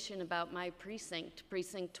generally? information about my precinct,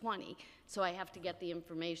 precinct 20. So I have to get the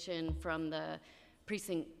information from the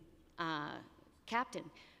precinct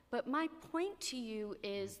captain. But my point to you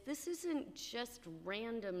is this isn't just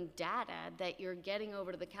random data that you're getting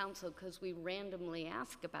over to the council because we randomly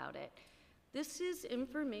ask about it. This is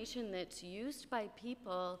information that's used by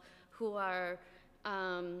people who are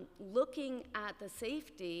looking at the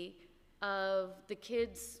safety of the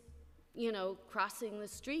kids, you know, crossing the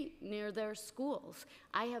street near their schools.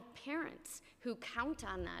 I have parents who count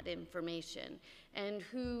on that information and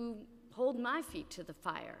who hold my feet to the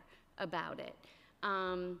fire about it.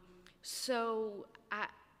 So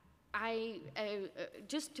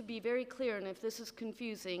just to be very clear, and if this is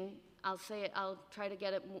confusing, I'll say it, I'll try to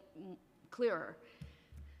get it clearer.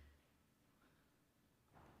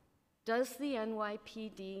 Does the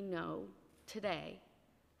NYPD know today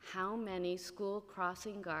how many school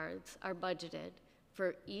crossing guards are budgeted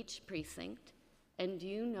for each precinct? And do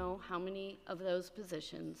you know how many of those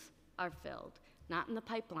positions are filled? Not in the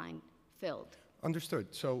pipeline, filled. Understood.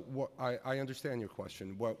 So I understand your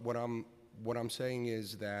question. What I'm saying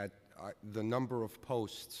is that the number of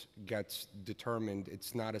posts gets determined.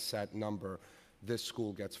 It's not a set number. This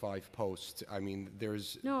school gets 5 posts. I mean,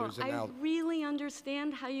 there's I really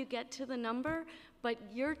understand how you get to the number, but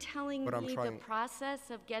you're telling me the process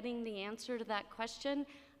of getting the answer to that question.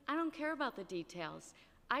 I don't care about the details.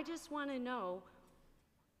 I just want to know.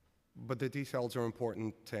 But the details are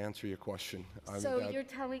important to answer your question. So you're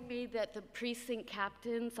telling me that the precinct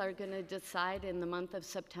captains are going to decide in the month of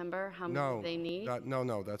September how many they need?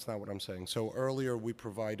 No, that's not what I'm saying. So earlier we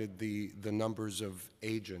provided the numbers of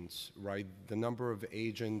agents, right? The number of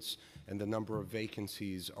agents and the number of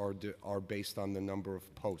vacancies are based on the number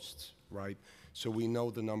of posts, right? So we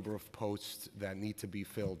know the number of posts that need to be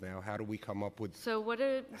filled. Now, how do we come up with? So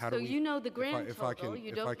you know the grand total.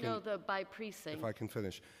 You don't know the by precinct. If I can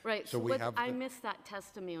finish. Right. So I missed that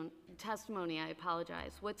testimony. I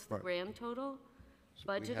apologize. What's the grand total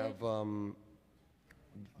budgeted? We have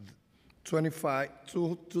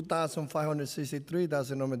 2,563. That's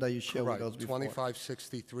the number that you shared with us before.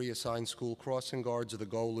 2,563 assigned school crossing guards. The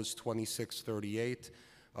goal is 2,638.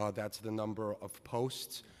 That's the number of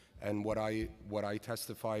posts. And what I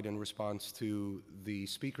testified in response to the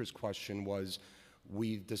speaker's question was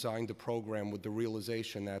we designed a program with the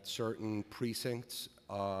realization that certain precincts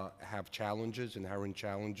have challenges, inherent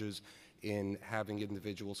challenges in having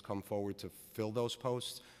individuals come forward to fill those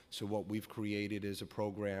posts. So what we've created is a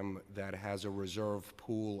program that has a reserve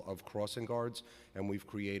pool of crossing guards, and we've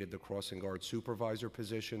created the crossing guard supervisor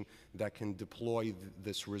position that can deploy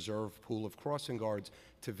this reserve pool of crossing guards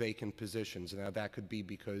to vacant positions. Now that could be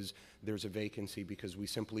because there's a vacancy because we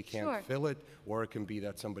simply can't Sure. fill it, or it can be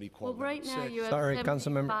that somebody called Well, right out now sick. you have Sorry,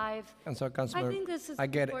 75. Councilmember. I'm sorry, Councilmember. I think this is I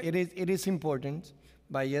get it. important. It is important,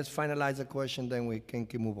 but yes, finalize the question, then we can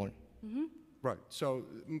keep moving on. Mhm. Right. So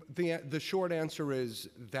the short answer is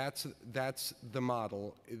that's the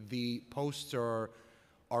model. The posts are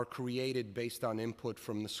created based on input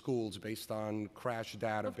from the schools, based on crash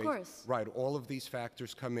data. Of course. Right. All of these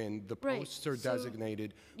factors come in. The Right. posts are So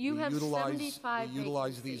designated. you have utilize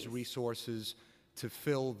 75 these resources to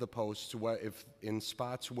fill the posts. If in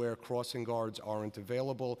spots where crossing guards aren't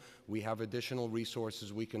available, we have additional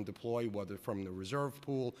resources we can deploy, whether from the reserve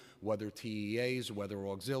pool, whether TEAs, whether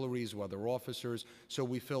auxiliaries, whether officers, so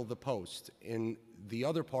we fill the post. In the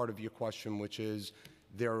other part of your question, which is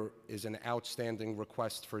there is an outstanding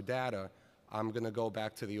request for data, I'm going to go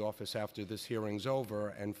back to the office after this hearing's over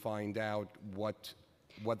and find out what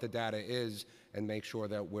the data is and make sure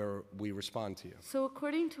that we respond to you. So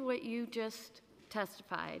according to what you just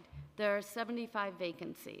testified, there are 75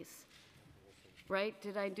 vacancies, right?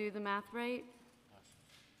 Did I do the math right?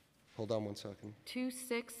 Hold on one second.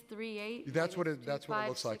 2638. That's what it looks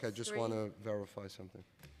like. I just 2563. want to verify something.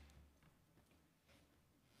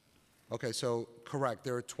 Okay, so correct.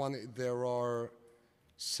 There are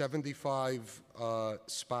 75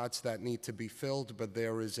 spots that need to be filled, but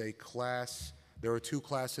there are 2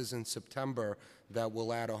 classes in September that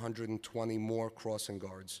will add 120 more crossing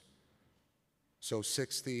guards. So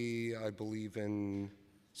 60, I believe, in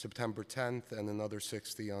September 10th, and another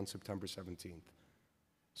 60 on September 17th.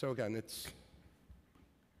 So again,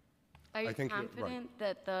 Are you I think you're right. confident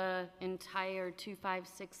that the entire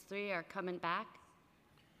 2563 are coming back?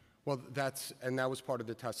 Well, that was part of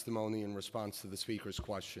the testimony in response to the speaker's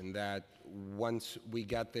question, that once we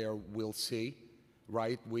get there, we'll see,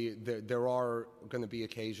 right? There are going to be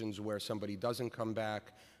occasions where somebody doesn't come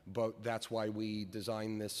back, but that's why we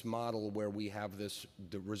designed this model where we have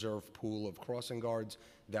the reserve pool of crossing guards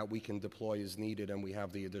that we can deploy as needed, and we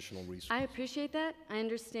have the additional resources. I appreciate that. I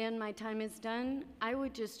understand my time is done. I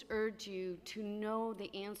would just urge you to know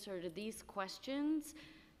the answer to these questions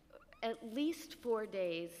at least 4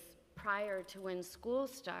 days prior to when school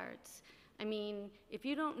starts. I mean, if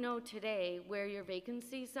you don't know today where your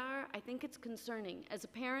vacancies are, I think it's concerning. As a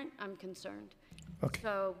parent, I'm concerned. Okay.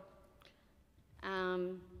 So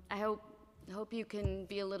I hope you can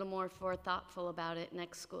be a little more thoughtful about it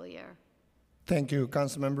next school year. Thank you,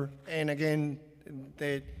 Councilmember. And again,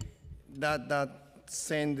 that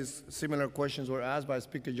similar questions were asked by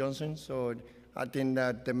Speaker Johnson. So I think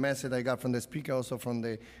that the message I got from the speaker, also from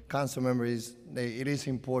the Councilmember, is that it is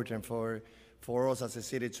important for us as a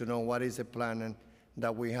city to know what is the plan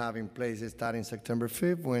that we have in place starting September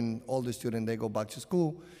 5th when all the students, they go back to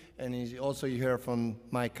school. And also you heard from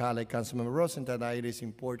my colleague, Councilmember Rosenthal, that it is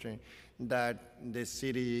important that the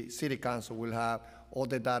city council will have all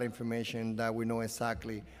the data information, that we know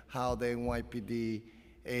exactly how the NYPD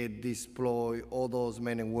deploy all those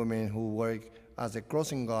men and women who work as a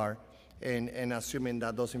crossing guard, and assuming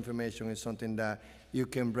that those information is something that you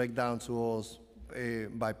can break down to us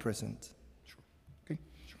by present. Sure. Okay.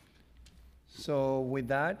 Sure. So with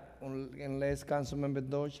that, unless Councilmember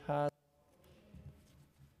Dodge has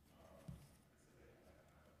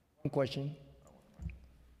one question.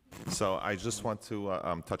 So I just want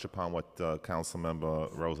to touch upon what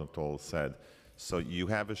Councilmember Rosenthal said. So you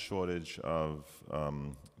have a shortage of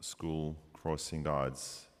school crossing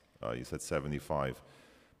guards. You said 75.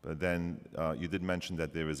 But then you did mention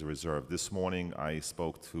that there is a reserve. This morning I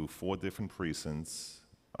spoke to 4 different precincts,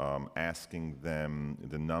 asking them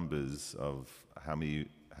the numbers of how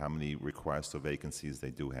many requests or vacancies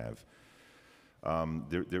they do have.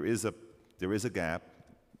 There is a gap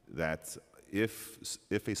that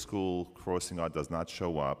if a school crossing guard does not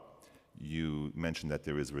show up, you mentioned that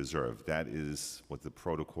there is reserve. That is what the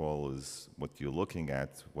protocol is, what you're looking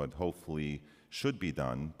at, what hopefully should be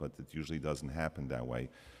done, but it usually doesn't happen that way.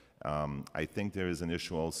 I think there is an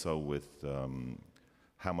issue also with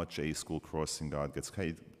how much a school crossing guard gets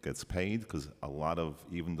paid, because a lot of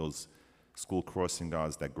even those school crossing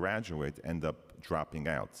guards that graduate end up dropping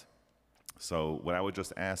out. So what I would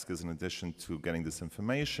just ask is, in addition to getting this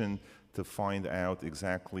information, to find out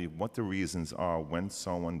exactly what the reasons are when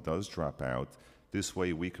someone does drop out. This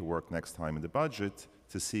way we could work next time in the budget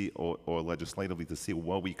to see, or legislatively, to see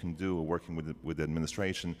what we can do, working with the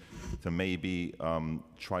administration, to maybe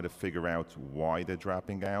try to figure out why they're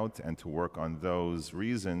dropping out, and to work on those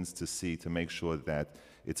reasons to make sure that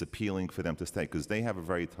it's appealing for them to stay, because they have a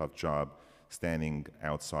very tough job standing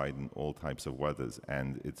outside in all types of weathers,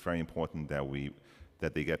 and it's very important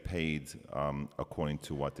that they get paid according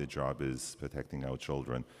to what their job is, protecting our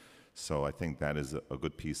children. So I think that is a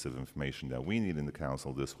good piece of information that we need in the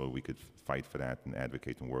council. This way we could fight for that and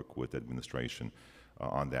advocate and work with the administration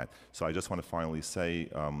on that. So I just want to finally say,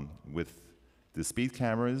 with the speed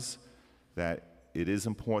cameras, that it is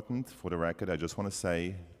important. For the record, I just want to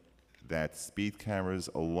say that speed cameras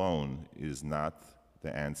alone is not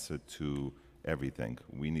the answer to everything.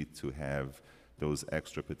 We need to have those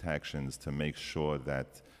extra protections to make sure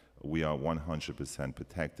that we are 100%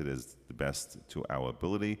 protected as the best to our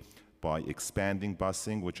ability, by expanding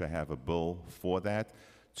busing, which I have a bill for that,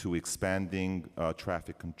 to expanding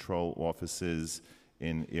traffic control offices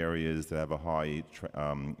in areas that have a high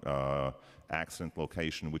accident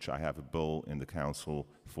location, which I have a bill in the council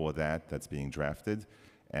for that's being drafted,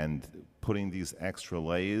 and putting these extra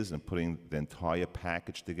layers and putting the entire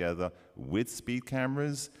package together with speed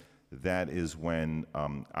cameras. That is when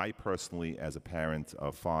I personally, as a parent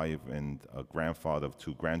of 5 and a grandfather of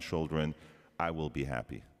 2 grandchildren, I will be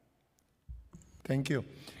happy. Thank you.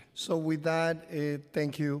 So with that,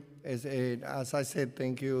 thank you. As I said,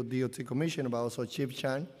 thank you, DOT Commissioner, but also Chief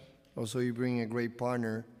Chan. Also, you bring a great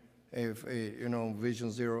partner, Vision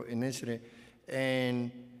Zero initiative.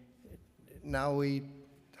 And now we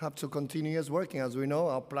have to continue as working. As we know,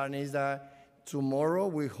 our plan is that tomorrow,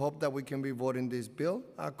 we hope that we can be voting this bill,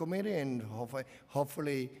 our committee, and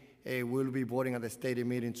hopefully we'll be voting at the state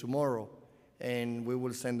meeting tomorrow. And we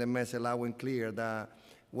will send a message loud and clear that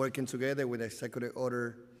working together with the executive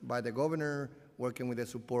order by the governor, working with the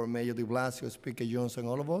support of Mayor de Blasio, Speaker Johnson,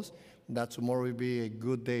 all of us, that tomorrow will be a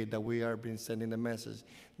good day that we are been sending the message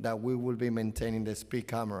that we will be maintaining the speed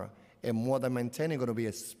camera. And more than maintaining, going to be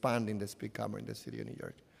expanding the speed camera in the city of New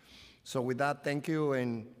York. So with that, thank you.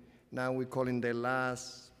 And now we're calling the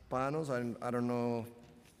last panels. I don't know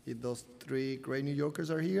if those 3 great New Yorkers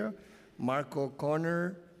are here. Marco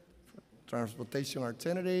Connor, Transportation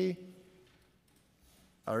Alternative,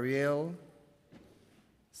 Ariel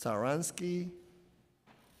Saransky,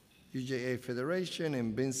 UJA Federation,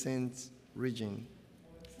 and Vincent Region.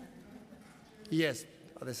 Yes,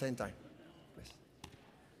 at the same time. Please.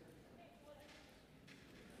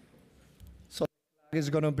 So it's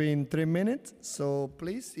going to be in 3 minutes. So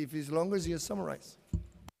please, if it's longer, just summarize.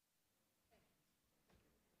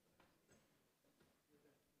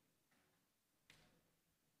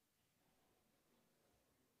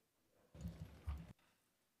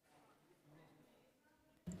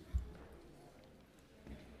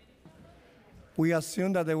 We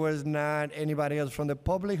assume that there was not anybody else from the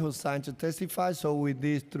public who signed to testify, so with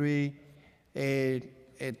these 3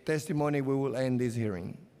 testimony, we will end this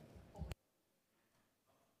hearing.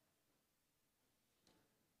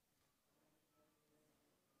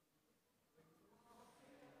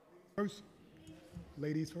 First?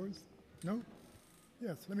 Ladies first? No?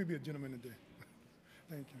 Yes, let me be a gentleman today.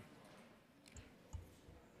 Thank you.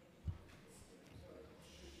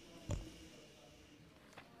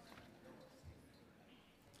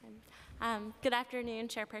 Good afternoon,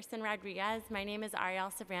 Chairperson Rodriguez. My name is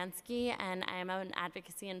Ariel Savransky, and I am an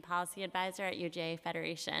advocacy and policy advisor at UJA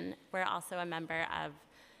Federation. We're also a member of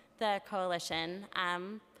the coalition.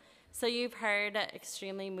 So you've heard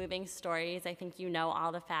extremely moving stories. I think you know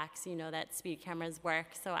all the facts. You know that speed cameras work.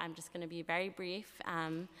 So I'm just going to be very brief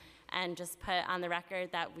and just put on the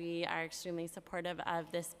record that we are extremely supportive of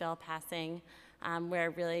this bill passing.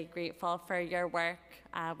 We're really grateful for your work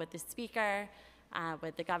with the Speaker,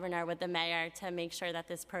 with the governor, with the mayor, to make sure that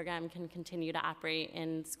this program can continue to operate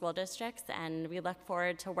in school districts. And we look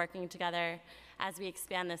forward to working together as we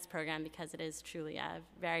expand this program, because it is truly a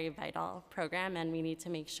very vital program, and we need to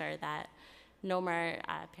make sure that no more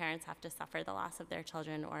parents have to suffer the loss of their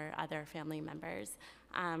children or other family members.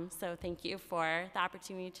 So thank you for the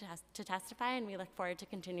opportunity to testify, and we look forward to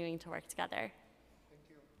continuing to work together.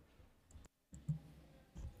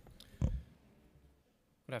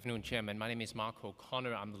 Good afternoon, Chairman. My name is Marco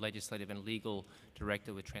O'Connor. I'm the Legislative and Legal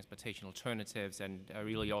Director with Transportation Alternatives, and I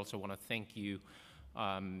really also want to thank you,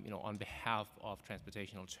 on behalf of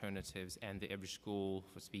Transportation Alternatives and the Every School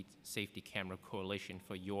for Speed Safety Camera Coalition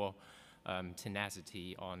for your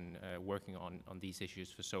tenacity on working on these issues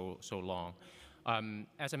for so long.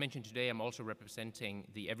 As I mentioned today, I'm also representing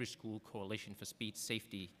the Every School Coalition for Speed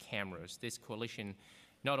Safety Cameras. This coalition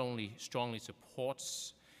not only strongly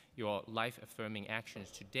supports your life-affirming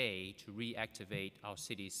actions today to reactivate our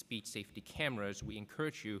city's speed safety cameras, we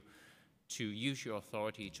encourage you to use your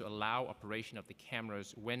authority to allow operation of the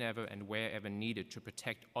cameras whenever and wherever needed to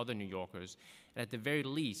protect other New Yorkers, and at the very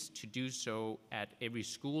least to do so at every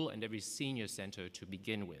school and every senior center to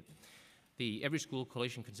begin with. The Every School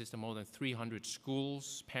Coalition consists of more than 300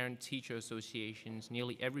 schools, parent-teacher associations,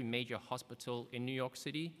 nearly every major hospital in New York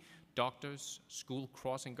City, doctors, school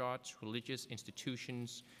crossing guards, religious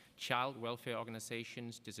institutions, child welfare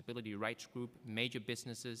organizations, disability rights group, major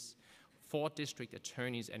businesses, 4 district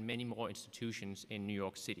attorneys, and many more institutions in New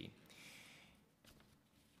York City.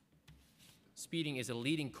 Speeding is a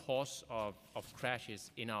leading cause of crashes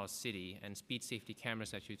in our city, and speed safety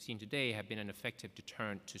cameras, as you've seen today, have been an effective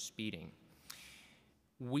deterrent to speeding.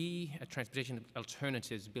 We at Transportation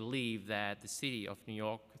Alternatives believe that the City of New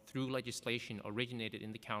York, through legislation originated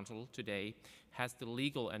in the Council today, has the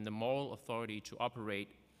legal and the moral authority to operate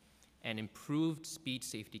an improved speed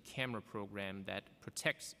safety camera program that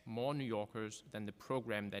protects more New Yorkers than the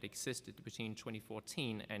program that existed between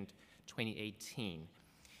 2014 and 2018.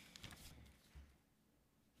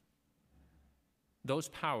 Those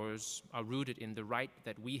powers are rooted in the right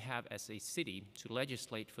that we have as a city to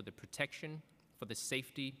legislate for the protection, for the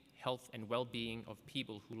safety, health, and well-being of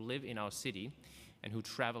people who live in our city and who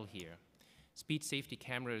travel here. Speed safety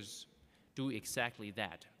cameras do exactly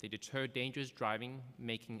that. They deter dangerous driving,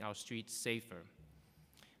 making our streets safer.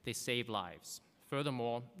 They save lives.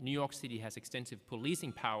 Furthermore, New York City has extensive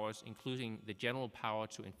policing powers, including the general power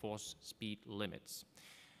to enforce speed limits.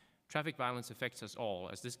 Traffic violence affects us all.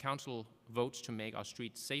 As this council votes to make our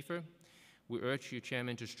streets safer, we urge you,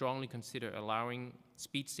 Chairman, to strongly consider allowing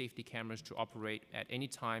speed safety cameras to operate at any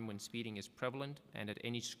time when speeding is prevalent and at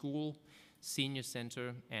any school, senior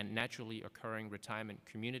center, and naturally occurring retirement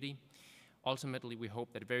community. Ultimately, we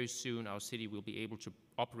hope that very soon our city will be able to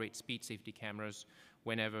operate speed safety cameras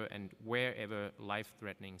whenever and wherever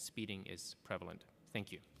life-threatening speeding is prevalent.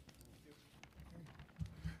 Thank you.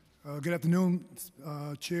 Good afternoon,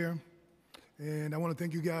 Chair, and I want to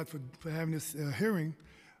thank you guys for having this hearing.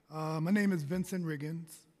 My name is Vincent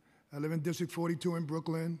Riggins. I live in District 42 in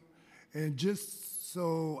Brooklyn, and just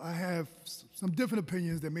so I have some different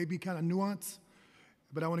opinions that may be kind of nuanced,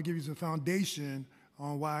 but I want to give you some foundation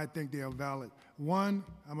on why I think they are valid. One,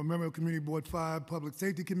 I'm a member of Community Board 5 Public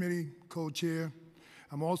Safety Committee, co-chair.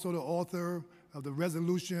 I'm also the author of the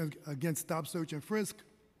resolution against stop, search, and frisk.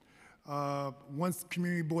 Once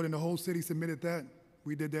community board in the whole city submitted that,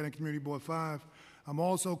 we did that in Community Board 5. I'm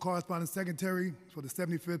also corresponding secretary for the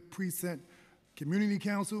 75th Precinct Community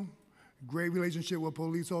Council, great relationship with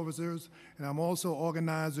police officers, and I'm also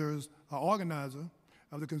organizer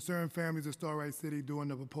of the Concerned Families of Starlight City during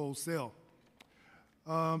the proposed sale.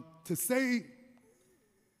 To say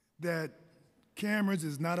that cameras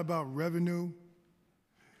is not about revenue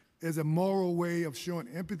is a moral way of showing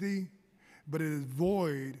empathy, but it is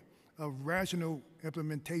void of rational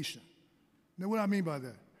implementation. Now, what do I mean by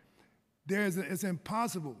that? It's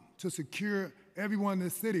impossible to secure everyone in the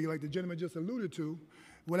city, like the gentleman just alluded to,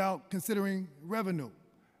 without considering revenue.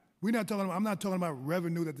 I'm not talking about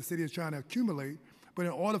revenue that the city is trying to accumulate, but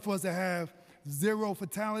in order for us to have 0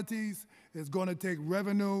 fatalities, it's going to take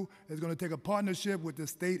revenue, it's going to take a partnership with the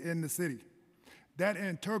state and the city. That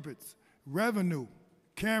interprets revenue.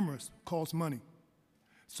 Cameras cost money.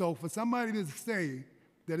 So for somebody to say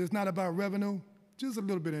that it's not about revenue, just a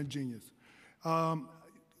little bit ingenious.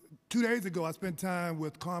 2 days ago, I spent time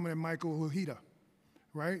with Carmen and Michael Hujita,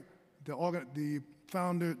 right? The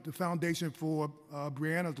foundation for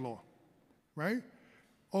Breonna's Law, right?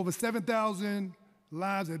 Over 7,000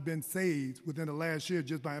 lives have been saved within the last year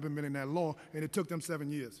just by implementing that law, and it took them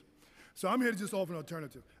 7 years. So I'm here to just offer an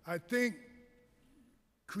alternative. I think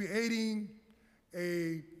creating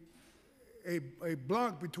a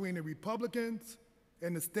block between the Republicans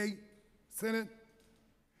and the state Senate,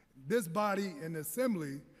 this body and the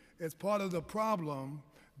Assembly is part of the problem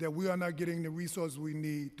that we are not getting the resources we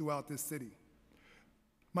need throughout this city.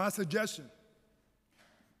 My suggestion,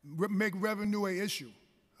 make revenue an issue,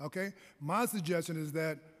 okay? My suggestion is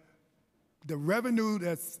that the revenue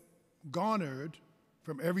that's garnered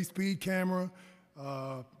from every speed camera,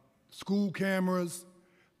 school cameras,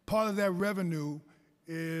 part of that revenue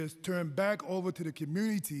is turned back over to the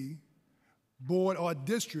community board or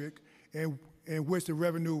district in which the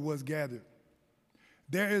revenue was gathered.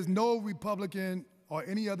 There is no Republican or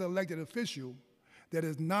any other elected official that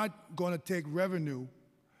is not going to take revenue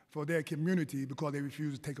for their community because they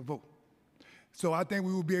refuse to take a vote. So I think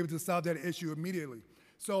we will be able to solve that issue immediately.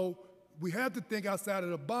 So we have to think outside of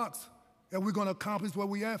the box if we're going to accomplish what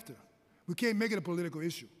we're after. We can't make it a political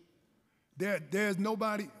issue. There's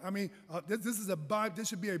nobody, I mean, this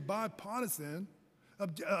should be a bipartisan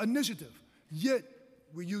initiative, yet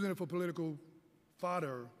we're using it for political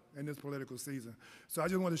fodder in this political season. So I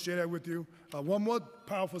just want to share that with you. One more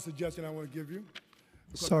powerful suggestion I want to give you.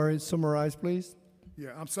 Sorry, summarize, please. Yeah,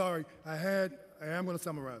 I'm sorry. I am going to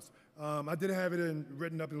summarize. I did have it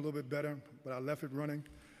written up a little bit better, but I left it running.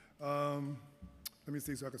 Let me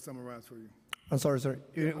see so I can summarize for you. I'm sorry, sir.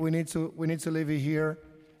 We need to leave it here.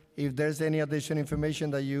 If there's any additional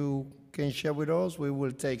information that you can share with us, we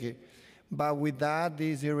will take it. But with that,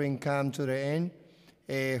 this hearing comes to the end.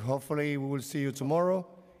 Hopefully, we will see you tomorrow,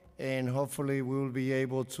 and hopefully, we will be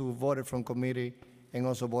able to vote it from committee and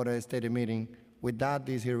also vote at a study meeting. With that,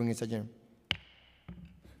 this hearing is adjourned.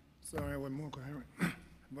 Sorry, I wasn't more coherent,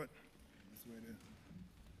 but that's the way it is.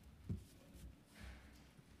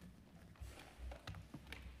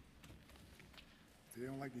 They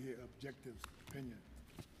don't like to hear objective opinion,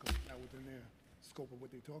 because it's not within their scope of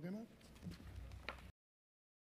what they're talking about.